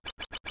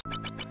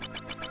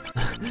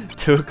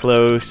 Too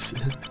close.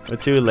 Or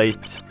too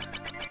late.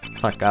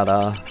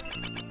 Takada.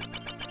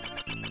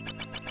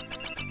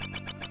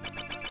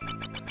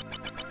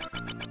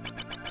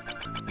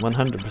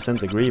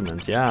 %100%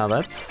 agreement. Yeah,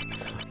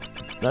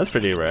 that's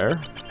pretty rare.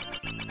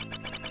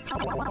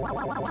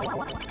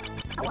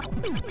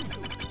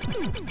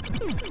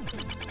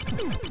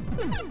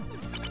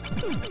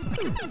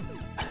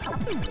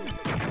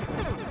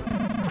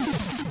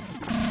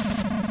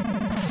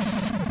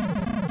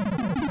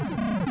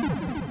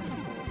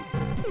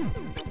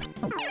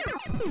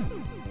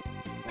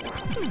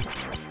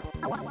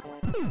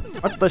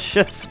 What the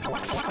shit?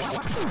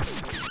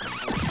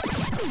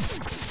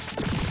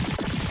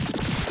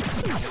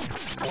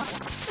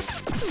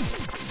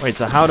 Wait,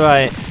 so how do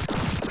I...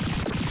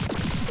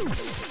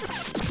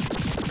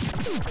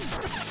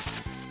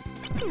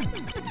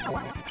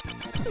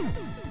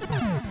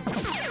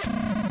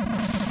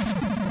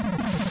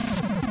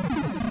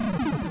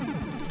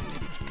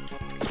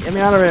 Get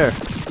me out of here!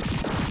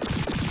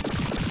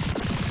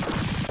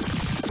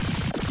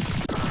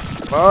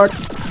 Fuck!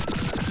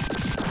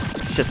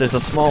 Shit, there's a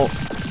small...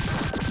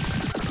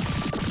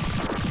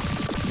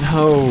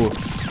 No!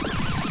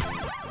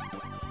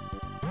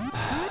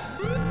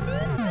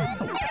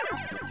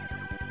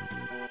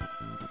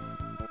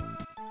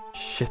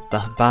 Shit,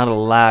 that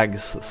battle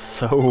lags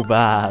so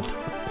bad.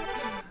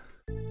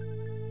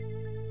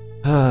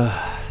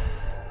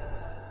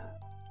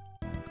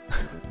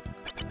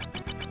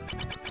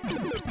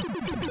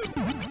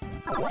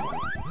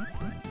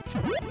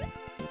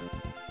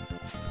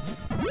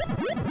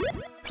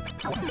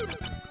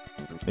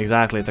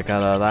 Exactly,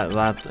 Takada.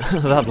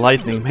 That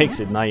lightning makes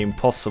it nigh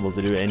impossible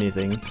to do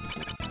anything.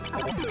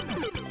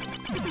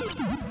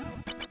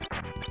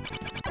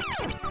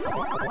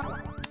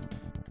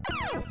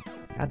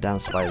 Goddamn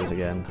spiders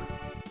again.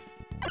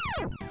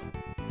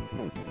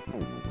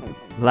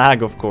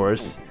 Lag, of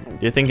course. Do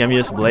you think I'm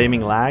just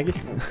blaming lag?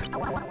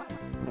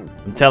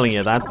 I'm telling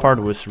you, that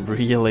part was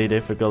really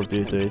difficult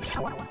due to it.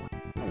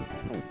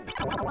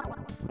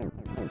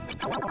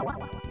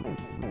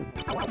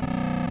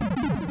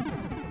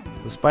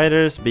 The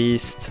spiders,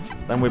 beast,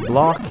 then we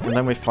block, and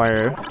then we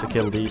fire to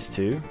kill these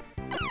two.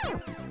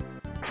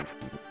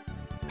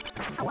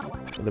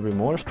 Will there be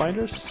more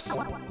spiders?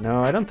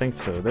 No, I don't think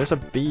so. There's a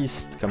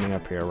beast coming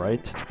up here,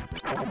 right?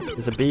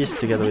 There's a beast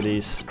together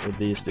with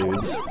these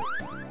dudes.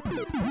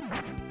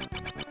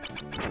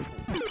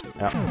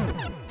 Yeah.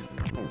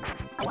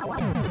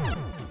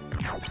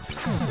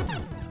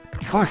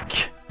 Fuck!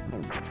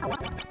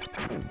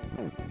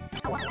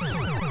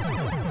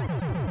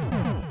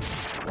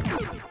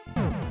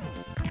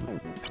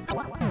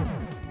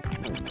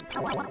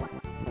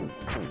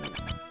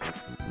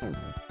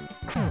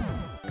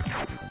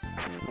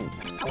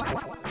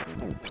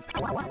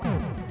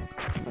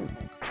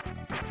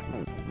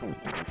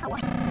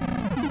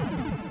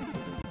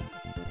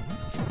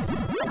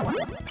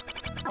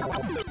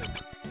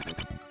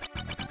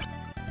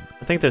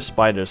 I think there's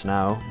spiders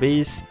now.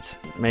 Beast,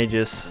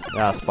 mages,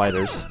 yeah,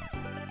 spiders.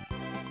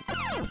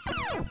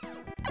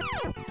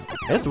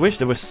 I just wish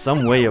there was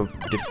some way of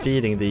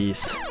defeating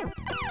these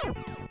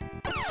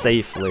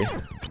safely.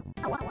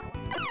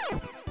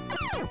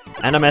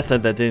 And a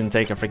method that didn't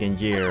take a freaking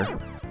year.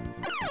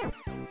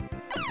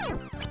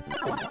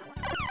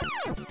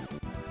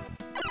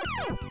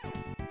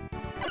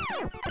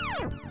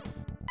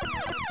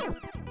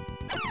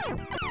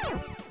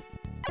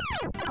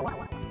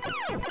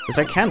 Because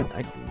I can't...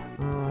 I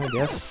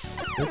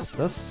guess this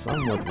does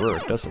somewhat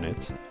work, doesn't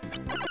it?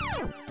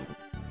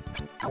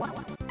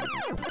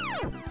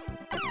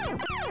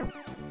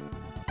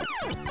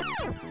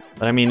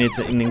 But I mean, it's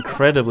an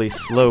incredibly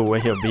slow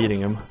way of beating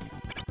him.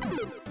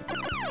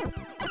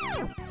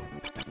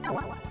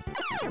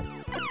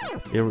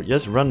 You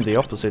just run the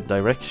opposite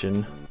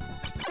direction.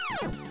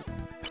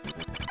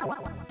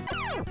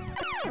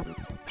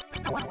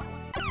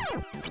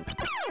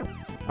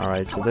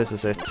 Alright, so this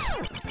is it.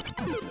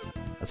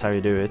 That's how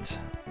you do it.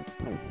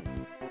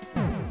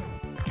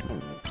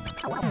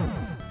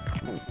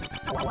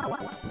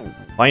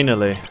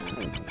 Finally!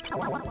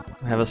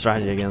 We have a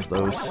strategy against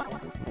those.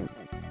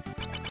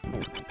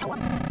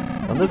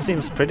 And this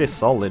seems pretty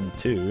solid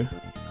too.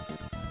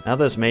 Now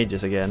there's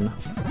mages again.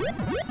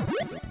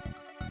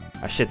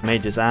 Ah shit,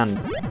 mages and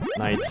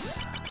knights.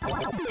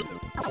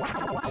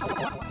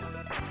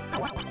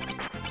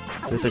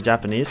 Is this a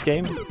Japanese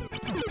game?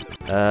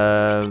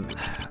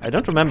 I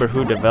don't remember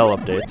who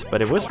developed it,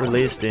 but it was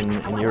released in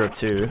Europe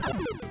too.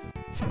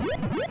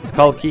 It's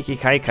called Kiki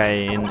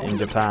Kaikai in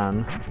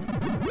Japan.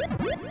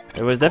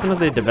 It was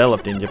definitely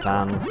developed in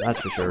Japan, that's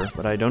for sure,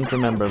 but I don't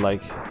remember,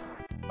 like,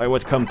 by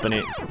what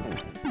company.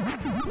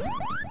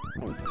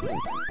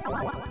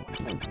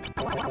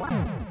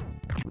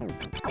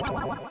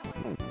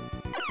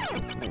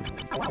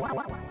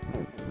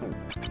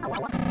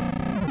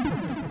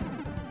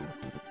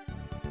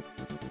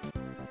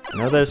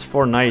 Now there's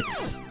 4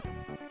 knights.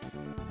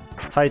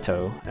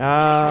 Taito.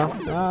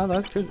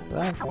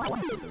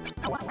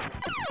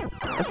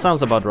 That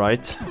sounds about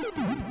right.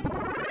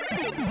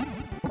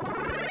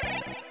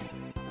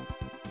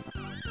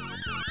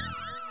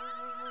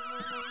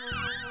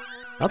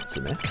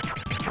 Natsume?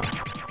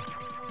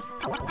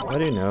 Oh. What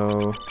do you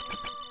know?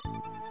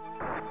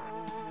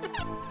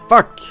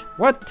 Fuck!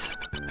 What?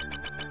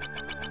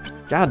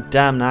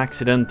 Goddamn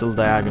accidental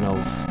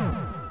diagonals.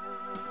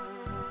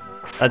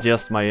 That's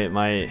just my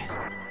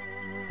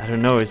I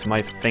don't know, it's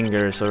my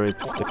fingers or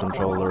it's the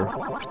controller.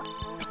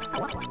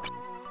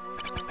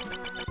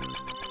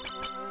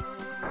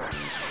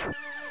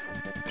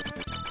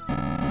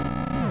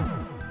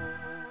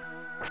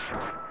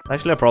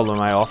 Actually a problem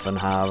I often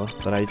have,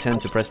 that I tend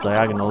to press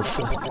diagonals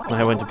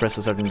when I want to press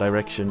a certain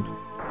direction.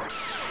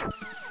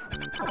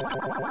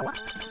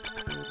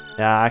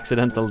 Yeah,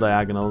 accidental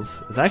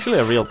diagonals. It's actually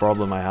a real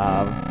problem I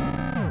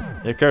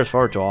have. It occurs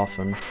far too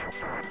often.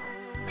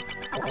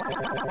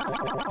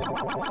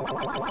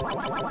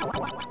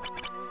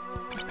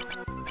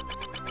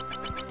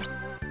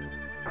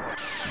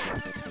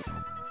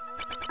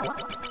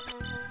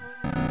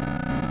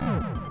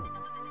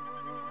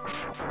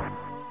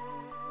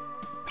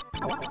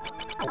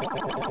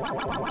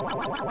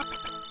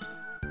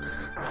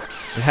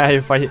 Yeah,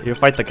 you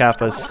fight the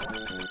Kappas.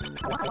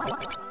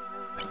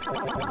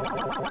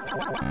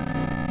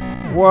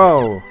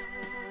 Whoa!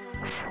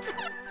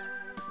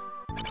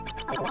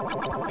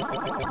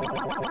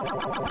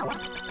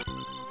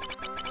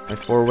 My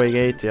 4-way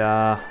gate,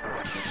 yeah.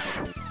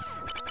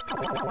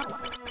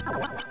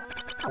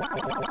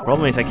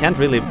 Problem is I can't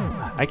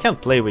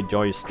play with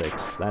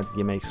joysticks. That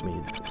makes me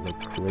look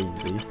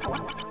crazy.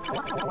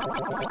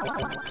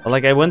 But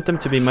like I want them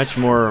to be much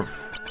more...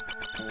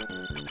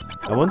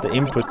 I want the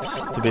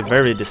inputs to be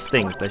very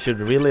distinct. I should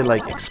really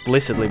like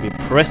explicitly be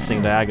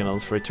pressing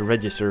diagonals for it to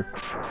register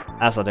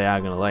as a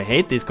diagonal. I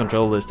hate these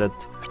controllers that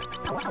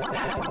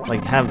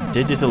like have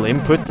digital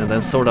input and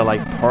then sort of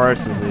like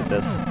parses it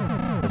as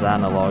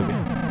analog.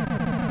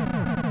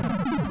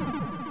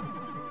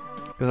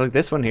 Because like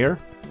this one here,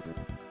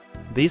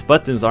 these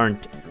buttons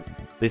aren't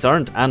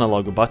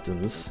analog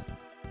buttons,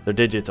 they're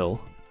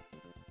digital.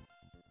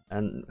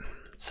 And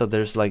so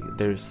there's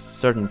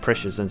certain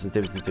pressure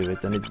sensitivity to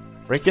it, and it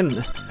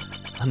freaking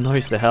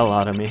annoys the hell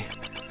out of me.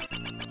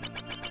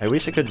 I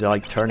wish I could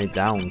like turn it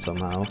down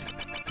somehow.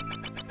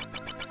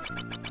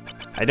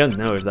 I don't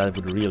know if that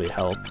would really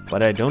help,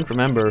 but I don't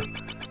remember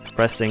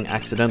pressing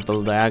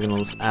accidental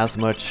diagonals as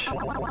much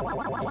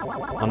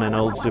on an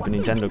old Super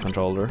Nintendo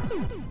controller.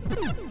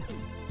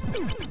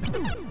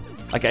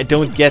 Like, I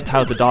don't get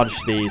how to dodge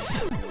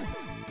these.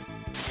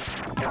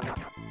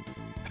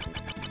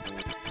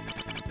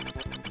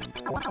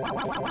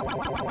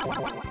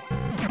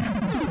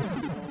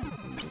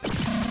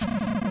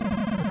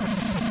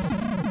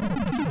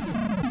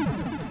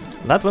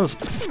 That one's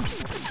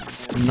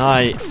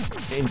nigh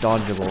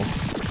indodgeable.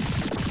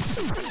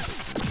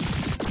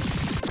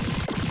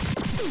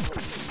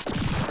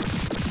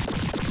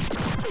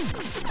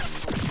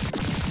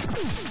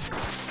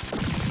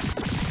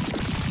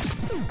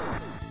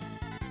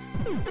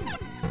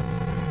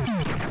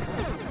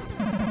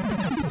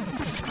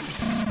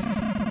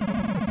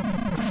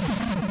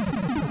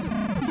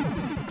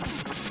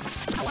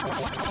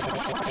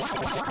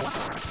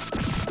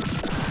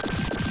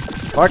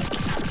 Fuck.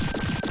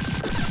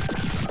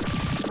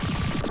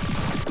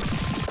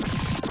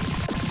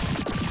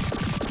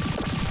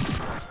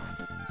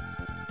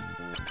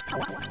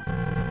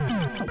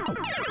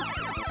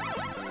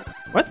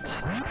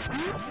 What?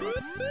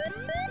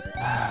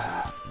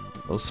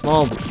 Those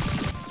small...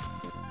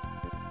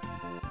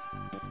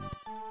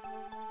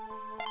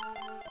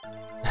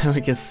 We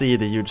can see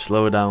the huge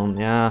slowdown,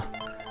 yeah.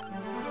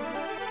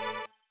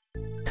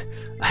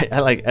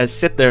 I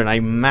sit there and I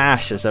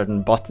mash a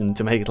certain button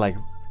to make it like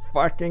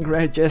fucking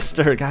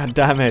register, god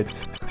damn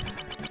it.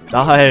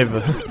 Dive.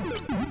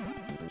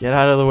 Get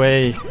out of the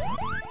way.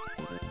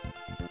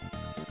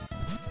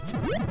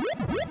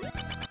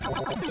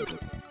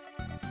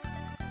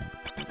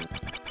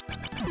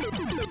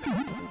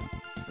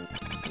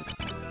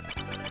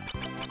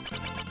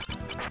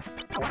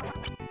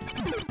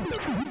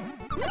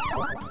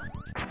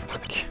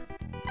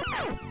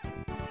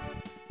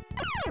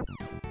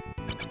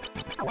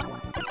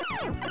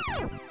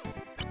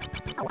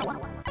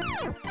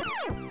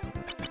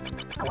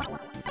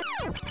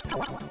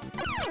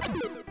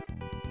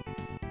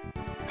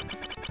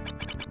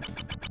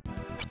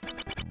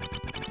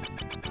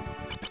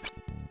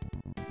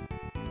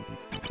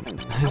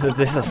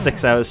 This is a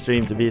 6-hour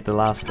stream to beat the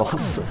last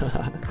boss.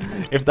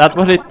 If that's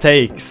what it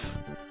takes.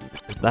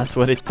 If that's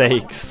what it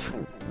takes.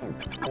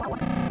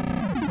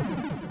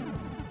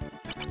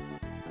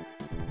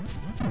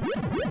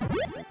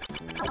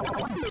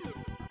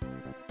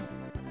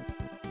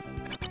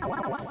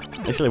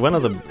 Actually, one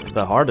of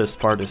the hardest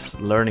part is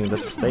learning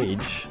this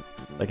stage.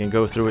 I can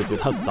go through it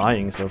without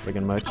dying so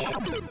freaking much.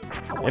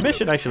 Maybe I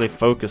should actually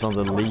focus on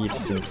the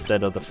leaves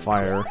instead of the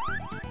fire.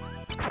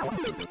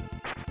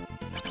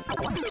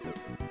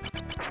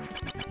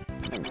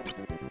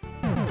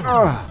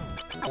 Ugh.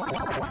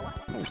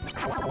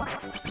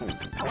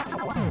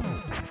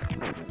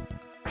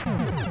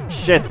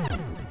 Shit.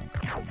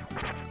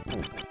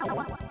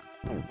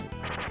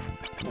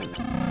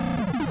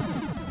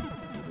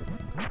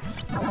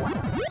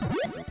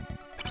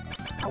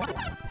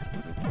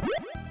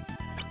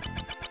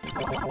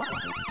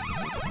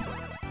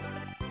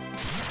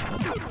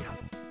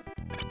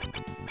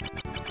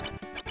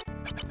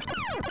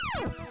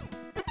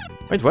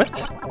 Wait, what?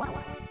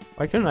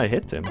 Why couldn't I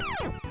hit him?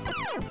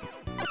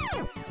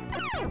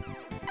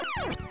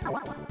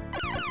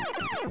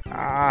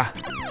 Ah!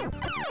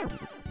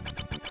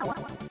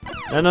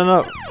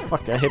 No.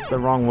 Fuck, I hit the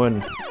wrong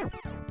one.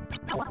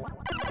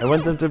 I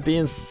want them to be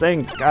in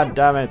sync. God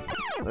damn it.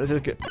 This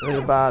is good. This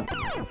is bad.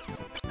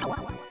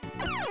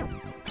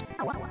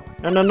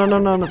 No,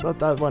 not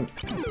that one.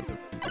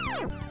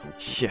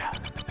 Shit.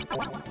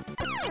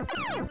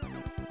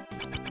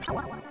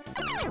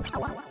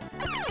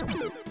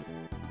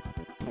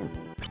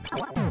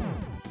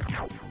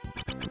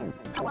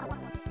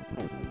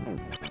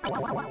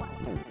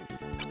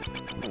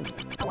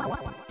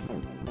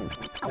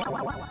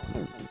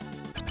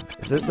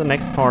 Is this the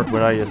next part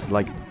where I just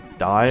like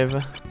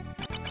dive?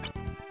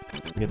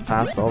 Get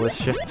past all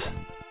this shit?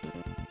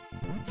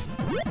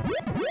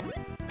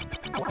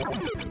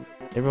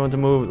 everyone to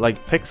move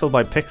like pixel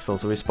by pixel,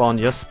 so we spawn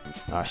just...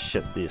 Ah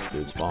shit, these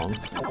dudes spawn.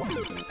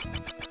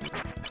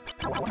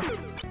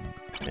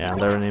 Yeah,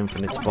 they're an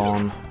infinite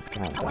spawn.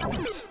 God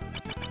damn it.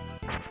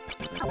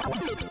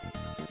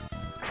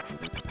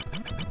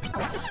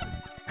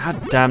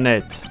 God damn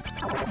it!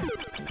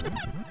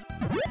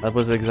 That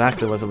was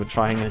exactly what I was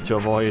trying to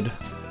avoid.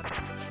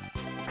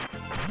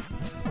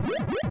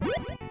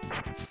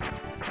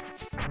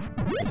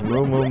 Just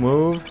move, move,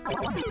 move.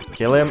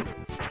 Kill him.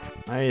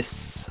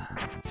 Nice.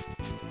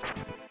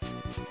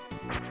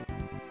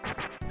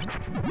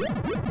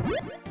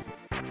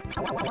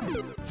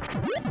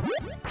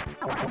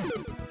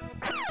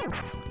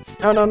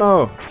 No, no,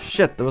 no!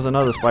 Shit, there was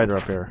another spider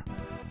up here.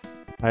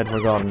 I had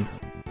forgotten.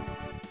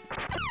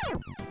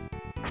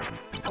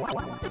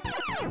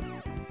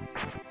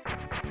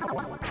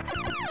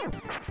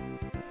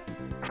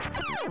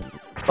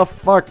 The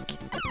fuck?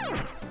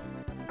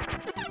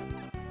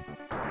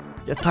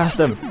 Get past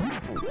him!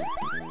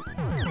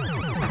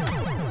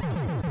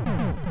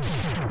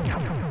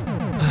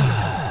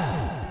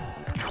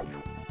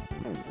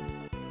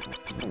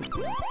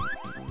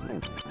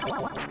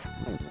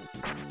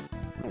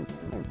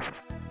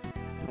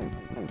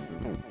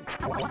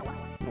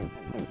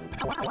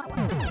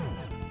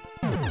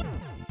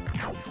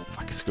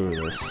 Fuck, screw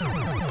this.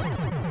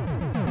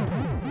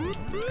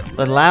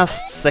 The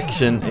last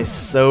section is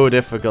so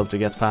difficult to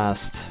get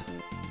past.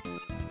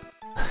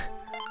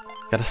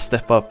 Gotta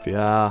step up,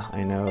 yeah,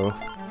 I know.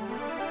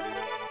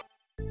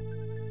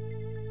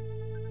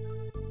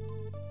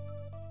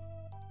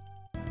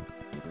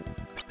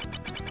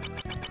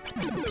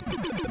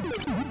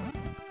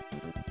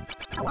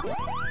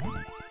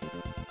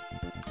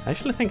 I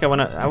actually think I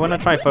wanna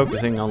try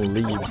focusing on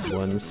leaves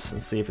once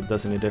and see if it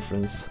does any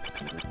difference.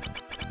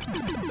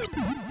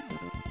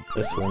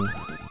 This one.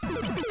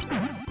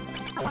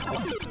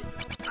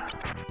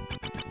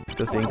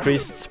 Because the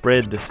increased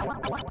spread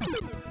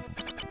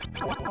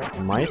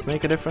might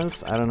make a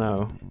difference? I don't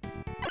know.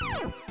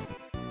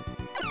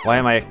 Why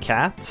am I a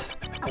cat?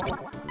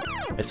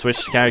 I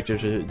switched character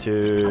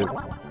to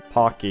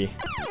Pocky.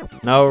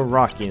 No,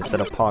 Rocky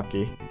instead of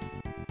Pocky.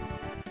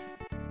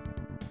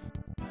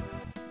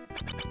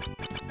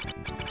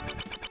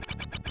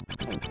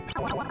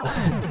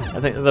 I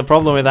think the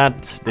problem with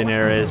that,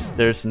 Dinner, is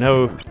there is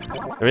no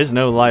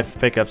life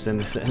pickups in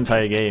this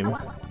entire game.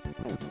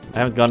 I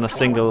haven't gotten a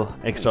single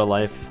extra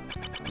life.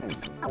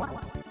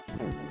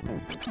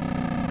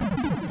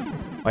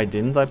 Why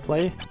didn't I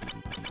play?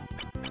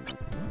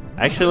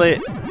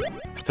 Actually,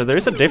 so there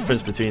is a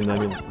difference between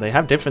them. They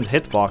have different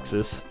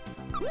hitboxes.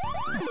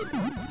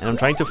 And I'm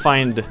trying to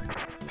find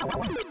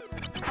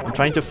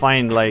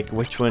like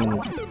which one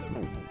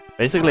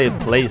basically it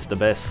plays the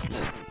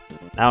best.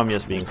 Now I'm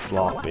just being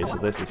sloppy, so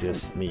this is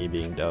just me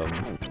being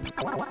dumb.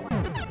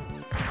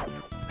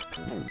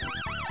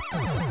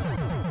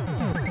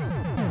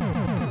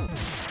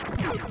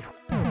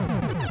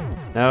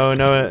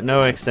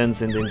 No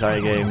extents in the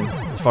entire game,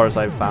 as far as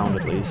I've found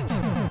at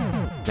least.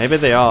 Maybe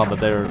they are, but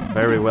they're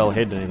very well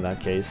hidden in that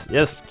case.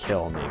 Just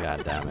kill me,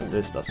 goddammit,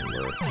 this doesn't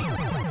work.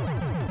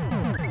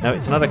 No,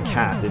 it's not a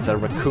cat, it's a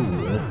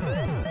raccoon.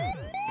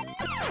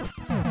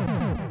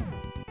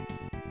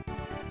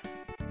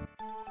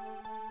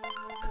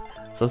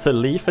 So the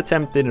leaf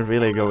attempt didn't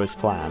really go as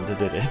planned,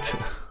 did it?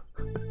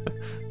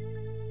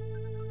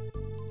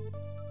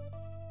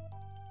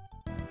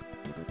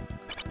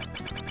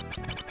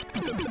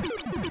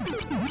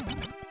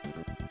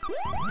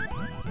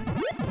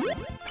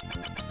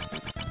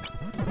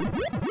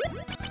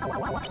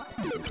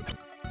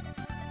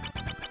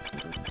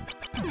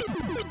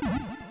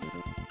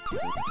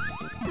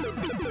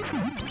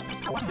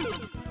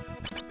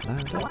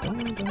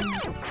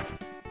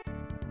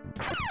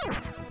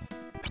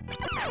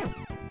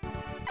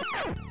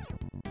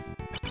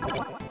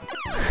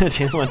 I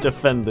didn't want to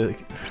offend the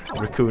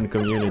raccoon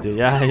community.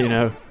 Yeah, you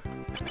know.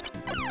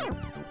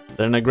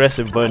 They're an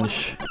aggressive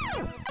bunch.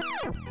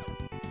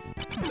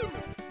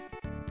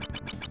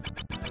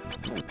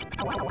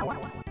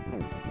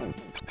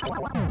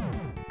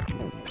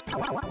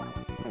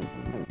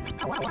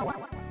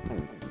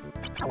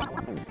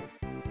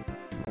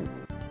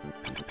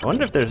 I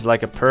wonder if there's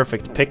like a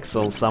perfect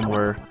pixel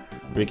somewhere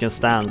where you can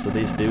stand so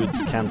these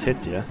dudes can't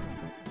hit you.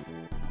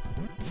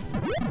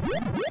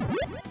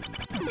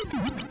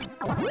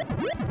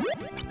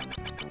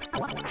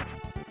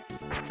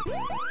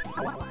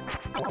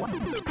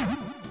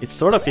 It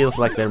sort of feels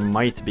like there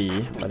might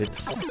be, but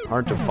it's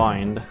hard to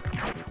find.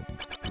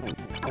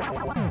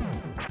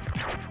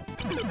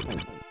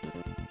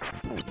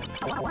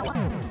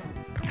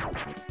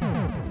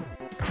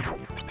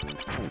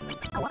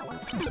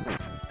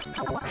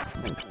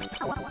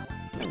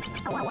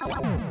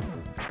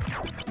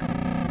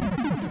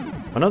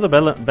 One of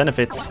the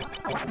benefits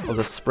of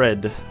the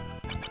spread.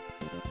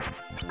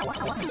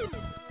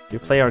 You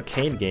play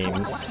arcade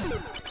games.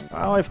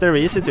 Well, if they're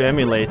easy to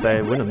emulate,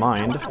 I wouldn't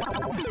mind.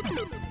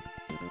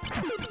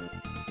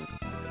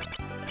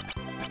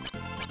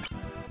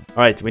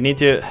 Alright, we need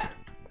to...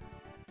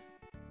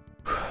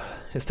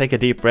 Let's take a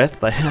deep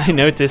breath. I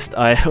noticed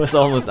I was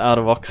almost out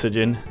of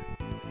oxygen.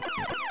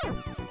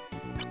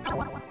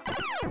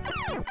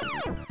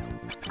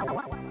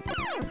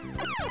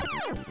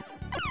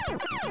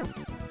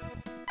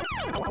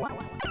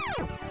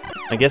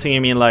 I'm guessing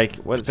you mean like,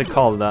 what is it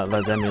called,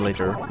 that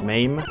emulator?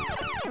 MAME?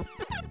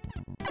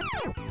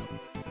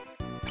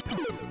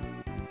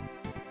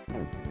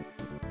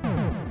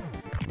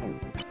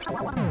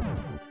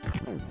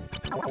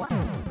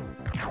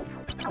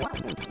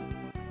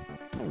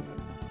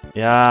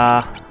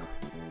 Yeah,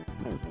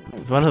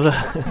 it's one of the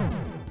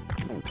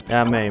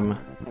yeah, MAME.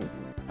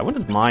 I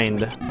wouldn't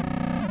mind.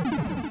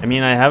 I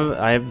mean, I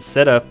have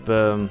set up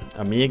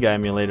Amiga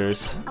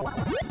emulators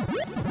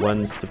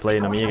once to play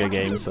an Amiga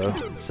game, so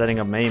setting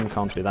up MAME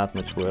can't be that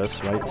much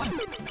worse, right?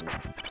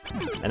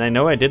 And I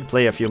know I did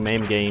play a few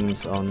MAME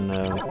games on.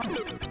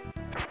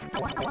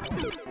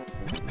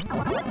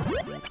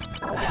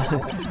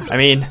 I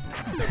mean,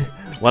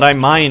 what I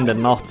mind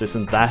and not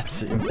isn't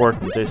that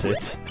important, is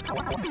it?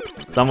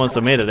 Someone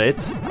submitted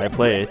it, I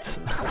play it.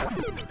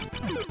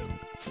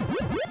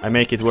 I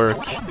make it work.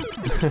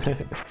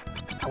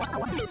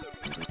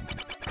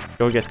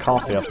 Go get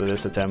coffee after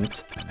this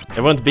attempt.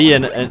 There won't be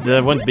an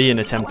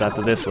attempt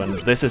after this one.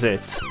 This is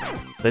it.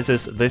 This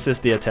is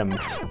the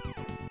attempt.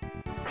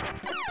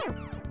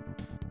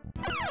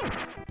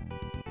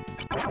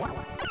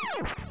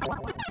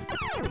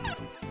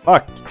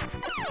 Fuck.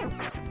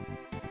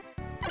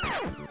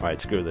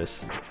 Alright, screw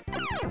this.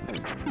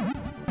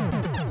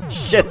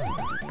 Shit!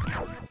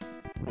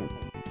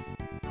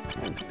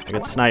 I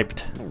got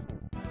sniped.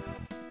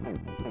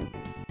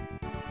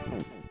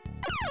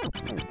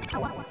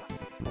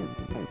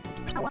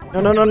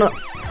 No, no, no, no!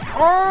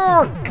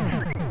 Oh!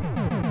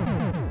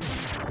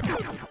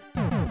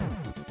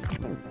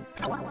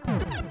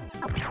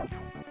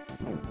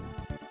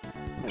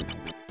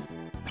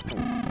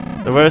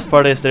 The worst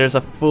part is there's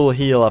a full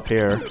heal up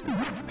here.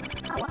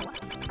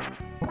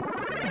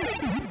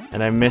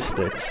 And I missed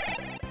it.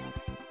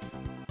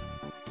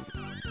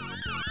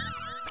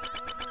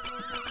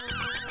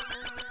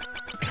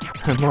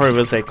 Mori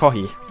will say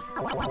kohi.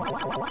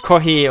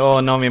 Kohi o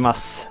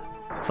nomimasu.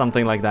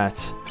 Something like that.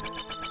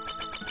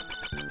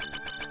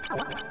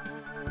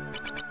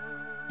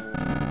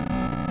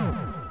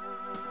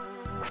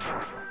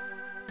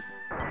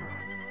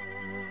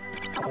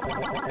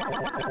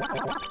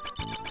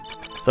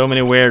 So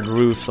many weird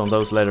roofs on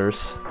those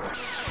letters.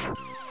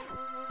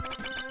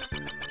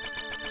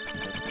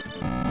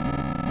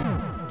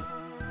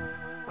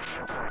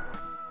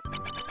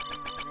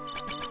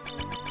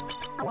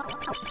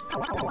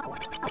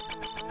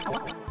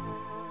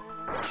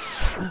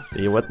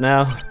 See what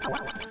now?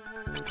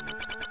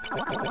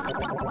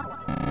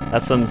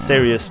 That's some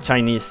serious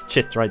Chinese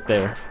shit right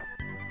there.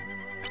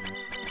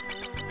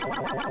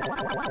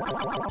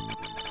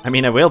 I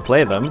mean, I will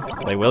play them.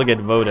 They will get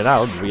voted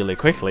out really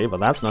quickly, but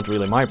that's not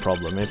really my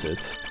problem, is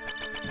it?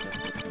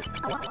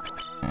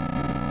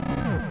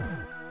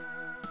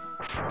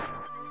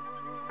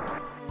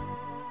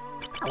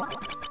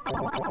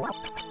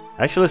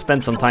 I actually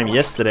spent some time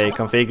yesterday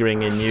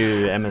configuring a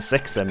new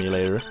MSX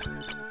emulator.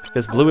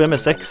 Because Blue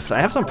MSX,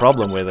 I have some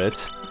problem with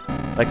it.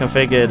 I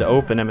configured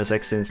Open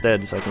MSX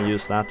instead, so I can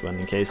use that one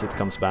in case it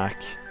comes back.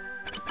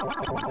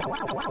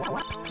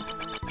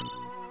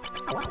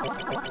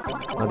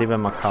 Not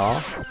even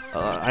Macaw.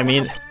 I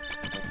mean,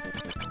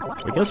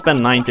 we can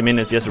spend 90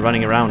 minutes just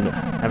running around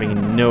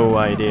having no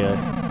idea.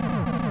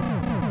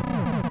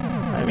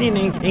 I mean,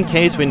 in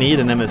case we need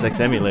an MSX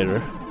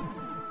emulator.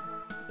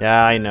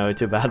 Yeah, I know,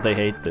 too bad they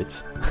hate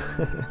it.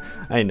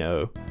 I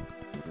know.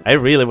 I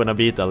really want to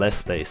beat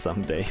Aleste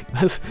someday.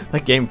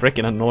 That game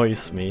freaking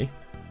annoys me.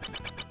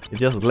 It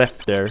just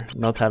left there,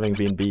 not having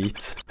been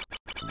beat.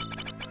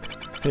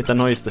 It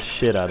annoys the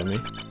shit out of me.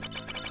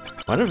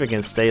 I wonder if we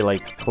can stay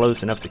like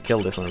close enough to kill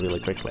this one really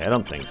quickly. I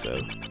don't think so.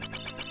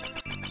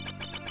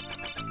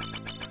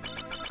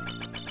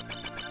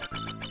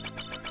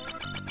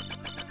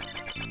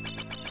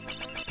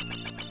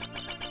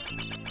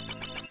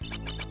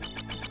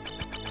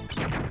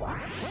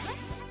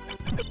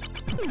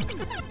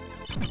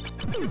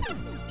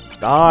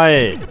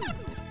 Die!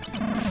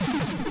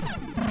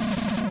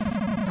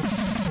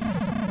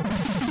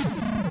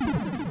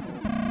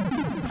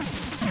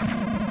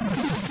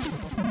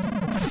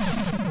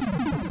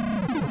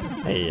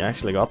 Hey, you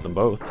actually got them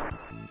both.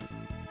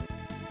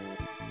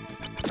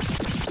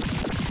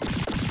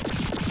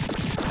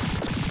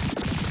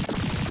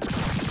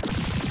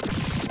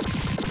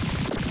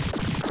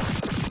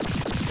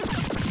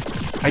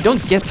 I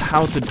don't get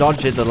how to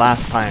dodge it the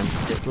last time.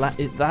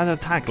 That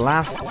attack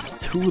lasts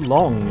too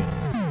long.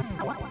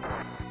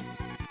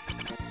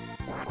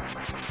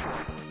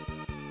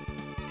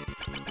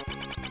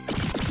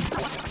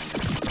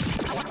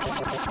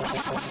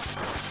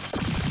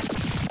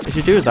 If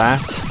you do that,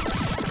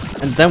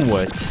 and then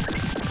what?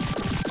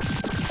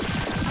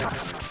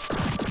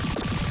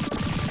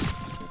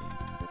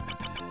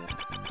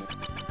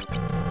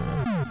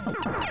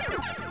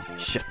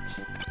 Shit.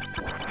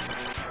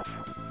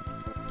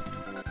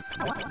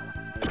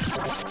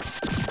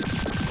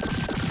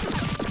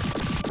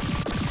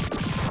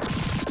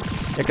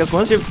 Because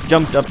once you've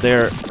jumped up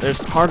there, there's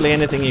hardly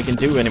anything you can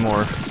do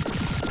anymore.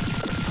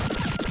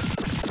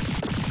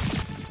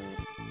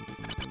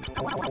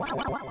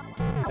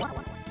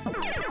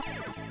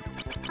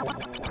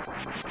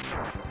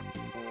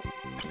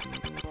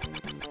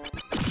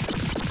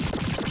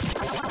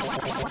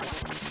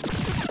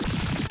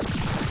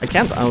 I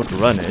can't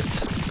outrun it.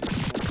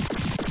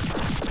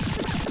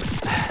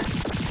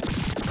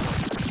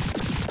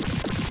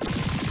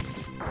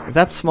 If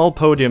that small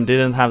podium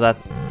didn't have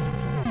that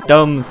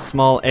dumb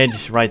small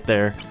edge right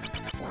there,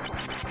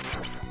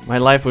 my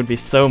life would be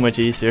so much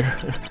easier.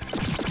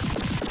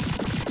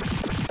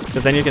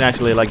 Because then you can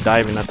actually like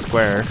dive in a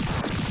square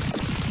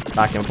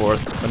back and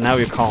forth, but now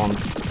you can't.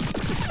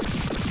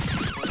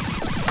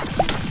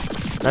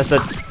 That's a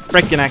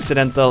frickin'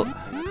 accidental...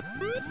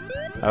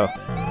 Oh.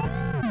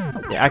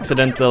 The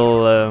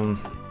accidental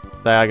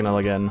diagonal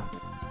again.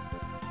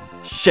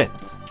 Shit!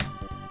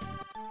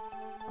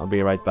 I'll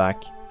be right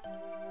back.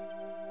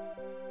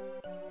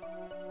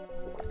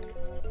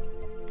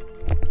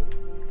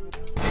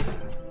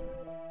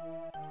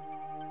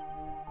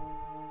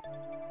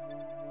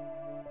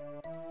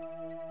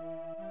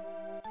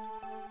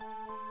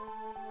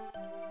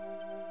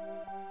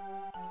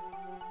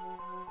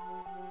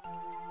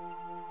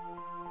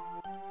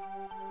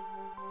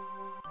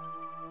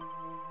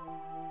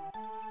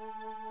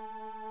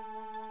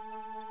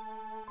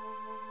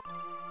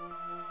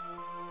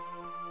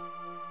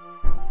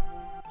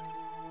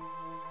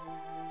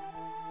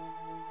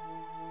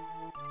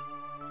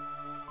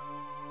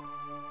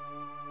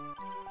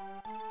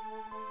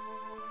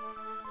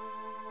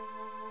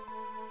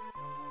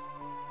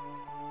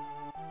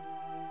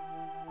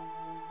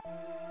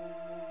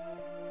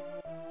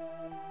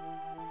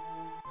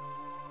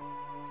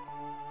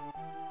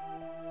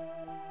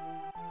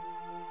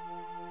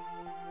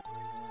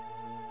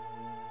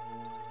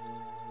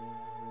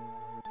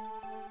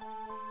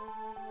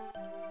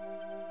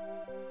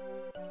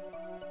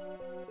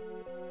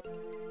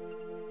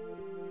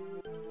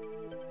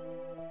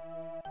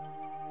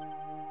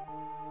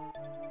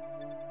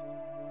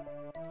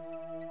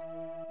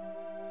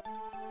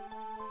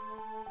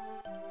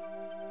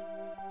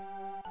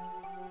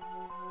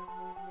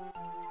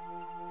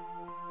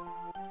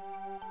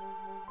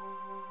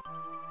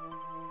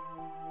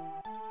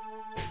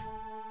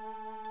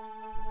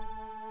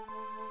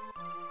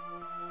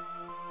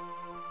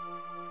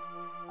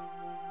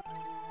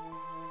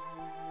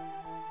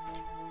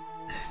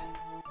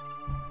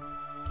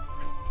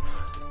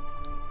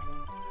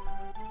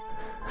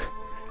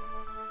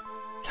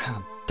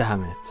 God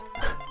damn it.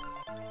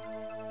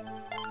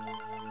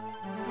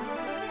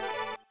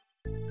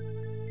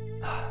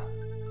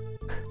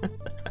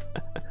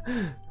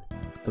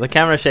 The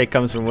camera shake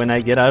comes from when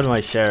I get out of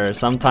my chair.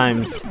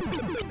 Sometimes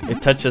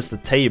it touches the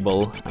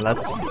table, and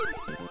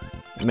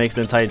it makes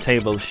the entire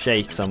table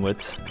shake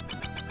somewhat.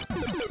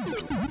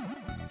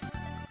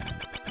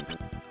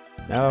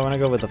 Now I want to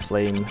go with the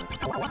flame.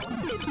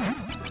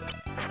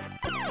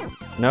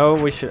 No,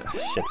 we should...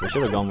 Shit, we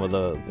should have gone with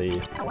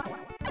the...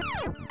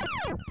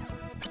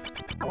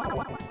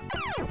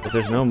 Because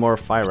there's no more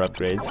fire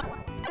upgrades.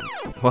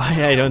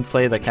 Why I don't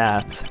play the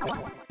cat?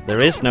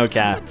 There is no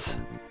cat.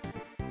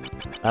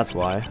 That's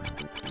why.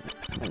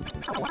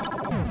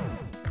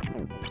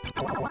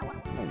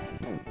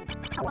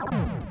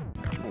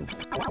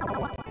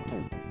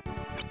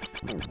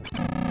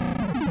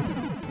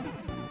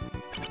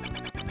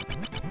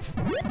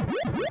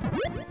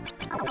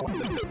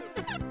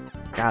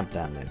 God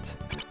damn it.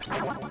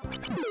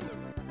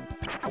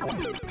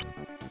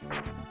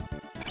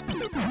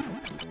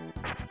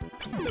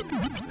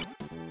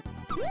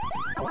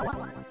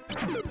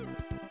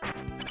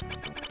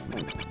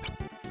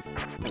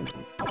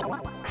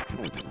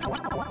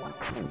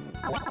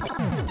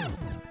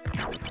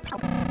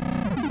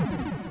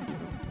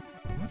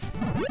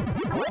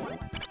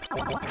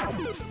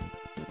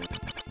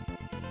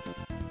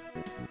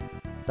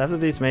 After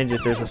these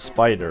mages, there's a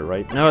spider,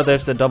 right? No,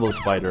 there's the double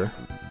spider.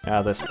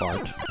 Yeah, this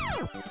part.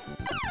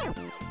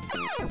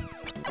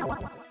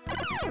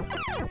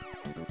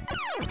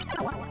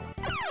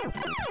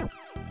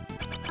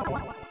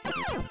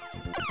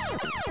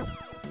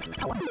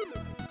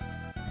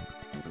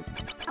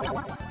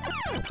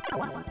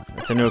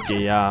 A tanuki,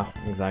 yeah,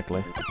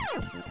 exactly.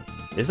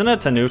 Isn't a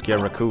tanuki a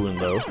raccoon,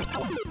 though?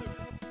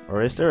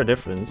 Or is there a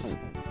difference?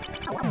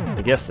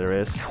 I guess there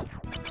is.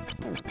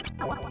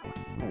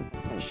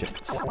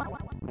 Shit.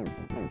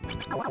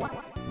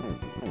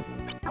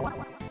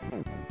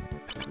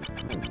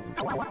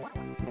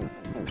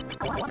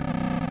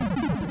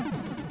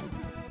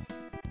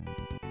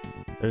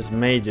 There's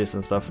mages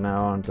and stuff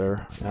now, aren't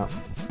there? Yeah.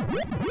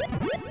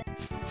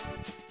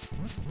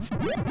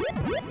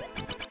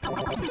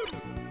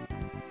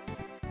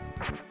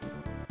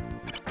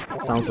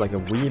 Sounds like a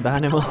weeb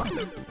animal.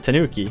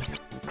 Tanuki.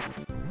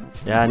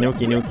 Yeah,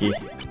 Nuki Nuki.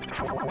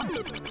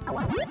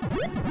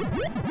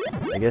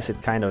 I guess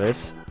it kind of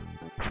is.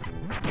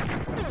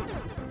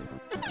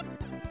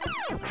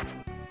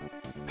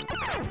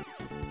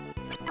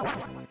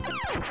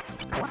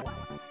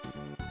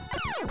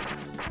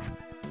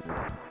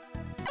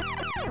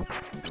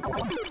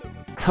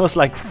 I was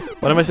like,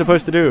 what am I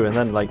supposed to do? And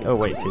then like, oh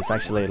wait, he's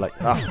actually like,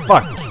 ah,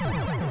 fuck!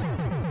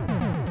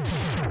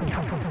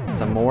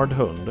 It's a moored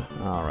hund.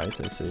 Alright,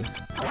 I see.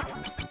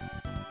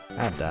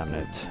 Ah, damn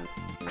it.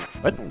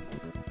 What?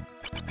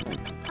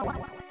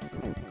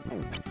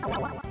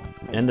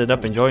 Ended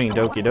up enjoying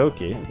Doki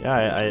Doki. Yeah,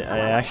 I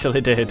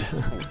actually did.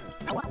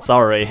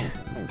 Sorry.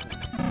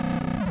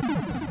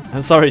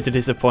 I'm sorry to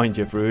disappoint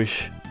you,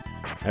 Frush.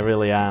 I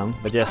really am.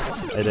 But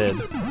yes, I did.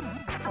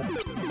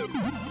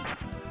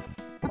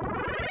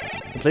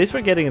 At least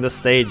we're getting the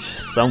stage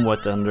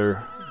somewhat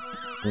under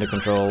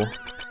control.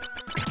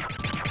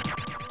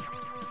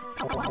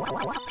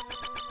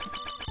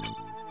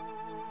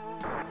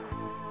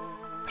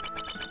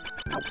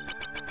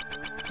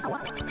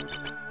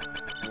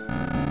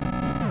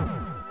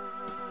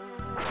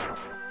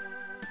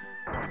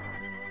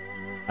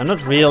 I'm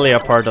not really a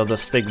part of the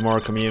Stigmore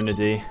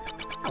community.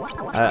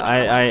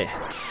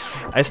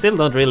 I still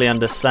don't really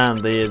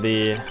understand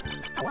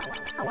the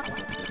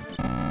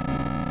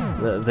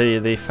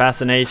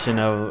fascination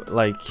of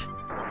like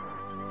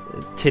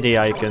titty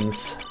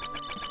icons,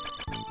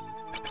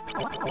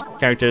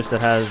 characters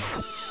that has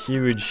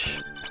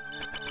huge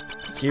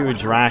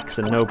racks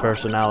and no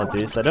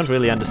personalities. I don't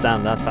really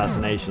understand that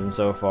fascination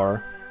so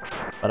far,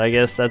 but I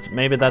guess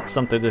maybe that's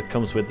something that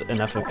comes with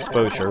enough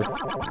exposure.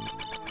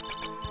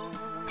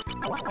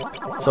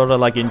 Sort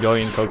of like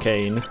enjoying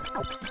cocaine.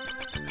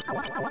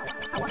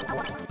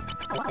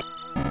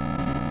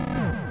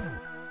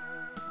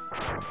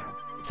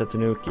 It's a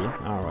tanuki.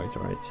 Alright,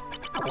 alright.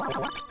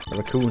 A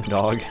raccoon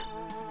dog.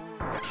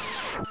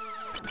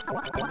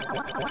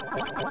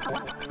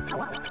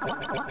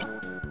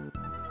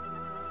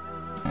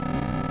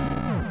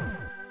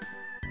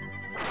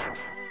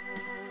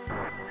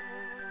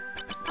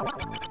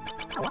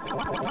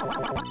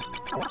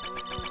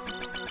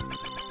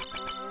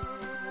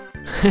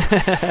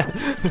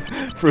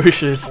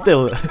 Frush is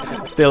still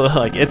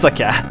like, it's a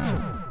cat.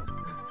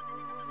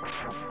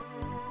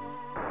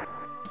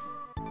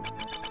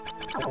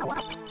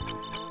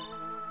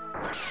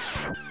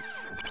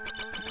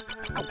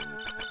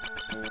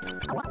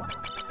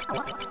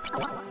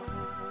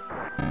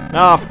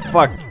 Ah,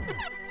 fuck.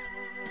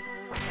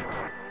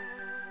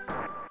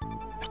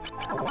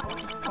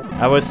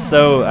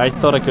 I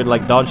thought I could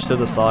like dodge to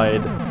the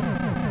side,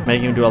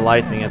 make him do a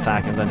lightning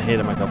attack and then hit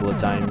him a couple of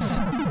times.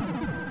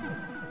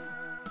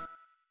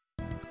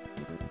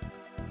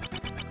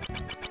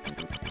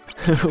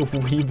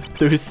 Weeb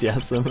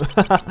enthusiasm.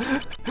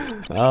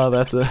 Oh,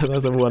 that's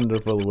a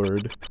wonderful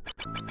word.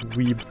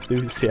 Weeb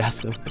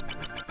enthusiasm.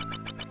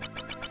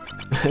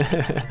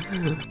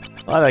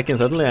 Well, I can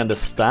certainly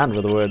understand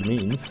what the word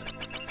means.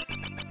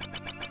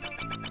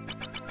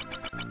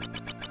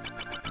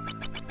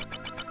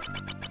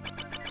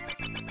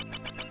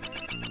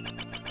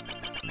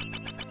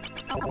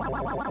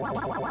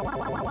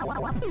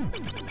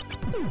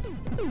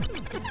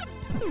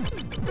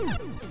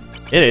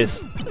 It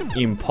is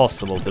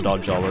impossible to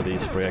dodge all of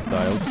these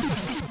projectiles.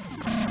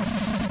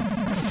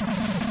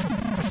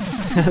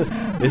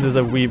 This is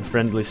a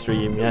weeb-friendly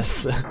stream,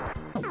 yes.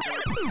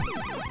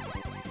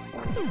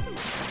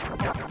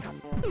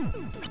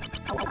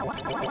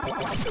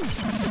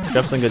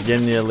 Jefferson got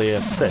genuinely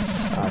upset.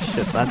 Ah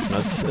shit, that's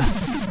nuts.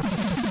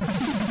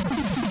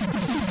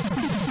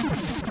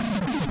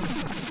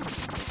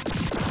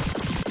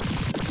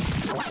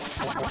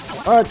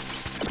 Alright.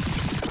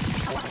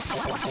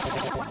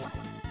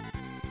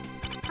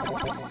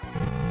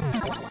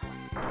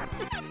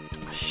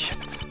 Shit.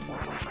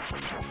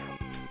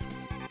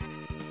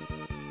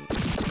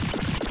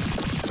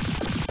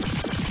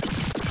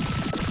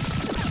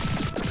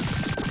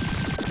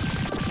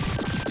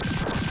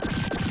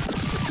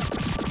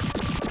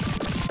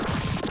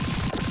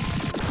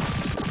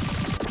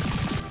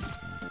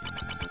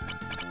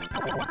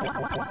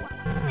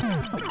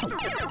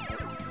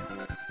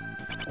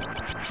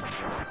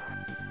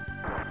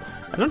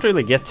 I don't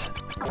really get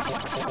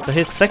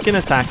his second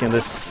attack in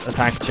this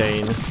attack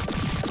chain.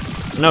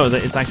 No,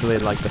 it's actually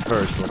like the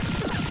first one.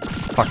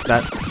 Fuck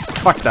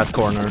that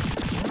corner.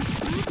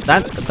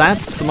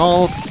 That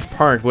small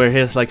part where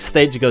his like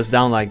stage goes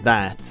down like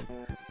that,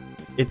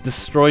 it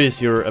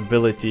destroys your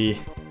ability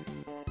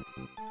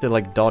to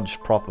like dodge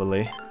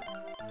properly.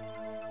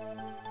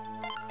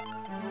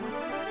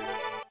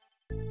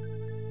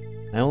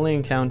 I only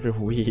encounter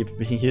weeb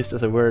being used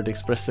as a word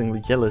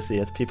expressing jealousy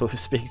at people who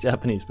speak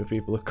Japanese for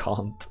people who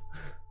can't.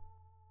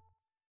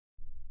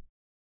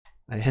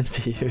 I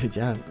envy you,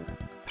 Jab.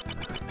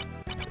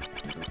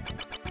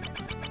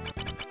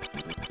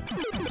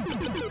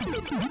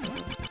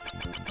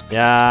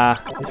 Yeah,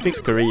 he speaks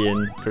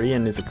Korean.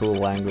 Korean is a cool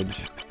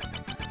language.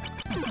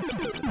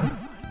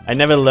 I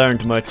never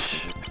learned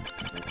much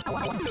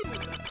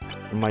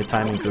from my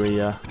time in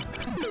Korea.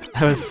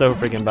 I was so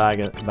freaking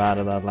bad at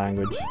that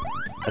language.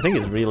 I think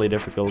it's really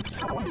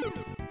difficult.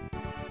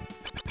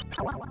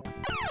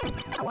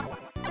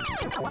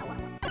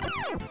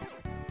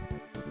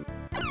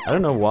 I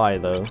don't know why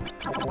though.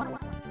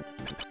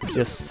 It's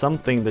just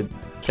something that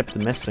kept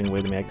messing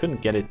with me. I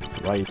couldn't get it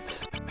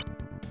right.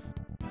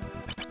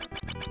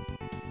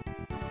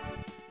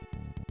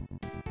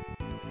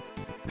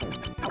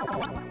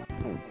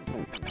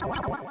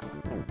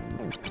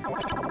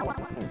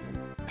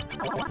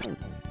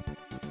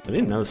 I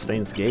didn't know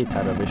Stain's Gate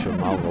had a visual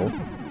novel.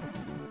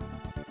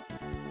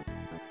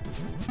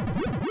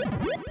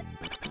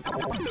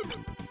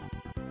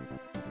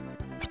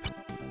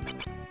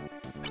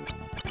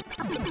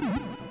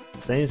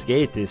 Stain's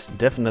Gate is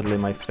definitely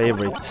my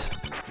favorite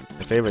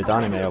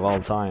anime of all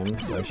time,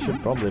 so I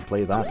should probably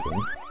play that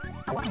one.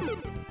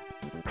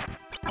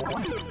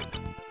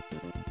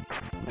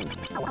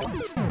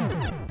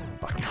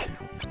 Fuck.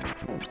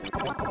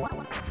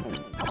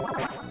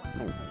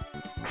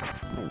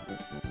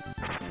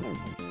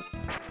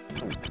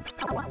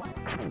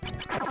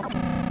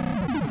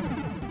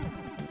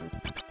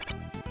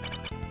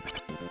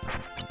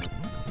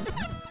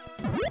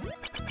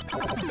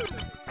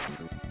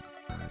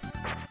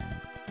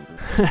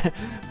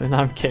 When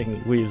I'm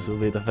King, Weaves will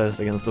be the first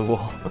against the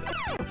wall.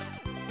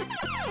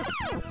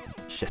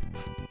 Shit.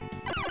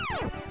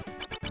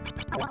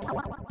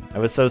 I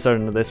was so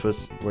certain that this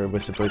was where we're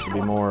supposed to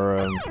be more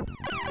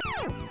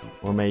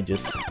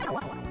mages.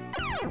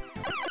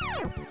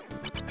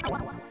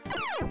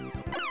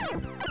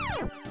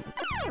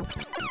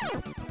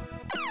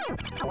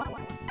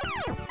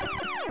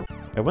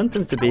 I want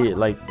them to be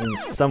like in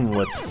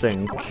somewhat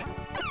sync.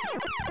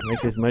 It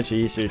makes it much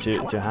easier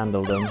to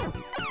handle them.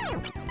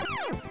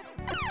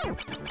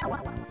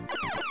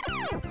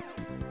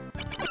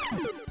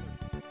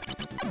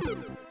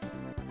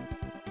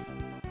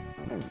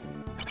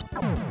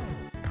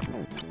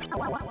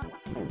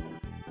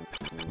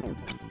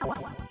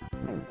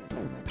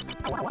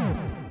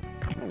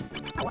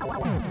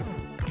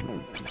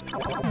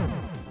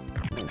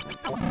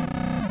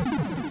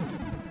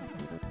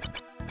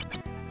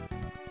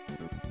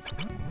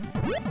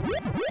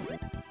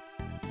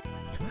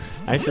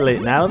 Actually,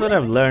 now that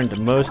I've learned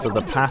most of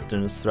the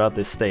patterns throughout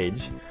this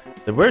stage,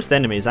 the worst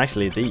enemy is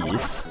actually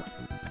these.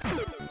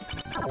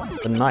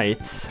 The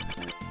knights.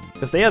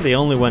 Because they are the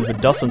only one who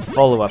doesn't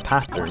follow a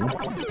pattern.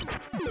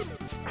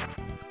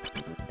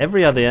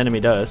 Every other enemy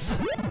does.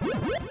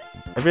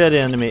 Every other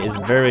enemy is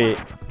very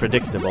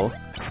predictable,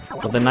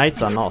 but the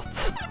knights are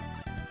not.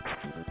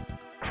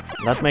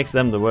 That makes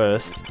them the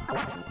worst.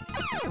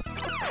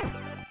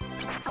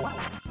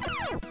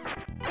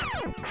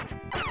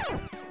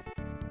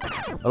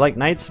 Well, like,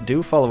 knights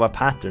do follow a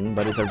pattern,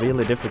 but it's a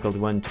really difficult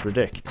one to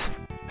predict.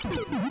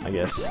 I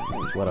guess,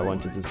 is what I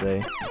wanted to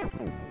say.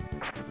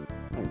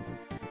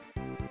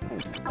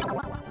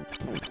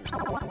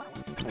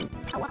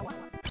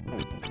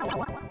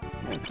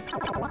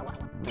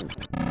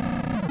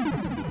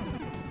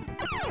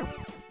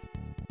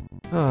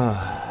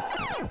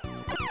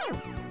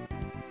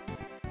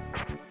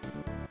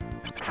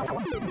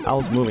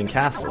 Owl's Moving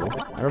Castle.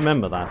 I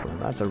remember that one.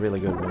 That's a really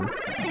good one.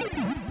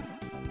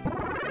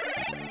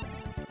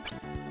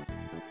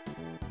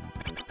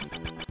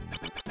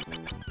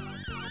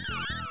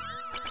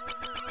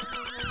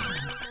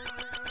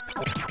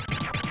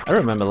 I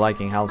remember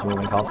liking Howl's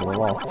Moving Castle a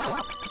lot.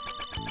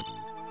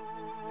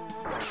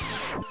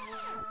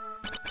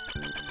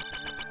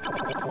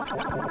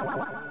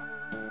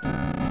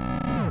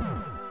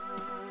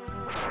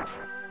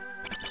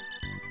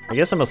 I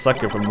guess I'm a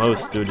sucker for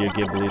most Studio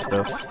Ghibli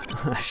stuff,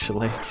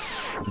 actually.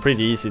 I'm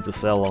pretty easy to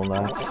sell on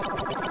that.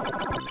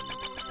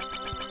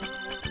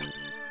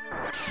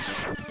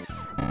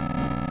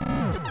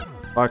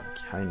 Fuck,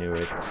 I knew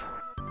it.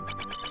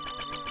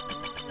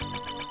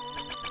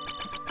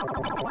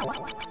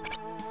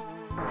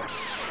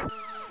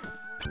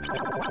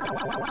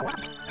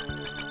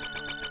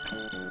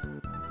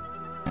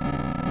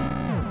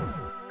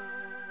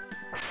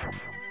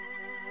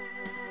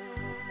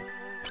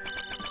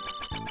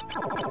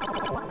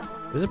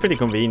 This is pretty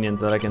convenient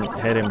that I can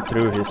hit him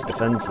through his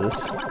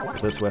defenses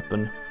with this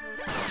weapon.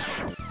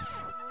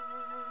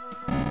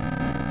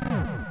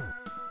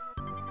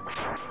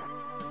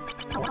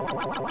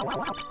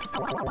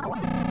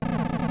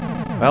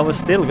 Well, we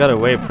still got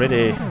away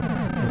pretty in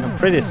a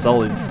pretty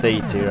solid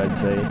state here, I'd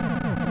say.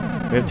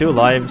 We have 2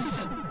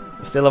 lives,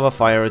 we still have a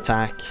fire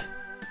attack,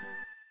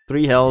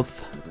 3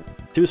 health,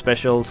 2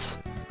 specials.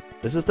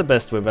 This is the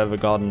best we've ever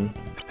gotten.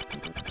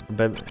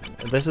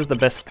 This is the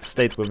best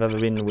state we've ever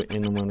been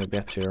in when we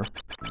get here.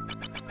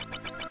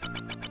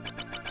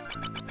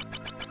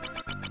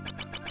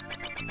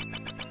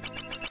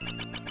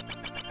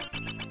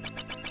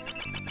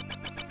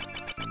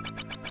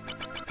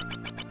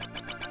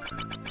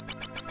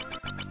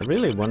 I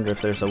really wonder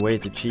if there's a way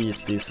to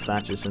cheese these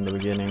statues in the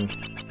beginning.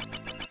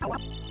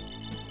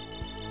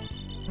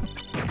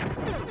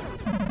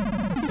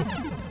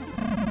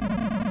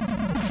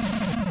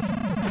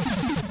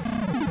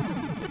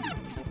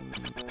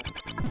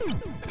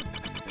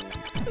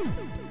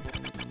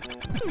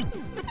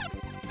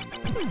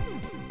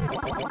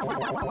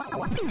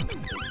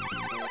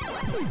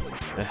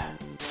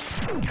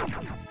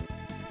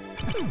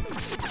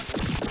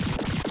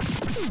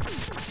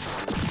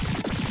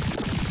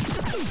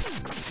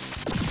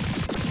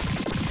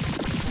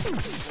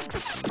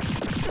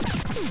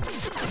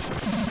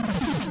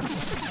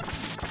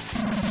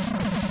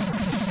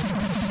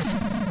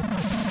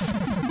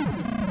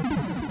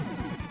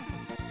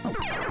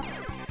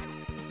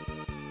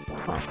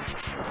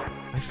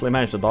 actually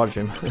managed to dodge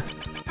him.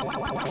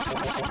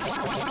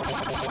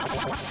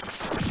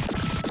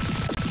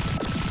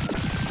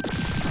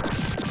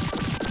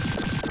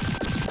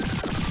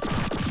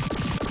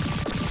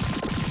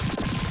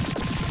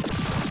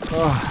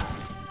 Oh.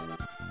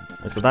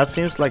 So that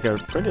seems like a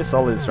pretty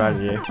solid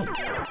strategy.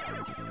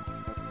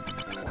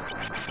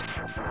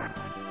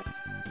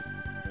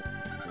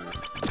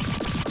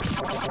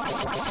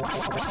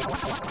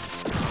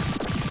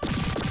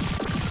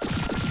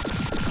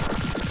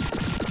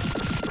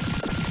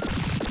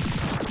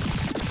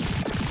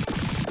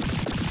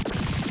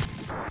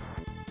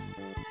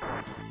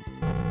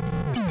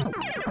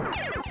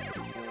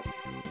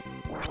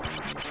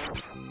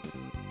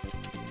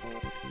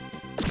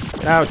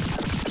 Get out!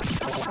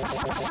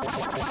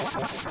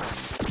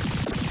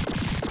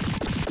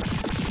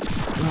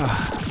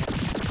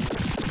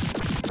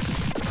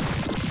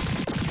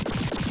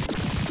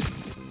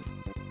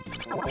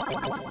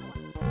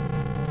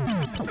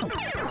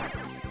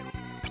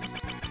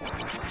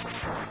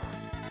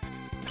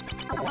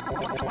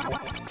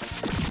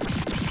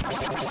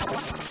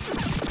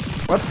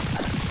 What?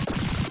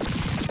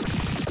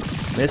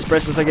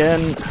 Mispresses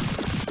again.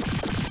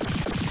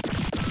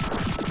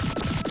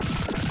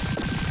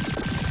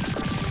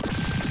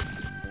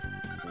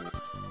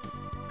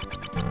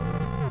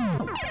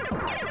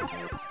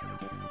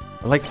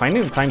 Like,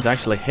 finding the time to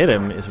actually hit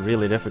him is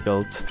really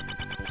difficult.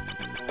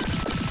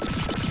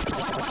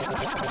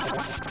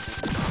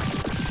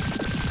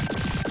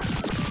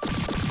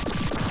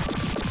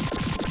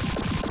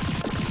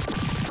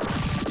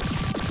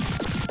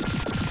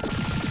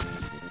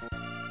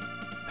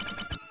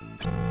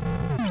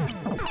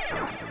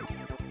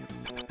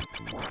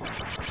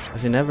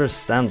 Because he never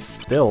stands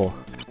still.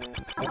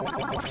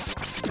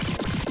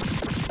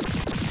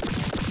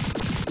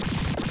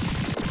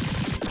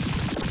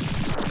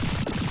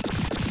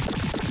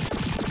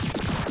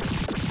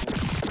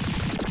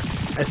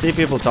 I see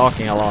people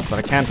talking a lot, but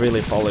I can't really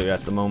follow you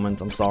at the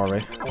moment, I'm sorry.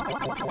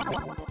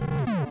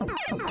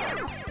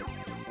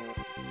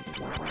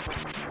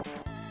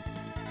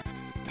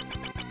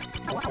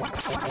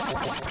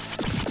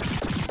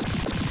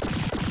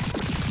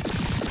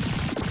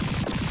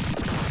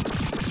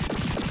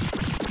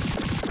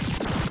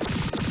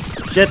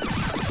 Shit!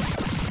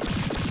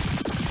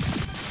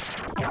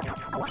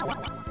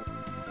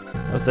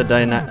 That was the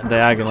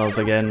diagonals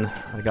again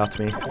that got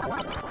me.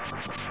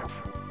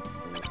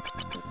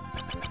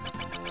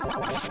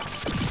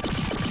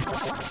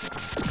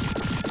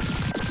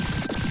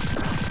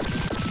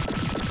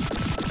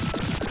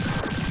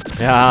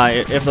 Yeah,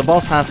 if the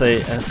boss has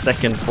a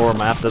second form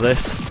after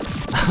this,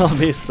 I'll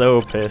be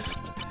so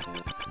pissed.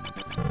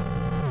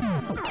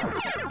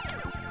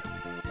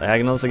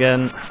 Diagonals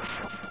again.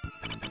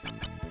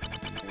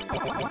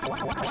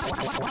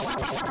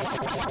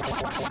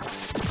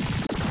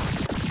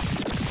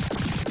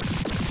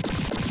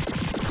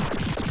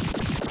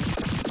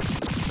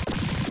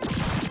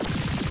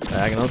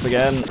 Diagonals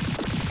again.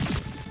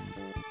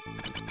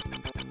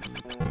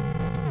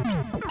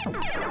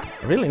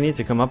 I really need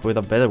to come up with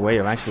a better way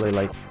of actually,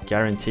 like,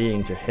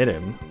 guaranteeing to hit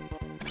him.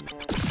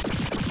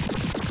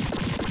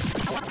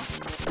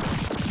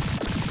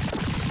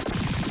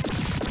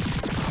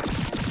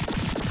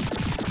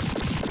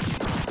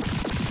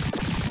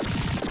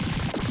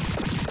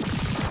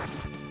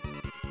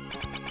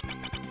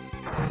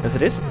 Because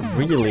it is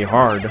really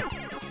hard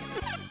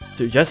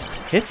to just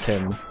hit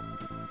him.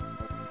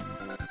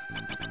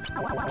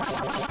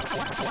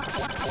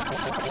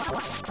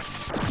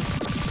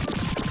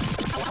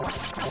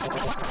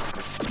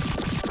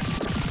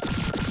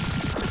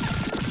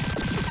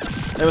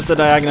 There was the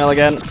diagonal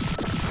again.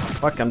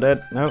 Fuck, I'm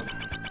dead. No.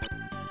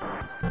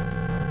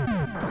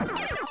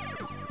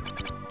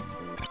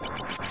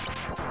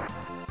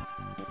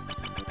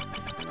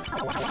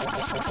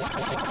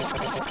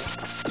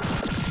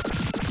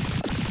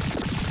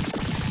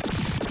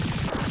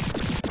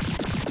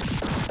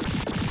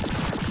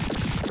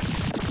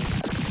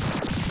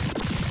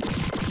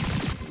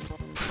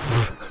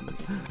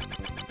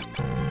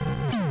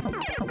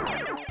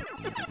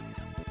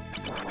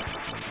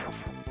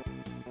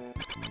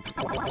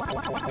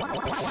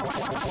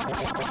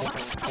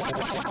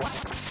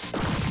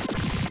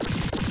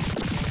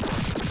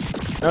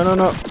 No, no,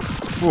 no.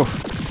 Phew.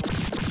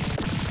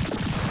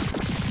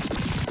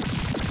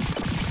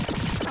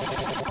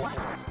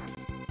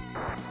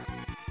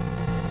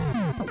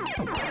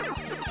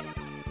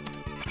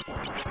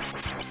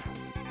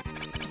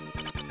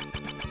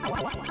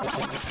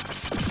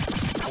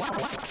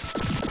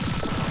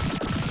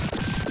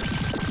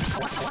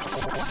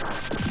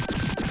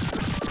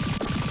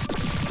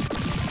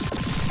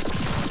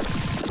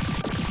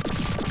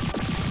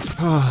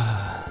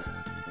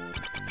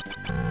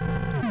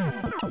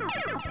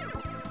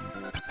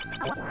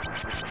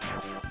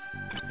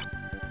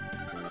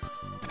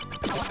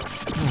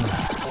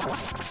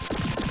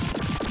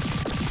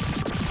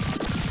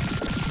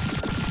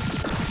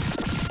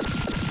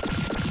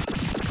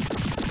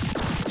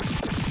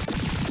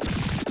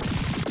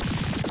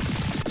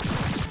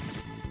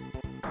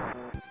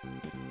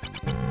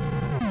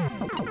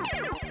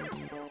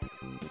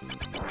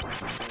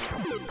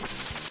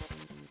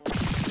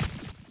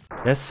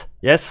 Yes,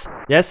 yes,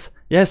 yes,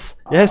 yes,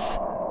 yes.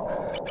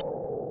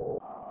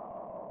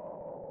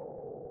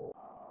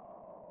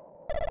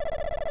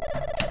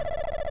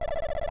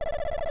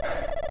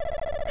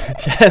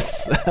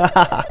 Yes.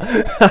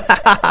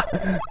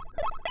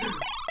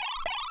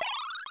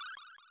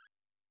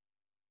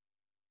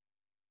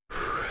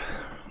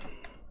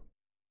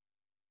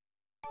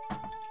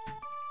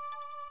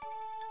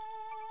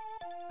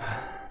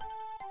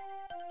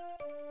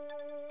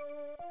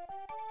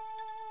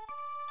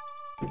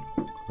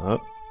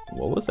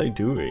 What was I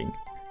doing?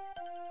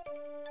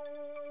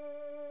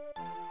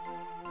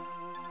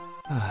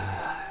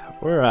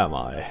 Where am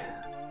I?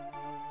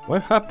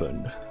 What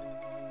happened?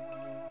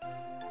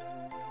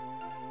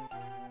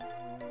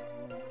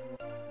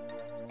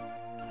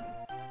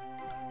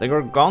 The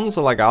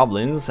Gorgonzola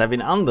goblins have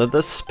been under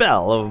the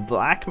spell of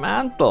Black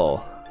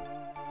Mantle.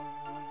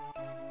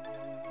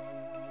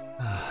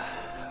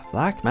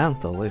 Black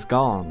Mantle is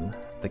gone.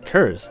 The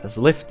curse has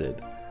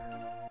lifted.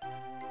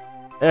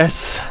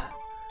 Yes.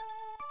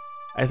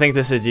 I think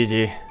this is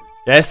GG.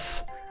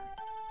 Yes.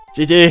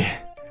 GG.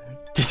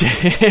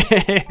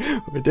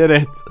 GG. We did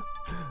it.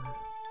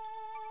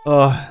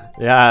 Oh,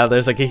 yeah,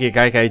 there's a Kiki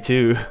Kai Kai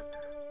too.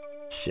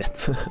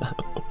 Shit.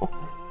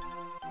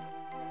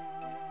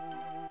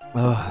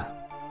 Oh.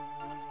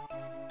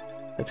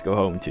 Let's go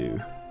home too.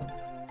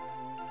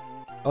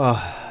 Oh.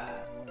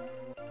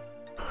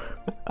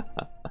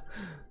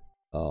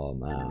 Oh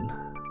man.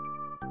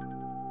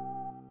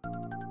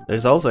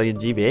 There's also a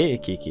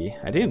GBA Kiki.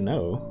 I didn't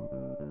know.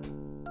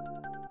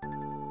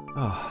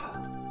 Oh.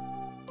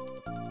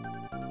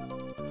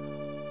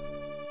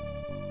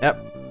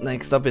 Yep.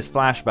 Next up is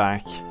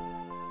Flashback.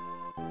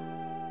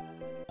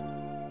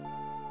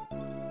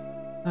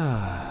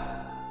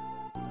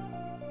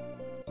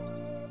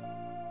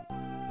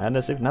 And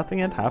as if nothing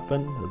had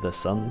happened, the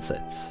sun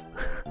sets.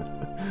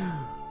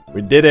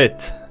 We did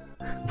it!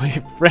 We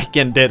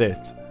frickin' did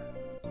it!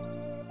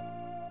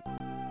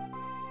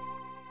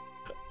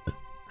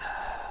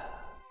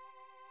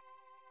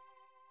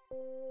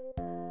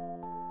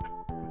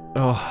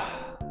 Oh.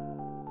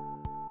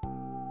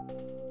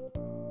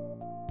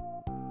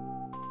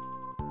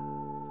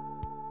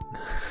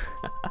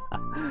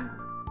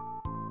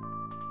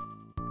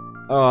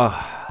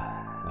 Oh.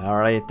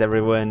 Alright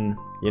everyone,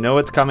 you know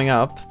what's coming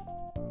up.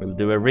 We'll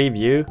do a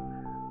review,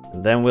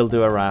 and then we'll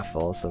do a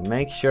raffle, so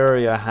make sure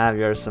you have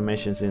your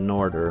submissions in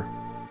order.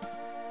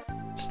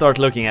 Start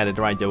looking at it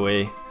right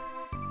away.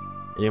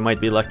 You might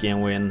be lucky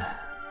and win.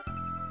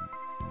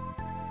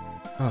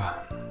 Oh.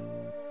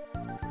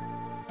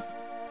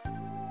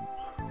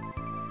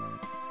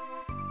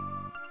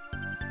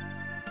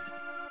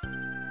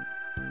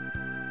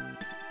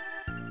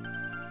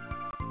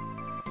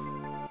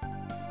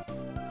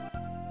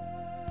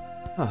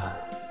 Oh.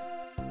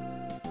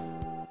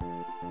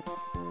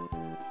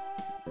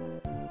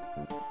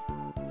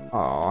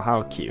 Oh,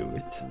 how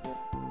cute.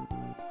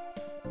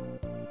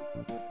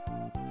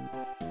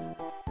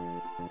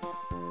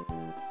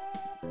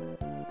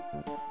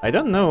 I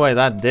don't know why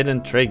that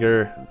didn't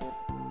trigger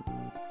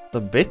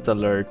the bit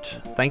alert.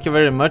 Thank you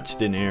very much,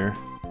 Dineer.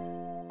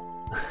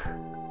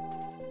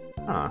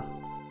 Huh,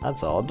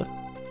 that's odd.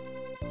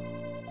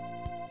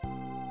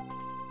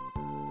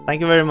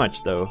 Thank you very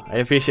much though, I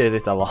appreciate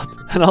it a lot.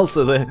 And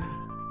also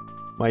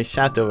my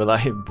chat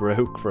overlay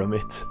broke from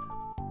it.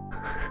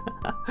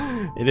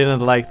 He didn't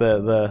like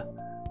the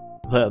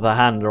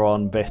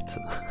hand-drawn bit.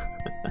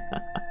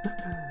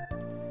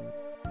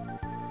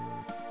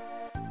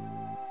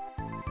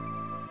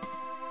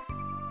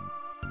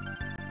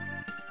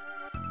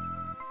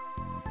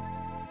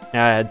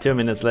 Yeah, I had 2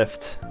 minutes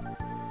left.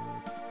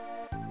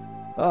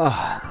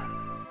 Oh.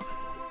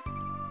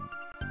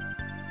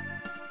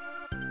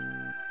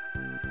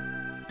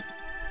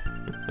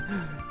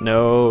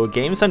 No,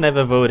 games are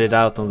never voted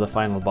out on the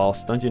final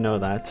boss, don't you know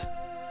that?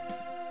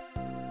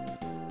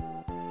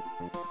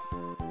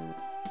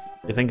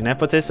 You think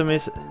nepotism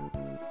is...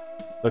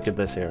 Look at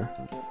this here.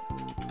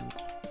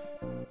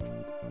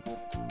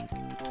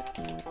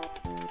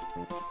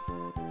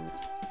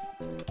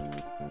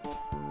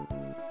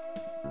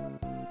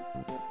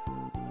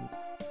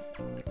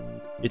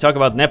 You talk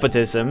about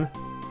nepotism,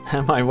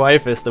 and my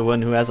wife is the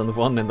one who hasn't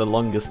won in the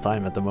longest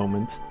time at the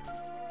moment.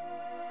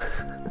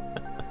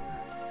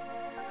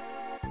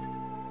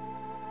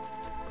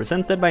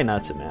 Presented by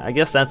Natsume. I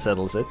guess that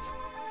settles it.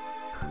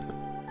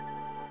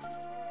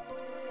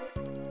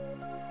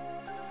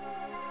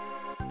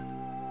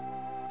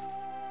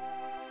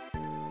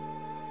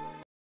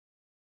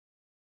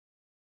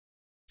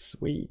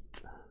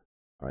 Sweet.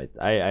 Alright,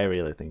 I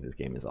really think this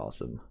game is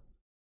awesome.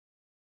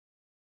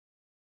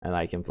 And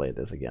I can play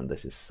this again,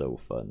 this is so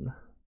fun.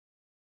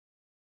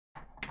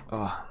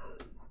 Oh.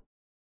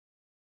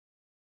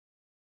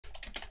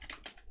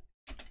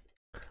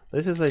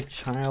 This is a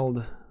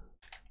childhood.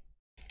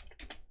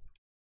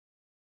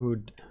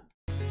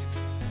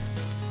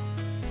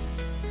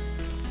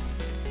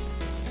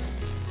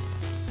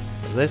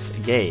 This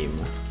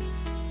game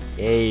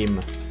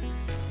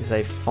is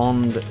a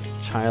fond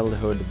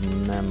childhood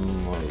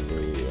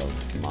memory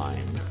of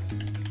mine.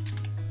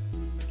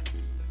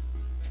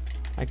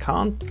 I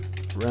can't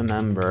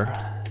remember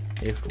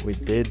if we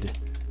did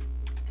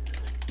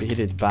beat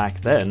it back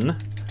then,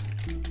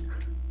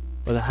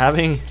 but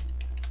having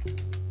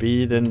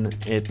beaten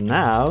it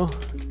now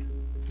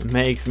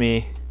makes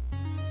me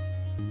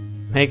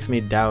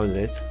doubt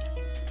it.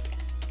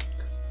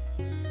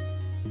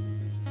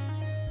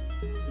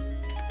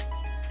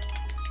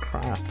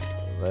 Crap,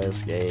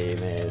 this game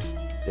is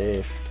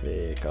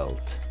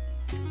difficult.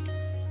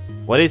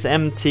 What is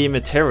MT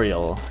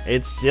material?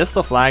 It's just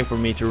a flag for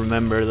me to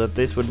remember that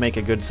this would make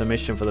a good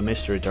submission for the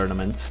mystery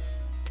tournament.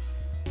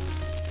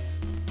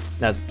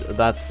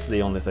 That's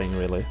the only thing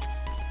really.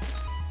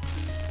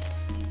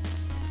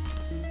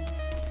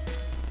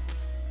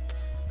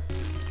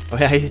 Oh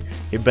yeah,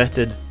 he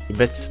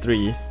bets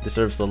 3,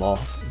 deserves the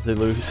loss, the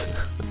lose.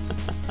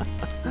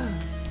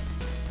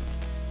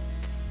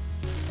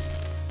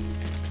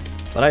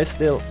 But I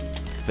still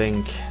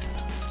think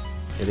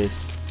it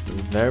is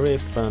very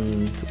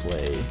fun to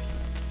play.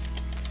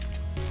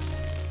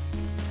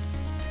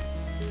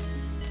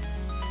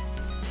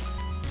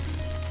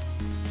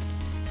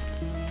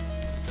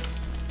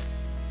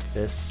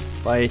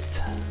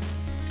 Despite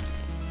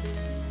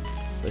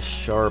the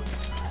sharp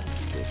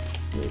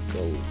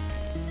technical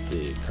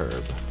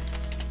curb.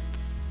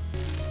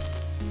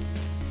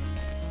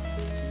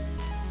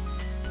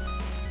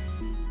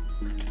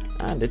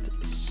 And it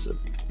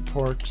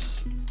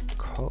supports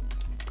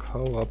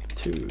co-op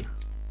too.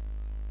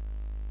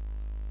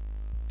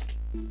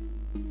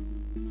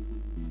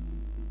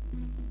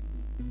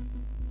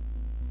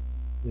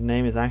 The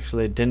name is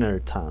actually Dinner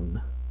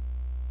Tan.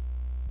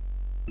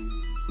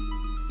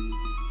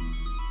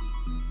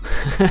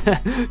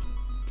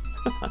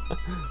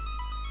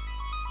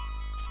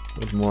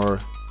 What more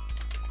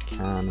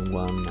can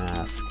one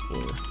ask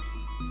for?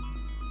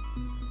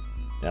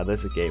 Yeah,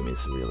 this game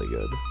is really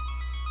good.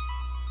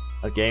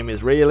 That game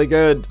is really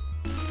good.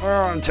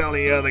 Oh, I'm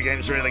telling you, the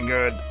game's really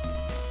good.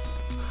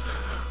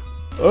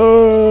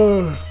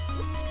 Oh.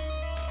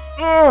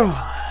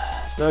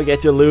 So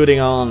get your looting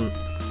on.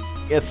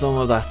 Get some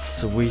of that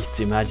sweet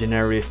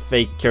imaginary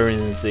fake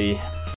currency.